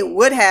 they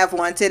would have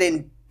wanted,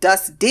 and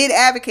thus did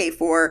advocate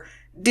for,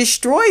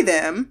 destroy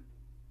them.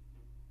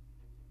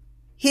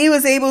 He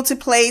was able to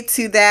play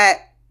to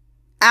that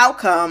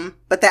outcome,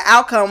 but the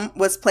outcome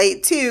was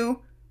played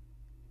to,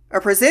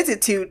 or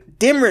presented to,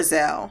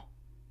 Demerzel,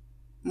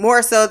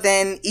 more so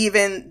than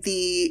even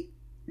the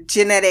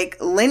genetic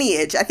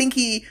lineage. I think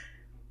he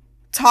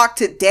talked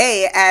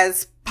today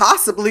as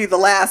possibly the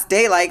last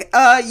day, like,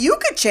 you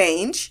could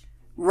change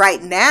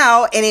right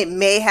now and it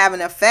may have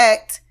an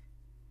effect.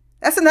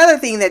 That's another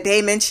thing that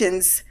Day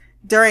mentions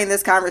during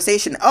this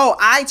conversation. Oh,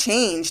 I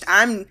changed.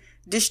 I'm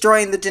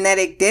destroying the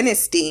genetic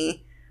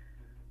dynasty.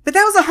 But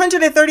that was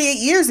 138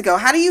 years ago.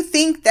 How do you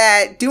think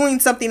that doing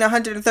something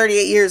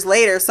 138 years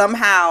later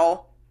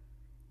somehow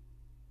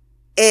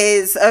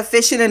is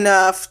efficient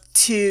enough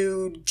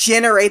to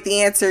generate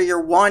the answer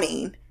you're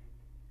wanting?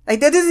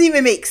 Like, that doesn't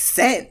even make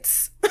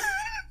sense.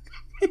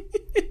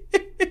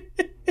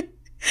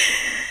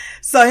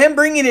 So him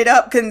bringing it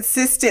up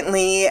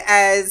consistently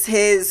as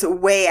his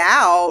way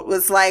out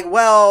was like,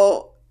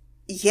 well,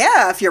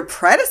 yeah, if your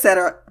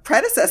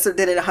predecessor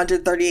did it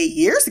 138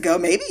 years ago,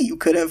 maybe you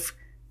could have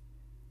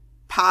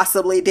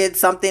possibly did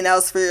something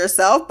else for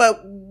yourself,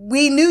 but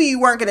we knew you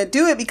weren't going to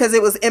do it because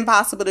it was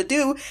impossible to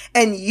do,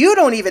 and you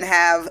don't even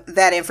have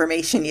that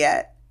information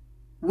yet.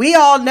 We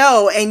all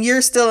know, and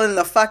you're still in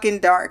the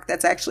fucking dark.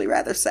 That's actually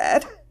rather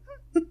sad.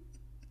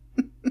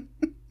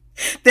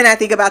 Then I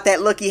think about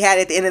that look he had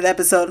at the end of the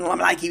episode, and I'm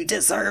like, you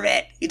deserve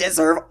it. You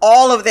deserve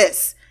all of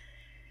this.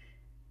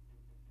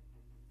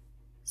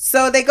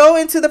 So they go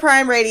into the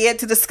Prime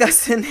Radiant to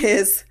discuss in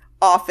his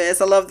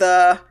office. I love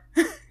the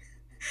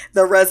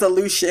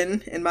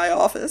resolution in my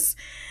office.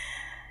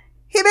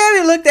 He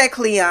barely looked at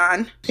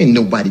Cleon. Ain't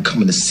nobody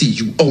coming to see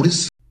you,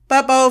 Otis.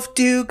 But both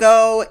do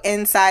go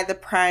inside the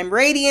Prime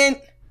Radiant.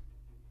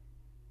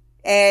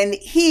 And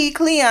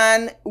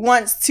Cleon,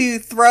 wants to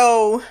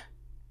throw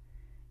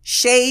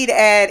shade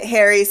at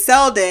Harry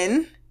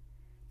Seldon,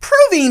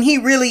 proving he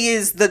really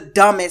is the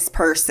dumbest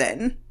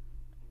person.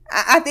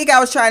 I think I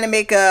was trying to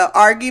make an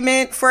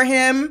argument for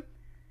him,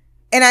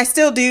 and I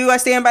still do. I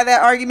stand by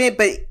that argument,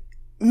 but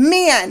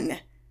man,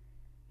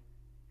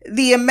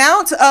 the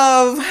amount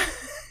of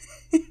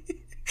I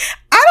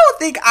don't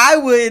think I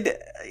would,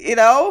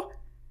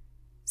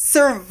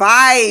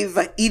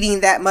 survive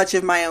eating that much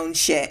of my own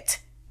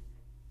shit.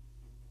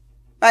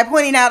 By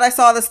pointing out I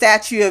saw the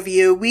statue of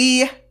you,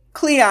 we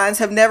Cleons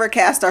have never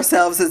cast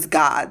ourselves as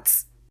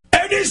gods.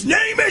 And his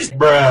name is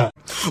Bruh.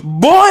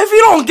 Boy, if you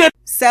don't get...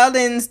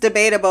 Seldon's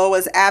debatable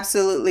was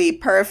absolutely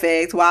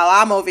perfect, while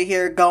I'm over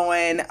here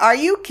going, are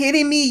you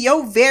kidding me?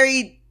 Your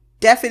very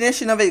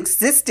definition of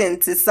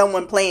existence is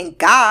someone playing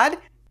God.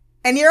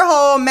 And your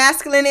whole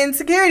masculine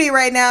insecurity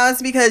right now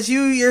is because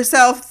you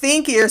yourself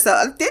think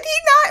yourself. Did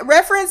he not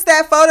reference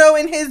that photo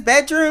in his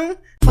bedroom?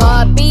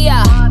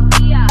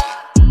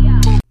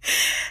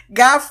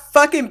 God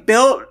fucking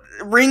built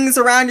rings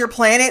around your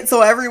planet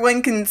so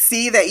everyone can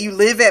see that you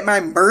live at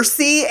my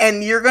mercy,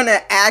 and you're gonna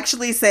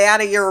actually say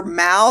out of your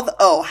mouth,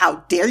 oh,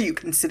 how dare you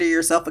consider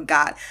yourself a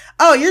god?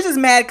 Oh, you're just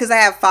mad because I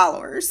have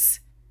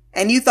followers.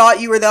 And you thought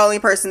you were the only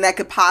person that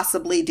could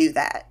possibly do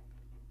that.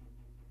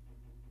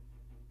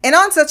 And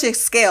on such a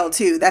scale,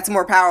 too, that's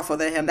more powerful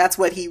than him. That's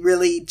what he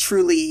really,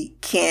 truly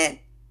can't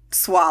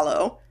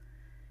swallow.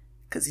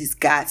 Because he's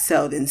got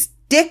Seldon's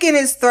dick in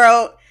his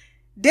throat.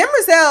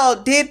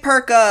 Demerzel did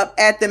perk up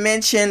at the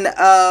mention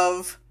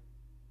of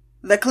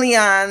the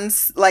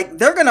Cleons. Like,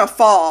 they're gonna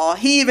fall.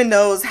 He even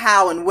knows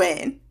how and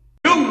when.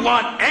 You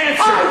want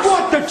answers! I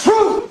want the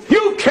truth!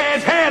 You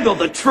can't handle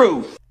the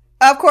truth!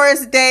 Of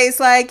course, Day's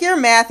like, your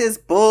math is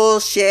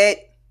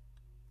bullshit.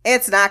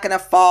 It's not gonna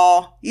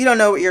fall. You don't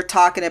know what you're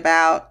talking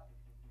about.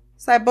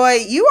 It's like,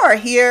 boy, you are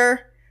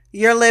here,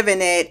 you're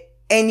living it,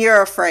 and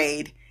you're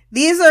afraid.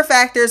 These are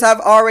factors I've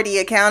already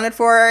accounted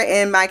for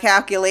in my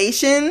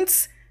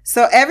calculations.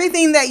 So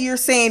everything that you're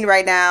saying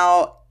right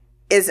now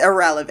is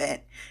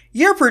irrelevant.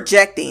 You're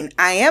projecting.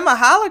 I am a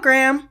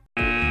hologram.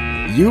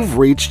 You've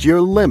reached your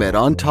limit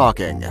on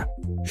talking.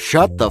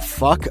 Shut the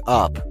fuck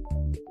up.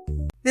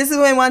 This is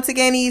when, once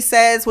again, he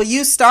says, well,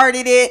 you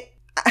started it.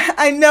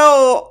 I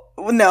know.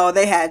 No,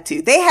 they had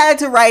to. They had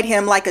to write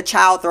him like a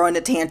child throwing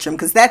a tantrum,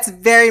 because that's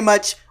very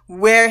much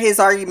where his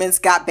arguments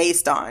got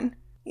based on.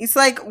 He's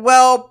like,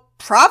 well,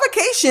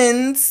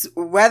 provocations,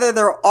 whether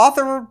they're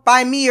authored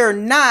by me or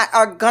not,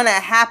 are gonna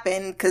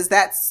happen because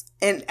that's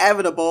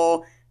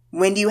inevitable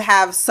when you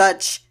have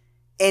such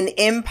an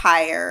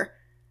empire.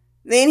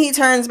 Then he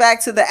turns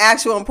back to the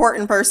actual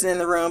important person in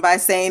the room by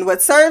saying,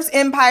 what serves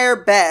empire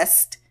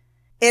best,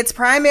 its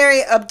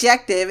primary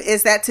objective,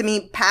 is that to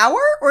mean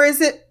power or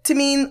is it to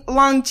mean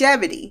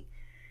longevity?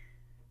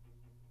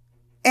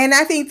 And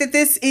I think that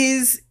this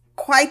is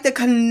quite the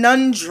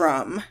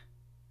conundrum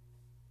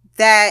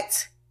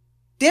that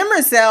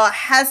Demerzel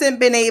hasn't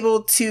been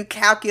able to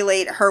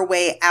calculate her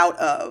way out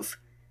of.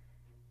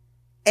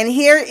 And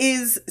here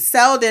is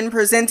Selden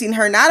presenting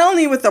her not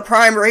only with the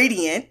Prime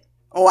Radiant,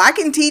 oh, I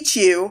can teach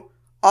you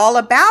all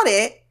about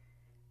it,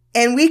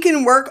 and we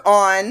can work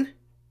on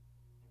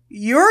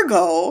your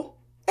goal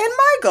and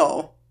my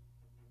goal.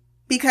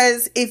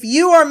 Because if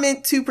you are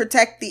meant to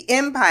protect the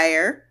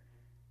Empire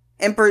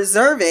and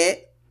preserve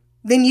it,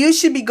 then you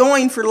should be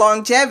going for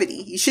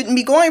longevity. You shouldn't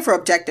be going for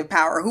objective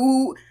power.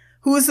 Who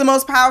is the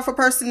most powerful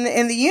person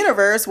in the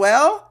universe?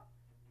 Well,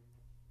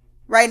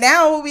 right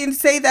now we can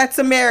say that's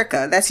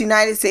America. That's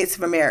United States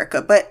of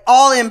America. But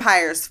all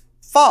empires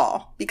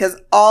fall because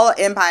all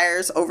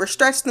empires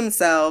overstretch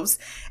themselves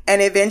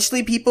and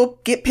eventually people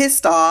get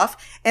pissed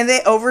off and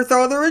they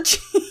overthrow the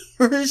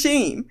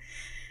regime.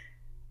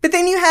 But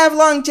then you have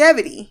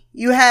longevity.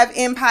 You have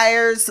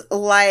empires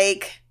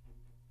like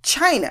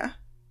China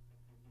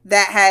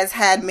that has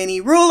had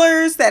many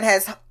rulers, that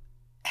has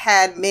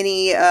had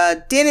many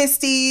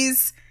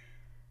dynasties,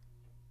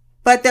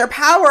 but their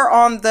power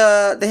on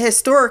the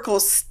historical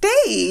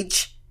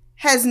stage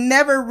has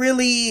never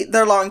really,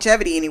 their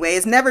longevity anyway,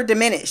 has never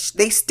diminished.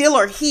 They still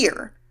are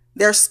here.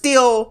 They're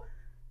still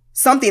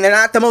something. They're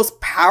not the most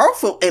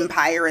powerful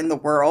empire in the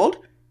world,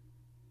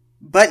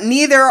 but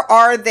neither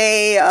are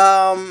they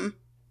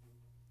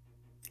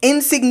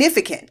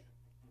insignificant.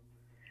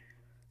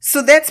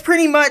 So that's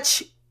pretty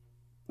much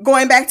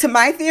going back to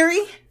my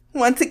theory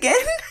once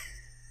again.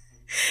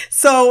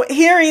 So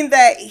hearing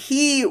that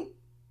he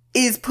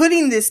is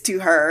putting this to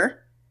her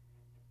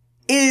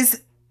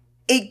is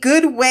a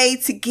good way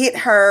to get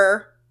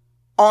her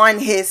on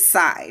his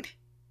side.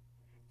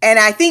 And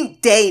I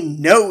think Day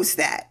knows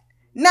that.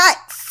 Not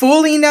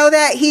fully know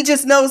that. He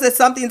just knows that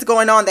something's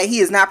going on that he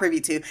is not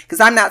privy to,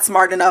 because I'm not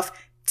smart enough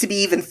to be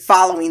even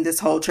following this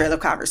whole trail of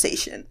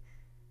conversation.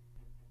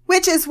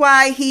 Which is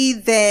why he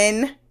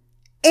then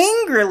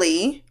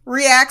angrily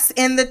reacts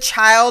in the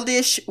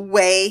childish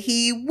way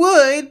he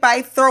would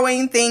by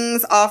throwing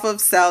things off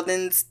of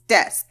Selden's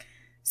desk,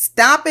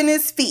 stomping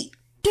his feet.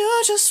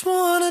 You just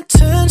want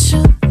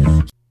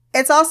attention.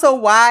 It's also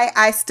why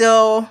I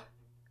still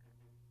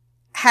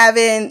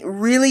haven't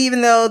really,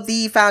 even though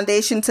the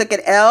Foundation took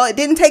an L, it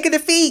didn't take a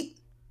defeat.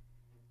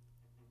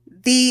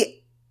 The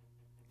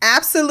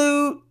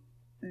absolute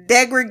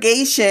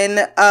degradation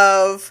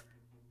of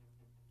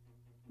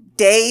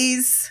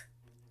Day's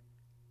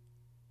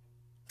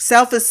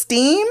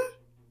self-esteem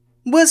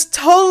was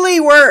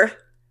totally worth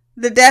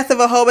the death of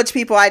a whole bunch of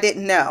people I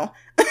didn't know.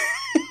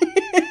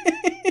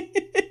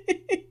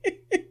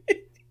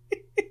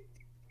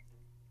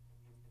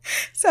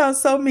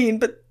 Sounds so mean,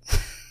 but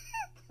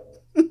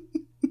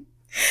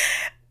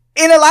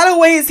in a lot of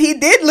ways he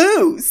did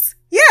lose.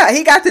 Yeah,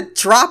 he got to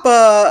drop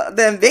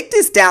the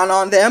Invictus down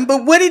on them,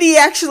 but what did he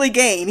actually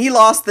gain? He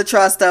lost the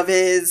trust of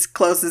his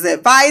closest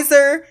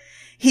advisor.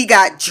 He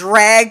got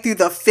dragged through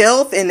the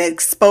filth and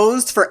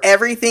exposed for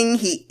everything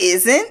he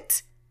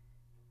isn't.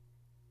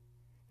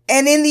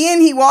 And in the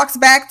end, he walks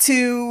back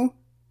to,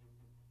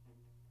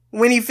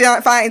 when he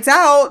finds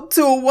out,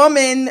 to a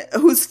woman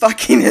who's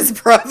fucking his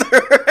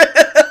brother.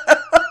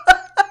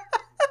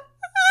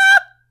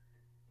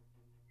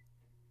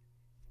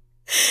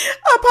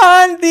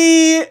 Upon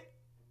the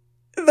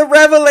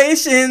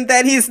revelation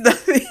that he's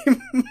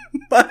nothing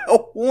but a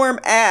warm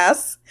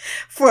ass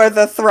for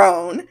the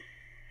throne.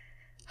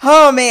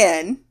 Oh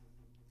man,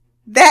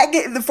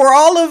 for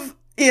all of,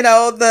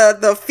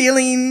 the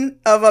feeling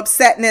of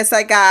upsetness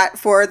I got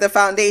for the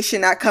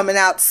Foundation not coming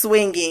out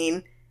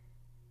swinging,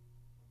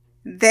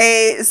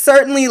 they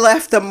certainly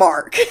left a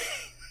mark.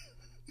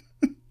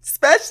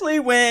 Especially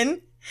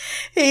when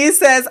he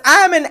says,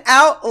 I'm an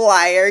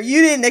outlier.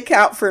 You didn't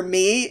account for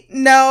me.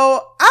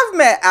 No, I've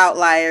met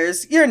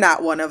outliers. You're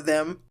not one of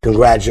them.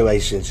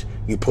 Congratulations.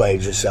 You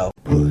played yourself.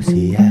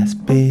 Pussy ass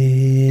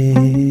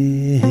bitch.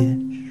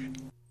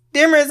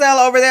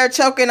 Demerzel over there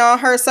choking on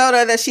her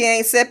soda that she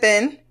ain't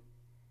sipping.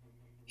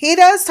 He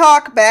does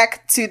talk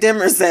back to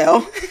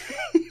Demerzel.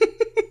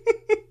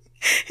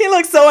 He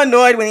looks so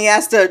annoyed when he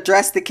has to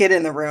address the kid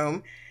in the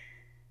room.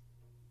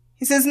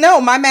 He says,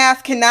 no, my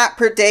math cannot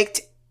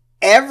predict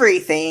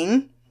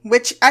everything,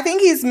 which I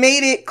think he's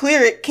made it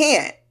clear it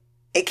can't.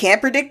 It can't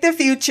predict the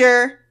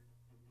future.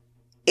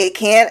 It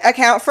can't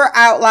account for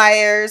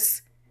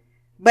outliers,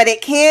 but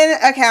it can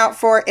account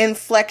for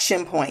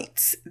inflection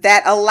points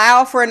that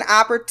allow for an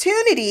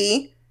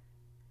opportunity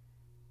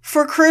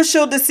for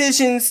crucial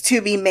decisions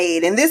to be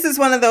made. And this is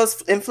one of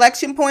those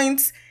inflection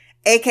points,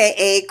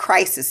 aka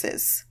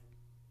crises.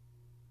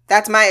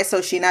 That's my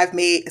association I've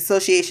made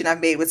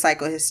with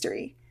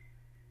psychohistory.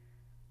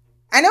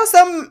 I know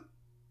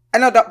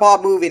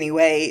Bald Move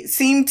anyway,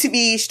 seem to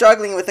be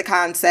struggling with the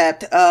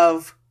concept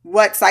of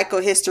what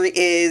psychohistory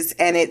is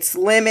and its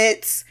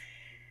limits.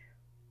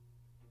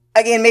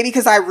 Again, maybe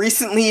because I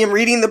recently am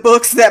reading the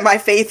books that my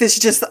faith is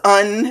just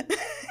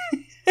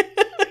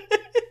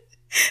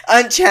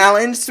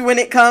unchallenged when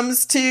it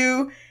comes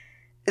to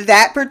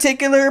that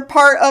particular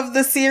part of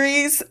the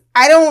series.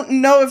 I don't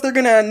know if they're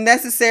going to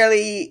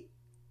necessarily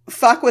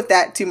fuck with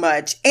that too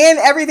much. And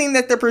everything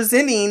that they're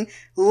presenting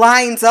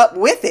lines up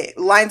with it.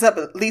 Lines up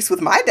at least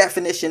with my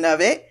definition of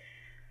it.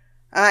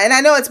 And I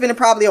know it's been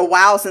probably a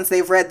while since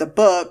they've read the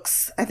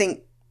books. I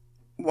think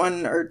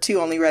one or two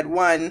only read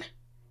one.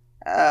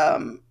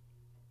 And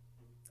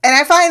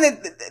I find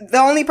that the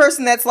only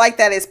person that's like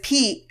that is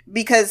Pete,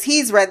 because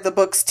he's read the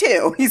books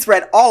too. He's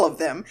read all of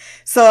them.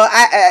 So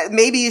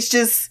maybe it's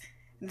just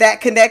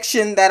that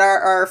connection that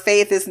our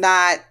faith is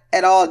not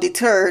at all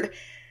deterred.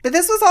 But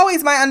this was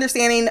always my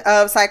understanding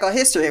of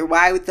psychohistory,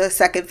 why the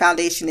second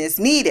foundation is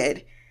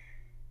needed.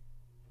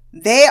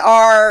 They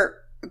are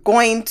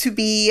going to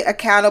be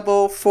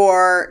accountable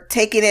for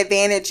taking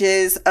advantage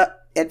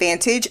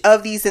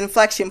of these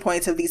inflection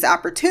points, of these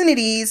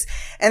opportunities.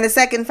 And the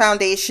second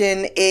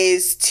foundation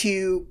is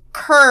to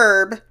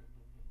curb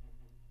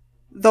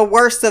the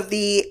worst of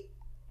the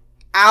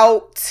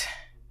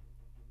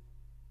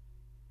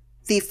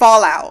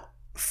fallout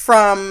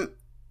from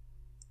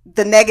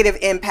the negative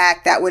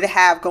impact that would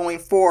have going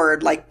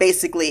forward, like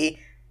basically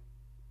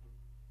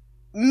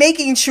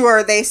making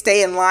sure they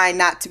stay in line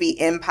not to be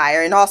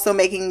Empire, and also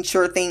making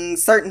sure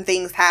certain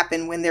things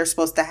happen when they're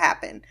supposed to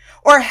happen,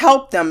 or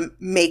help them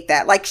make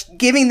that, like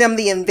giving them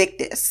the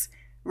Invictus,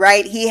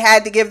 right? He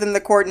had to give them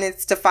the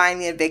coordinates to find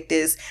the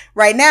Invictus.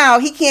 Right now,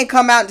 he can't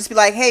come out and just be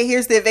like, hey,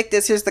 here's the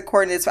Invictus, here's the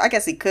coordinates. I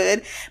guess he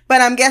could,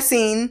 but I'm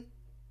guessing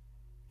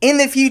in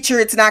the future,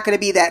 it's not going to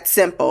be that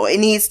simple. It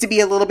needs to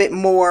be a little bit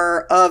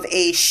more of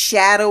a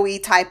shadowy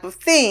type of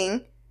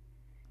thing,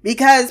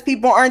 because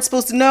people aren't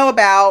supposed to know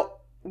about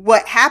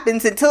what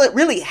happens until it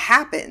really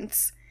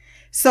happens.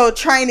 So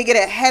trying to get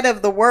ahead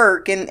of the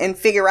work and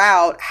figure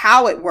out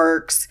how it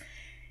works,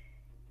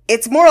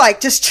 it's more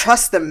like just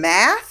trust the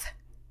math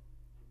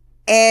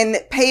and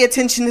pay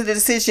attention to the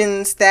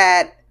decisions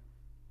that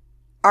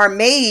are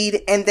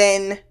made, and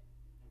then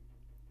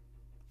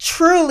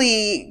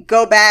truly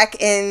go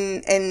back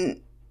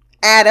and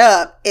add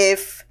up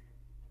if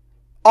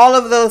all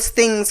of those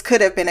things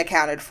could have been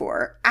accounted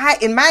for.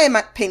 In my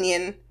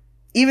opinion,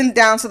 even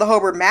down to the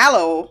Hobart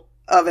Mallow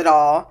of it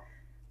all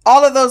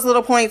of those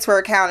little points were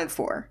accounted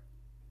for.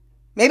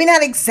 Maybe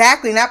not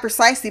exactly, not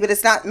precisely, but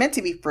it's not meant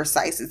to be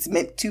precise. It's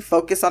meant to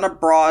focus on a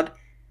broad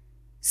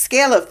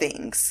scale of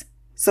things.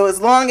 So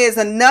as long as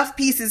enough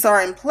pieces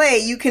are in play,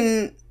 you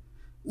can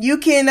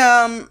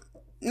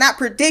not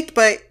predict,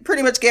 but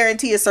pretty much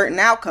guarantee a certain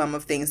outcome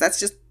of things. That's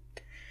just,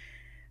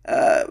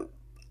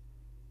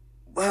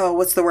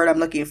 what's the word I'm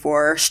looking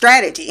for?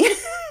 Strategy.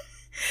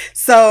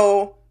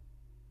 So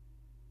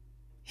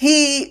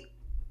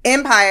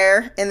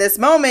Empire in this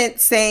moment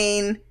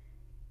saying,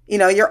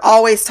 you're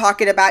always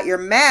talking about your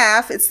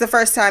math. It's the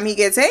first time he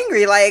gets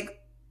angry.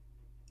 Like,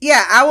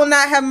 yeah, I will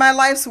not have my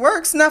life's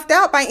work snuffed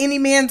out by any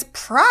man's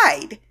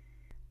pride.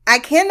 I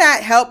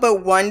cannot help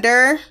but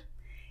wonder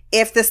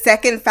if the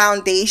second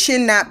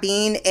foundation not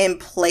being in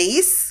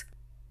place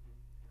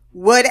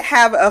would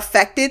have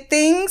affected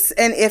things,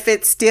 and if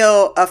it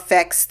still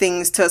affects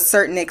things to a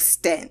certain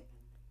extent.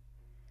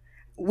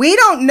 We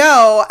don't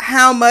know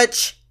how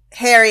much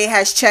Harry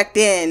has checked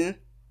in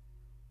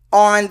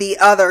on the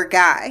other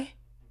guy.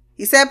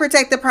 He said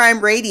protect the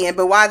Prime Radiant,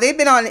 but while they've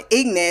been on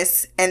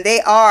Ignis and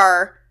they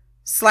are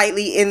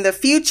slightly in the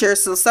future,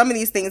 so some of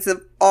these things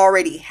have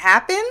already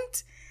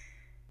happened,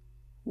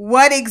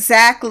 what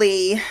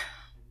exactly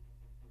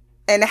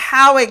and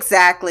how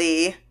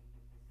exactly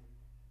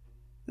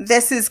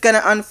this is going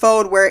to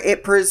unfold where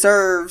it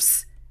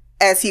preserves,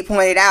 as he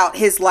pointed out,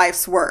 his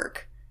life's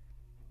work.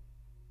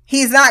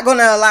 He's not going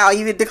to allow,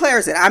 he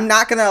declares it, I'm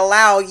not going to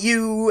allow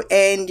you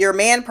and your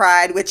man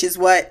pride, which is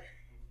what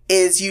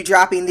is you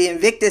dropping the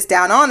Invictus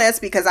down on us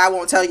because I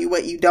won't tell you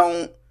what you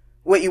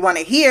want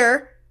to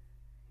hear,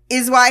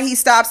 is why he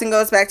stops and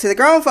goes back to the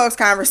grown folks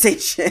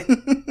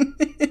conversation.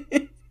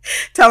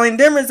 Telling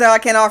Demerzel, I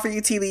can't offer you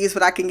tea leaves,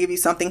 but I can give you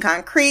something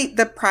concrete,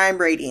 the Prime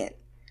Radiant.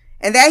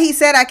 And that he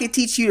said I could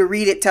teach you to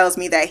read it tells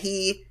me that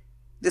he,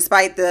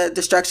 despite the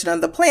destruction of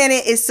the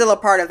planet, is still a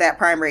part of that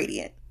Prime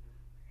Radiant.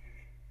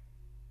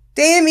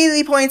 They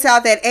immediately points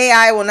out that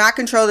AI will not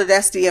control the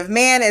destiny of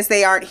man as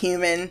they aren't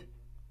human.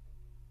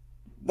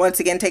 Once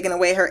again, taking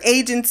away her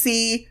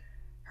agency,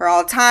 her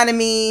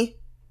autonomy,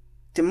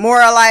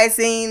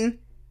 demoralizing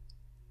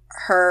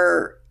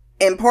her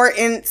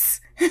importance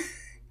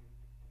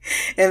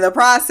in the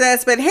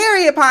process. But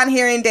Harry, upon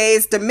hearing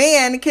Day's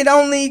demand, can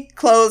only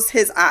close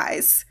his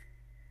eyes.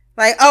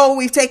 Like, oh,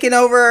 we've taken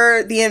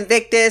over the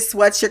Invictus.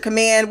 What's your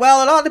command?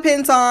 Well, it all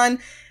depends on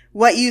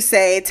what you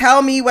say.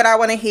 Tell me what I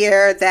want to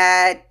hear,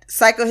 that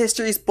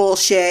psychohistory's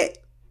bullshit,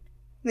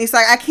 And he's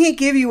like, I can't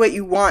give you what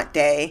you want,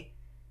 Day.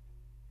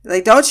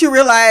 Like, don't you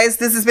realize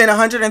this has been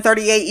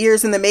 138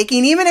 years in the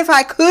making? Even if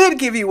I could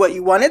give you what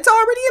you want, it's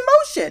already in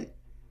motion.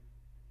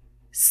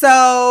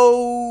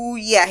 So,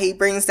 yeah, he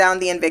brings down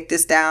the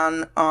Invictus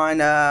down on,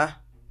 did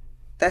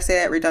I say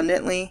that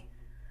redundantly?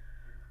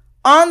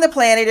 On the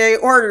planet, he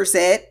orders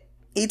it.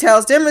 He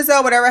tells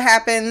Demerzel whatever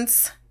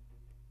happens,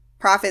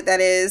 Prophet that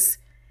is,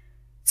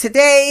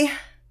 today,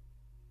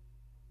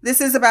 this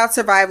is about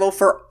survival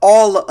for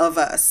all of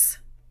us.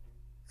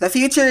 The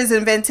future is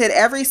invented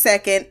every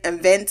second.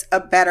 Invent a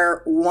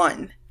better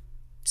one.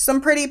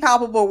 Some pretty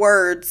palpable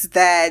words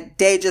that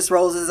Day just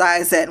rolls his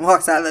eyes at and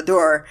walks out of the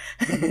door.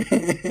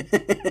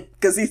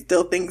 Because he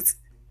still thinks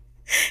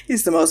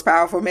he's the most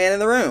powerful man in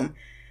the room.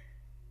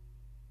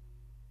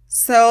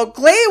 So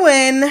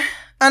Glawen,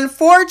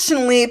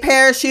 unfortunately,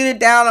 crash landed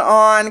down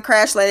on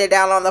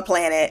the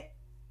planet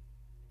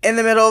in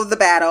the middle of the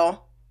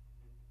battle.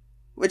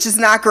 Which is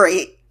not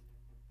great,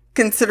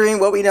 considering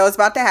what we know is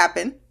about to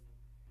happen.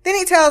 Then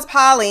he tells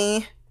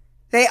Polly,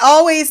 they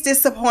always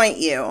disappoint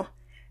you.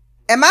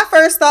 And my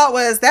first thought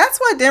was, that's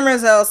what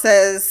Demerzel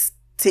says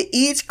to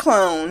each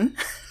clone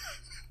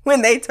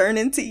when they turn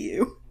into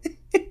you.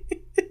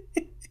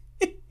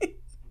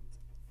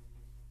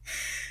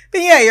 But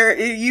yeah,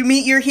 you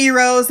meet your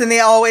heroes and they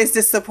always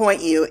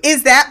disappoint you.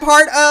 Is that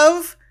part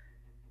of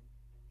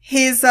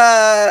his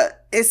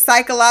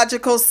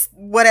psychological,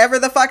 whatever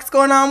the fuck's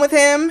going on with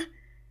him?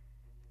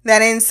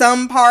 That in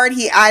some part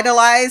he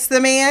idolized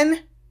the man,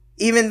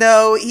 even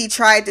though he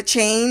tried to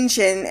change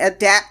and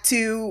adapt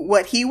to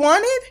what he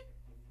wanted?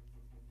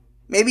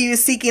 Maybe he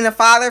was seeking a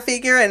father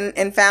figure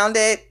and found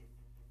it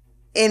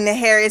in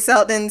Harry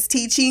Seldon's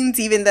teachings,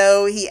 even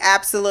though he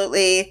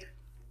absolutely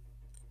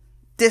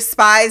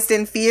despised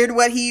and feared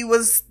what he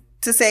was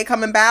to say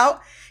come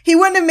about. He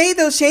wouldn't have made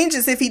those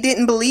changes if he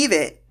didn't believe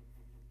it.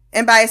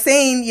 And by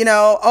saying,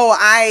 oh,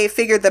 I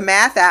figured the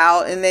math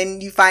out, and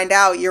then you find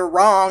out you're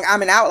wrong,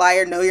 I'm an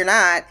outlier, no, you're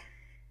not.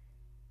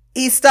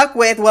 He's stuck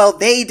with, well,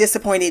 they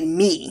disappointed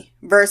me,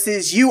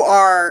 versus you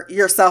are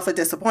yourself a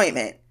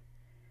disappointment.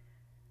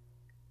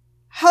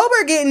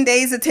 Hobart getting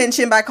Day's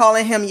attention by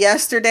calling him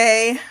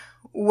yesterday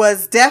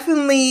was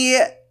definitely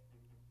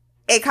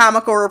a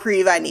comical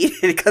reprieve I needed,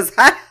 because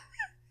I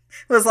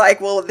was like,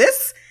 well,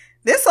 this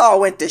all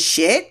went to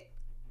shit.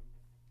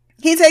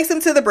 He takes him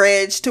to the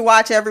bridge to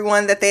watch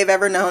everyone that they've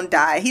ever known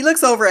die. He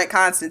looks over at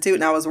Constantine,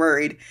 and I was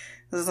worried.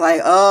 I was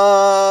like,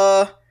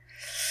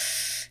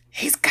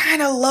 he's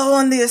kind of low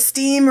on the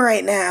esteem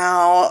right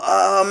now.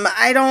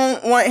 I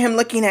don't want him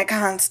looking at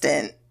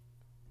Constant.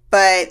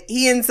 But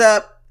he ends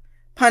up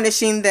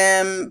punishing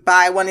them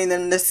by wanting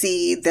them to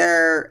see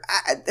their...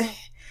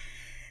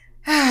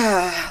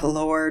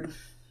 Lord.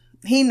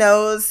 He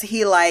knows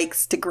he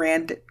likes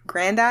to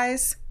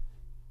grandize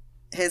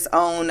his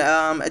own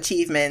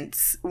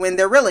achievements when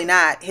they're really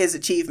not his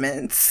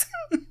achievements.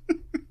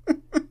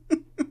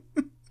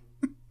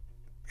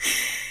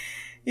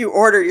 You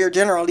ordered your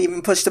general to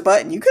even push the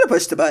button. You could have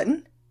pushed the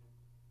button.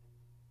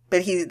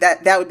 But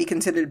that would be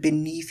considered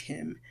beneath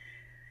him.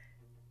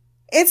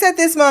 It's at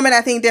this moment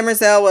I think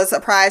Demerzel was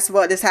apprised of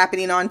what is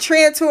happening on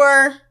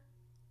Trantor.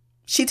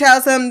 She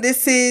tells him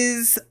this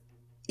is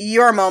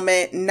your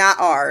moment, not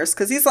ours.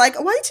 Because he's like,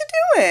 what you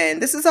doing?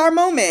 This is our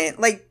moment.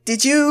 Like,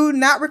 did you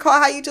not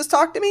recall how you just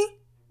talked to me?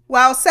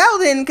 While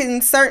Seldon can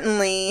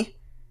certainly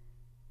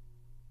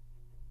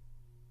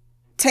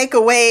take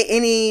away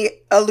any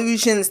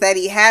illusions that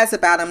he has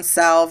about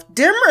himself,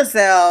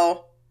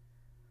 Demerzel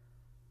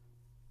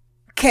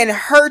can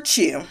hurt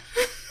you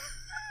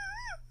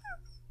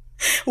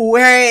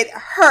where it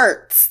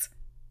hurts.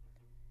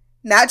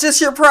 Not just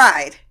your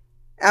pride.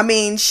 I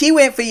mean, she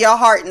went for your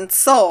heart and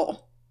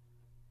soul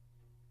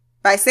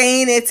by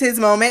saying it's his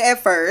moment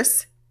at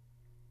first.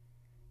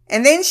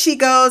 And then she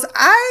goes,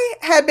 I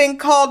had been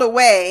called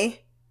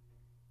away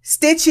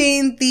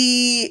stitching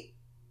the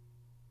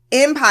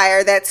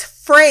empire that's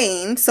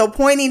fraying. So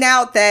pointing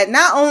out that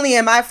not only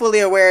am I fully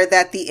aware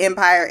that the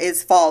empire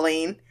is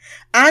falling,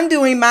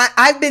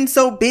 I've been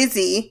so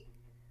busy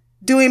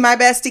doing my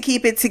best to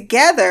keep it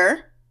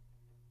together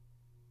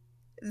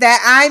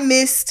that I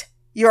missed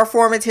your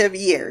formative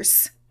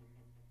years.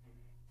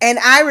 And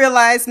I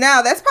realize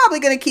now that's probably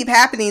going to keep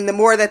happening the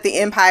more that the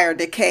empire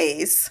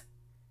decays.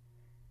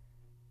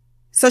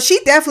 So she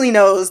definitely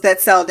knows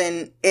that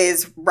Seldon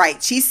is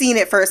right. She's seen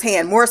it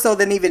firsthand, more so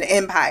than even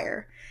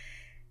empire.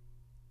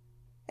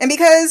 And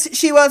because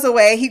she was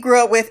away, he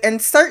grew up with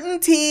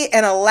uncertainty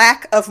and a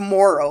lack of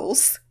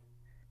morals.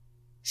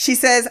 She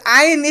says,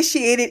 I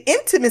initiated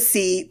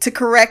intimacy to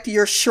correct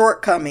your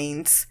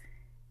shortcomings.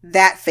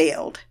 That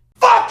failed.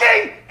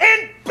 Fucking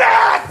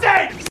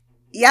embarrassing!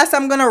 Yes,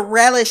 I'm going to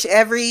relish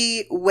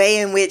every way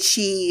in which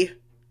she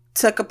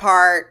took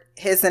apart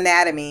his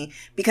anatomy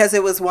because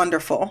it was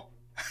wonderful.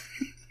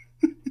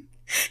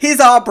 He's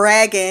all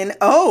bragging,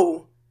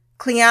 oh,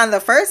 Cleon the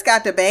First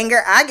got to bang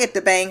her. I get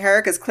to bang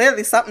her because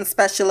clearly something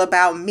special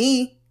about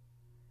me.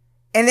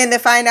 And then to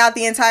find out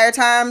the entire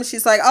time,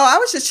 she's like, oh, I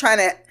was just trying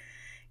to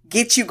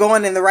get you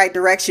going in the right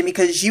direction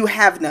because you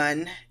have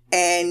none.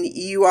 and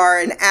you are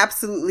an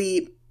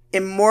absolutely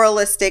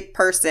immoralistic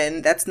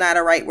person. That's not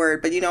a right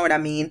word, but you know what I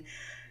mean.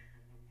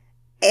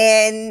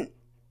 And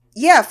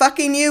yeah,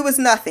 fucking you was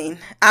nothing.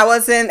 I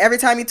wasn't, every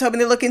time you told me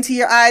to look into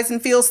your eyes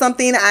and feel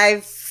something,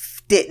 I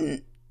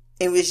didn't.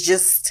 It was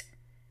just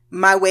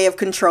my way of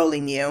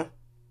controlling you.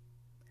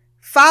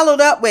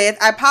 Followed up with,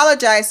 I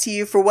apologize to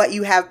you for what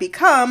you have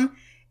become.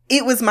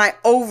 It was my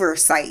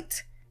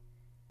oversight.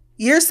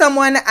 You're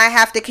someone I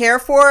have to care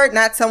for,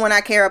 not someone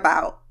I care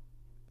about.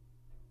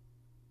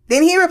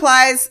 Then he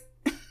replies,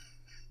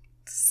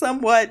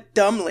 somewhat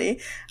dumbly,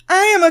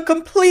 I am a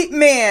complete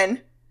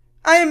man.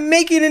 I am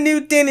making a new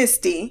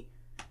dynasty.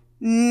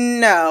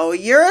 No,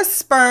 you're a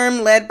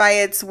sperm led by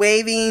its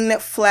waving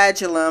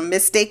flagellum,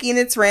 mistaking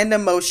its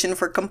random motion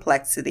for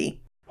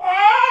complexity.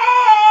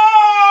 Oh,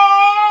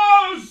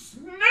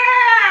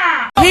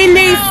 snap! He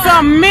needs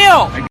some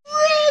milk. Red,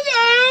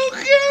 I don't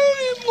care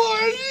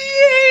anymore.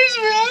 Jeez,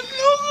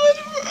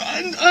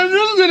 man, I'm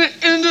just gonna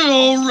end it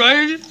all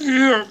right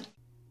here.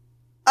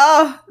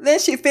 Oh, then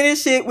she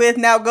finished it with,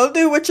 now go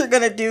do what you're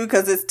gonna do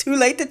because it's too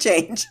late to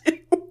change.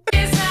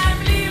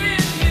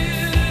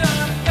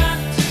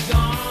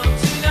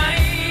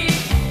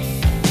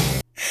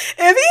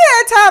 If he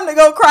had time to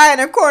go cry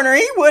in a corner,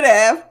 he would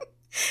have.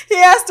 He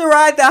has to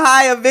ride the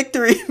high of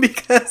victory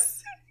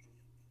because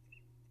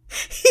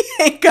he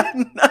ain't got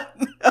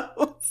nothing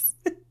else.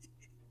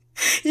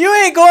 You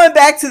ain't going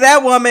back to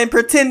that woman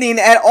pretending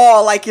at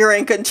all like you're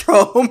in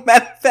control.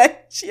 Matter of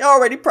fact, she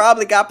already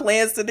probably got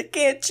plans to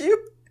decant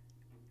you.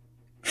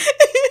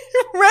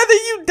 Whether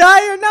you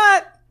die or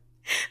not,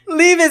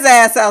 leave his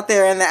ass out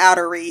there in the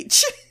outer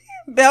reach.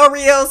 Bel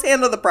Rios,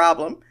 handle the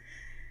problem.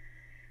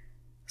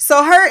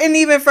 So hurt and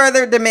even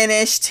further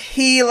diminished,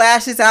 he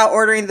lashes out,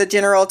 ordering the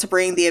general to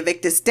bring the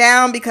Invictus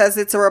down because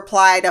it's a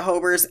reply to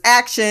Hober's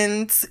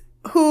actions,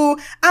 who,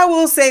 I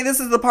will say, this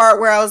is the part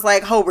where I was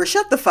like, Hober,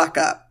 shut the fuck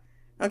up.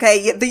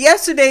 Okay, the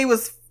yesterday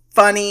was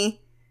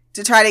funny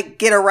to try to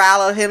get a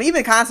rile out of him.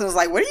 Even Constance was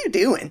like, what are you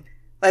doing?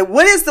 Like,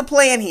 what is the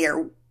plan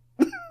here?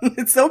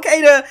 It's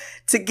okay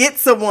to get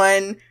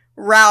someone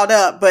riled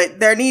up, but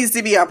there needs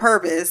to be a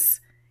purpose.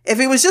 If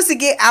it was just to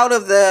get out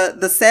of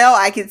the cell,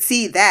 I could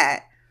see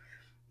that.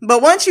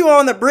 But once you're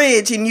on the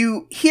bridge and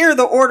you hear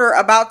the order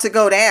about to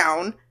go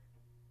down,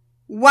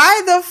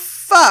 why the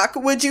fuck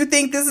would you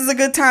think this is a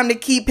good time to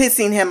keep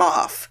pissing him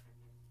off?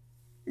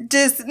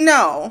 Just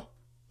no.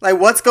 Like,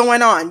 what's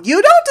going on?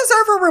 You don't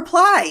deserve a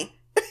reply.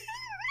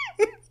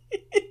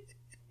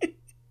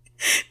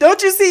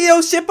 Don't you see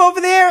your ship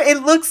over there?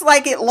 It looks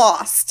like it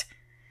lost.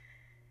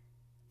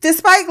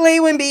 Despite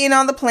Glaywin being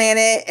on the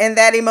planet and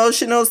that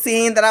emotional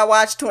scene that I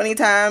watched 20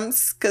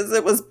 times because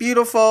it was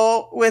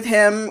beautiful with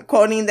him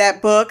quoting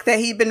that book that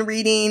he'd been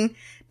reading,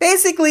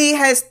 basically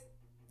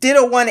did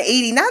a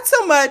 180, not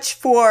so much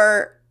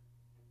for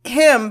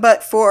him,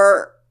 but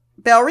for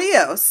Bel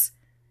Rios.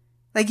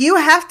 Like, you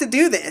have to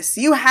do this.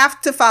 You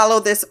have to follow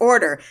this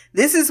order.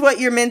 This is what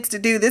you're meant to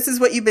do. This is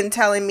what you've been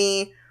telling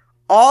me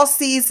all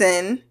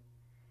season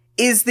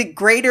is the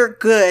greater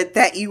good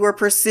that you were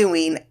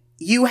pursuing.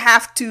 You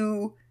have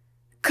to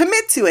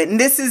commit to it. And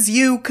this is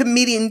you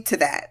committing to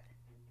that.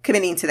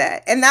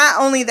 And not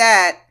only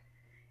that,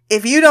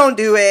 if you don't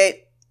do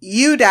it,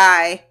 you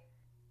die.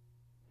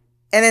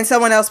 And then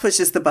someone else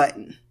pushes the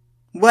button.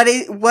 What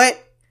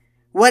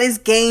is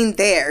gained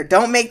there?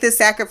 Don't make this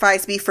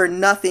sacrifice be for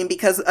nothing,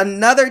 because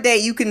another day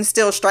you can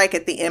still strike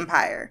at the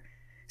Empire.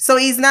 So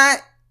he's not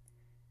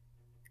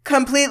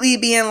completely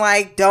being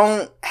like,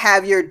 don't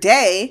have your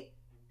day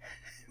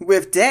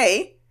with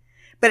day,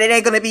 but it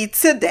ain't going to be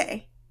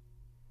today.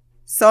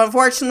 So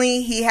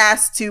unfortunately, he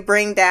has to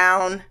bring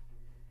down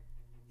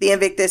the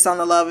Invictus on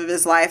the love of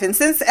his life. And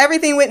since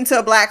everything went into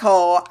a black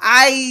hole,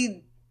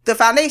 the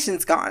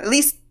foundation's gone. At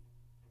least,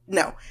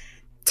 no.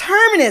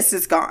 Terminus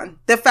is gone.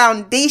 The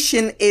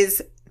foundation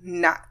is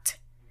not.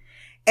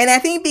 And I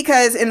think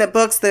because in the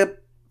books, the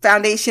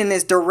foundation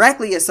is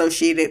directly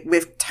associated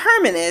with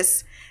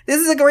Terminus,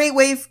 this is a great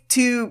way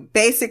to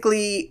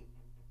basically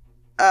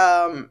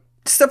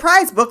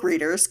surprise book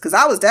readers, because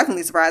I was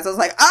definitely surprised. I was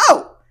like,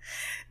 oh,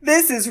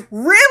 this is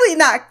really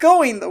not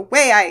going the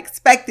way I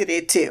expected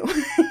it to.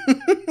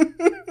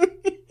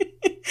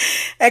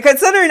 And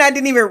considering I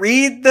didn't even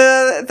read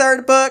the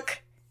third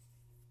book,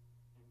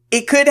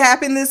 it could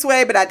happen this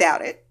way, but I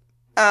doubt it.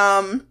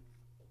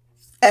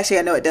 Actually,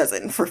 I know it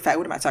doesn't. For a fact,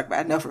 what am I talking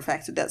about? I know for a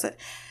fact it doesn't.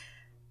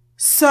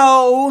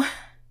 So,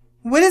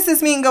 what does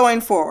this mean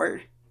going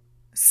forward?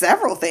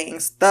 Several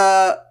things.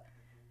 The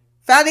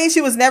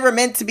Foundation was never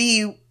meant to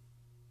be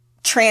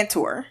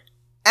Trantor.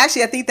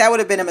 Actually, I think that would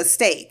have been a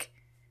mistake.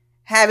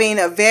 Having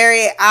a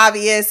very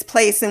obvious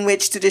place in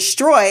which to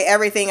destroy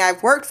everything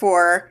I've worked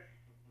for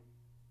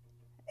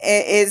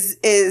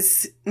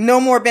is no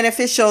more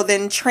beneficial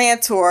than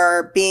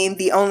Trantor being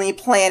the only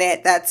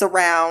planet that's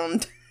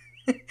around.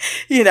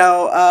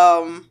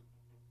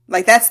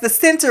 Like, that's the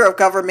center of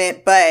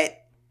government,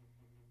 but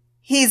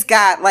he's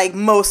got like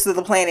most of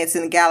the planets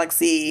in the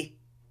galaxy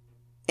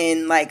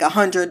in like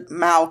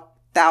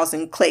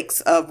 100,000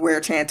 clicks of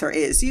where Trantor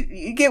is.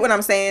 You get what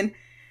I'm saying?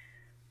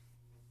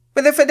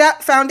 But the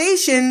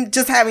Foundation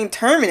just having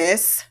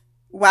Terminus,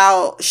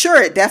 while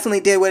sure, it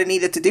definitely did what it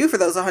needed to do for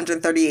those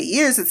 138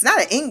 years, it's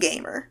not an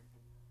in-gamer.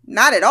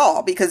 Not at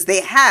all, because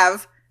they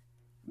have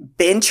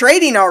been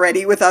trading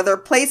already with other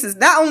places.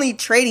 Not only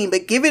trading,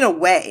 but giving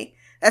away.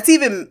 It's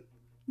even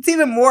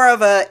more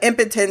of a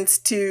impotence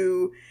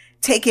to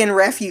take in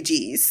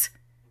refugees.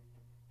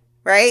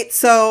 Right?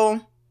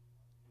 So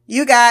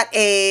you got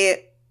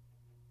a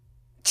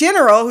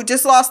general who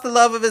just lost the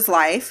love of his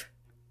life,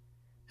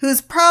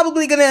 who's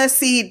probably going to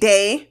see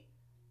day.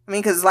 I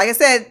mean, because like I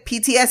said,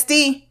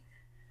 PTSD.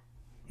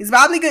 He's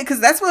probably good,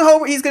 because that's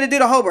what he's going to do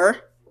to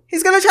Hober.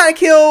 He's going to try to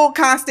kill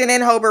Constant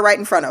and Hober right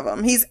in front of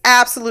him. He's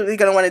absolutely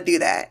going to want to do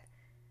that.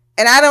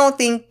 And I don't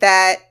think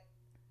that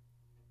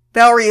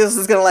Belrius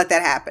is going to let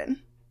that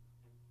happen.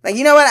 Like,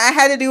 you know what? I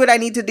had to do what I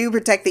need to do,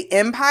 protect the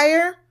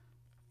Empire.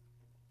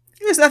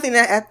 There's nothing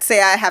to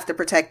say I have to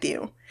protect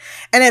you.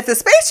 And if the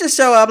spacers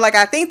show up, like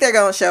I think they're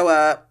going to show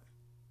up,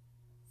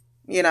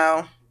 you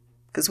know,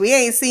 because we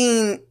ain't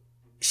seen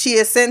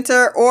Shia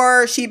Center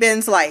or She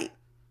Ben's Light.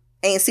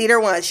 Ain't seen her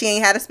once. She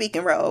ain't had a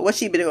speaking role. What's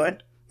she been doing?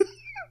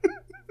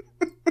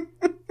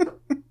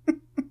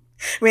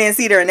 We ain't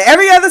seen her in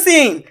every other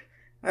scene.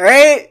 All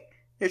right?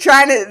 They're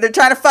trying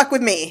to fuck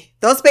with me.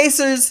 Those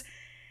spacers,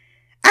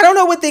 I don't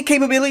know what the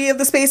capability of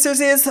the spacers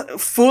is.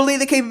 Fully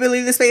the capability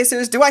of the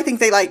spacers. Do I think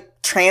they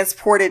like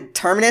transported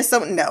Terminus?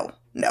 No.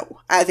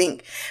 I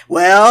think,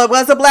 well, it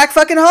was a black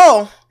fucking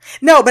hole.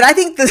 No, but I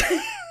think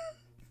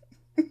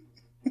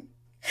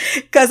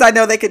because I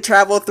know they could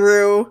travel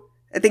through.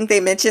 I think they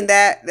mentioned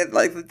that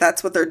like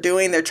that's what they're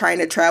doing. They're trying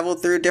to travel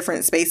through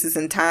different spaces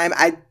in time.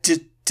 I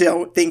just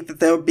don't think that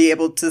they'll be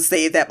able to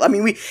save that. I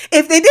mean,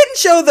 if they didn't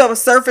show the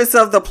surface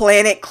of the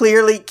planet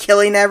clearly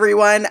killing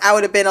everyone, I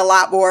would have been a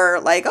lot more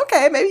like,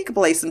 okay, maybe you could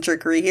play some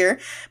trickery here.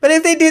 But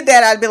if they did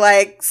that, I'd be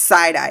like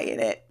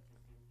side-eyeing it.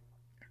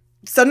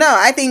 So no,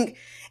 I think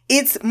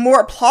it's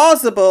more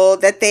plausible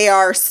that they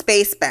are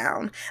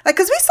space-bound. Like,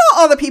 because we saw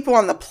all the people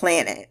on the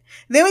planet.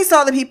 Then we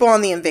saw the people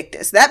on the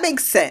Invictus. That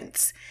makes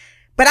sense.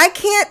 But I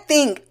can't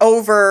think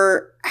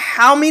over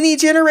how many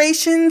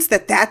generations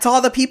that's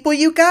all the people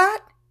you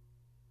got.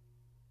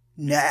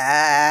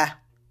 Nah.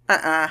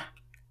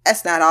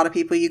 That's not all the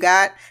people you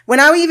got. When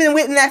I even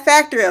went in that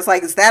factory, I was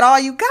like, is that all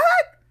you got?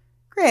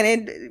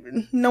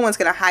 Granted, no one's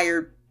going to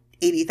hire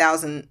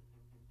 80,000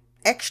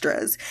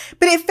 extras.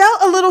 But it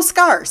felt a little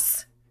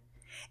scarce.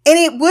 And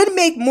it would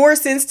make more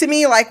sense to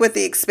me, like with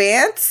The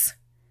Expanse,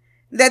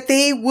 that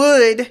they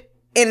would,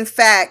 in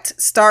fact,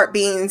 start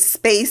being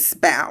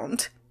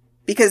space-bound.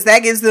 Because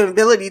that gives them the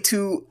ability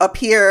to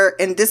appear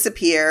and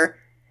disappear,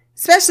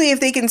 especially if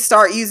they can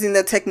start using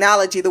the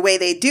technology the way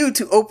they do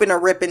to open a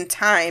rip in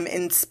time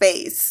in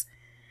space.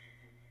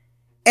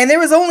 And there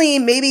was only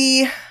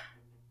maybe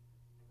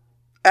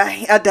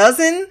a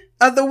dozen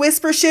of the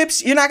Whisper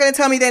ships. You're not going to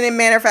tell me they didn't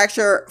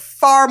manufacture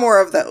far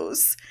more of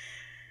those.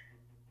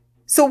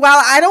 So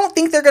while I don't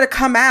think they're going to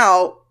come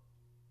out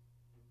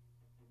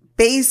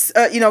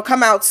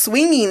come out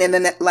swinging in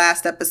the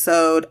last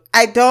episode,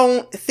 I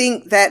don't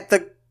think that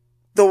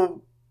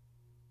the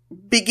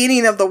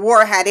beginning of the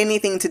war had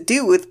anything to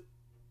do with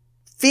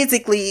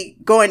physically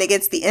going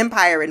against the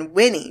Empire and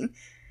winning.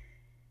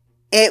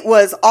 It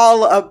was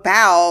all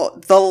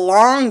about the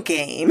long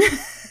game.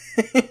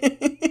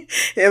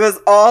 It was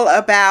all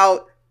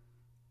about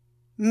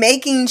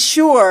making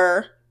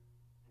sure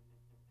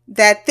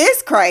that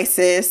this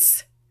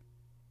crisis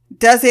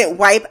doesn't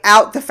wipe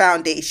out the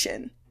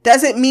Foundation.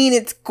 Doesn't mean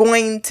it's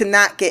going to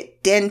not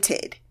get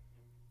dented.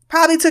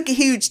 Probably took a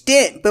huge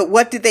dent, but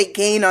what did they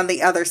gain on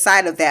the other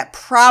side of that?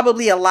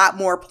 Probably a lot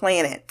more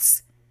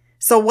planets.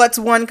 So what's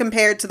one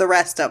compared to the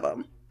rest of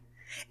them?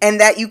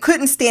 And that you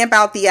couldn't stamp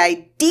out the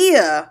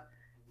idea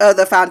of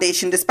the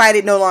Foundation, despite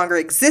it no longer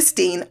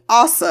existing,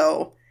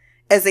 also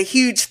as a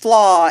huge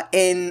flaw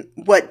in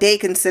what Day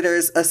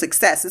considers a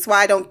success. That's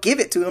why I don't give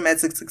it to him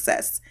as a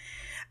success.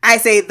 I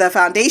say the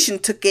Foundation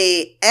took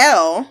a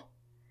L,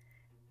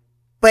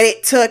 but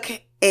it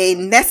took a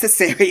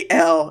necessary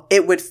L,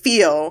 it would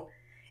feel,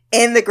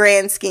 in the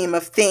grand scheme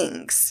of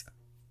things.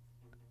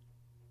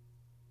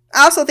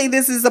 I also think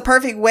this is the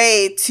perfect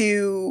way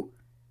to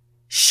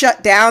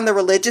shut down the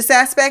religious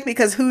aspect,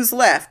 because who's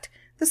left?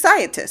 The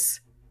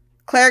scientists.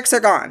 Clerics are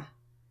gone.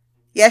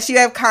 Yes, you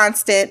have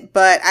Constant,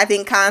 but I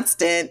think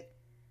Constant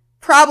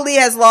probably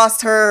has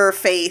lost her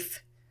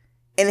faith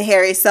in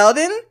Harry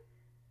Seldon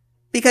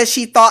because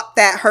she thought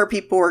that her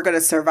people were going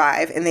to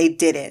survive and they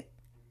didn't.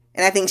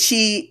 And I think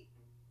she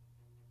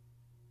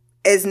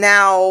is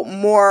now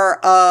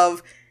more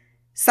of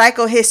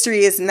psychohistory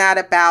is not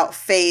about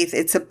faith.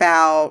 It's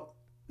about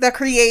the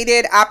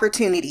created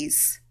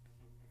opportunities.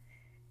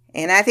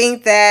 And I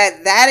think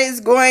that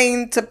is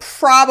going to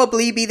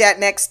probably be that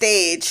next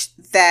stage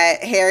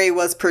that Harry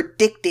was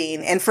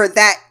predicting. And for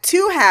that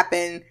to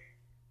happen,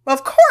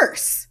 of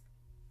course,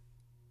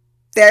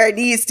 there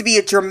needs to be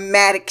a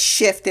dramatic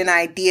shift in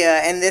idea.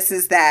 And this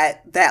is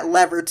that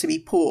lever to be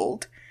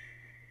pulled.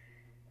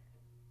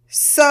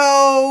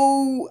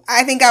 So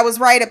I think I was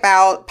right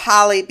about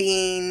Polly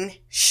being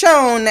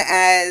shown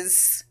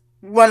as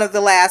one of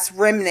the last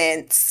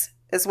remnants,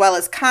 as well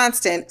as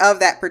constant, of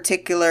that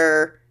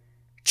particular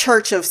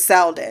Church of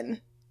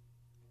Selden.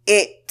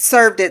 It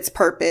served its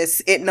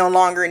purpose. It no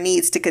longer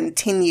needs to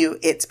continue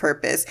its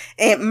purpose.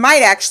 And it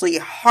might actually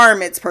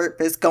harm its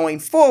purpose going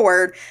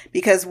forward,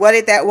 because what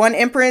did that one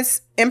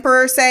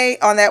emperor say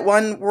on that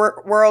one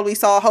world we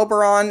saw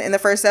Oberon in the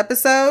first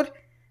episode?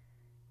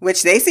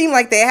 Which they seemed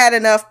like they had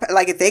enough,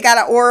 like if they got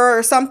an aura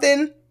or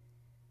something,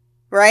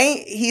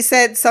 right? He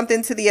said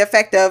something to the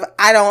effect of,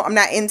 I'm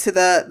not into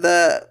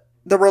the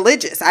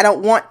religious. I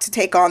don't want to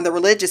take on the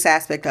religious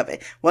aspect of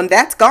it. Well,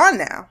 that's gone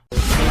now.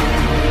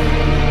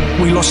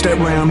 We lost that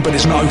round, but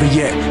it's not over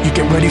yet. You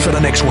get ready for the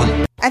next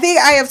one. I think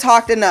I have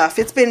talked enough.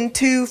 It's been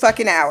 2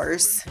 fucking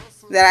hours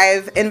that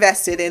I've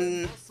invested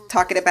in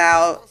talking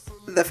about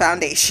the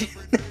Foundation.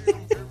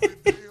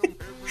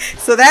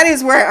 So that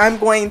is where I'm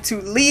going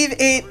to leave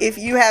it. If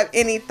you have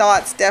any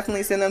thoughts,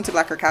 definitely send them to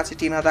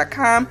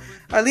blackgirlcouch@gmail.com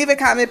or leave a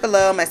comment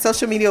below. My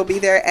social media will be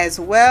there as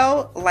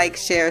well. Like,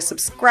 share,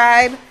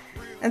 subscribe.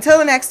 Until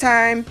the next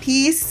time,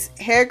 peace,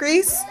 hair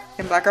grease,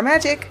 and Black Girl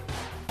Magic.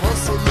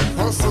 Hustling,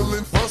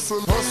 hustling,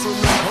 hustling,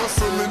 hustling,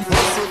 hustling,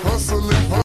 hustling, hustling.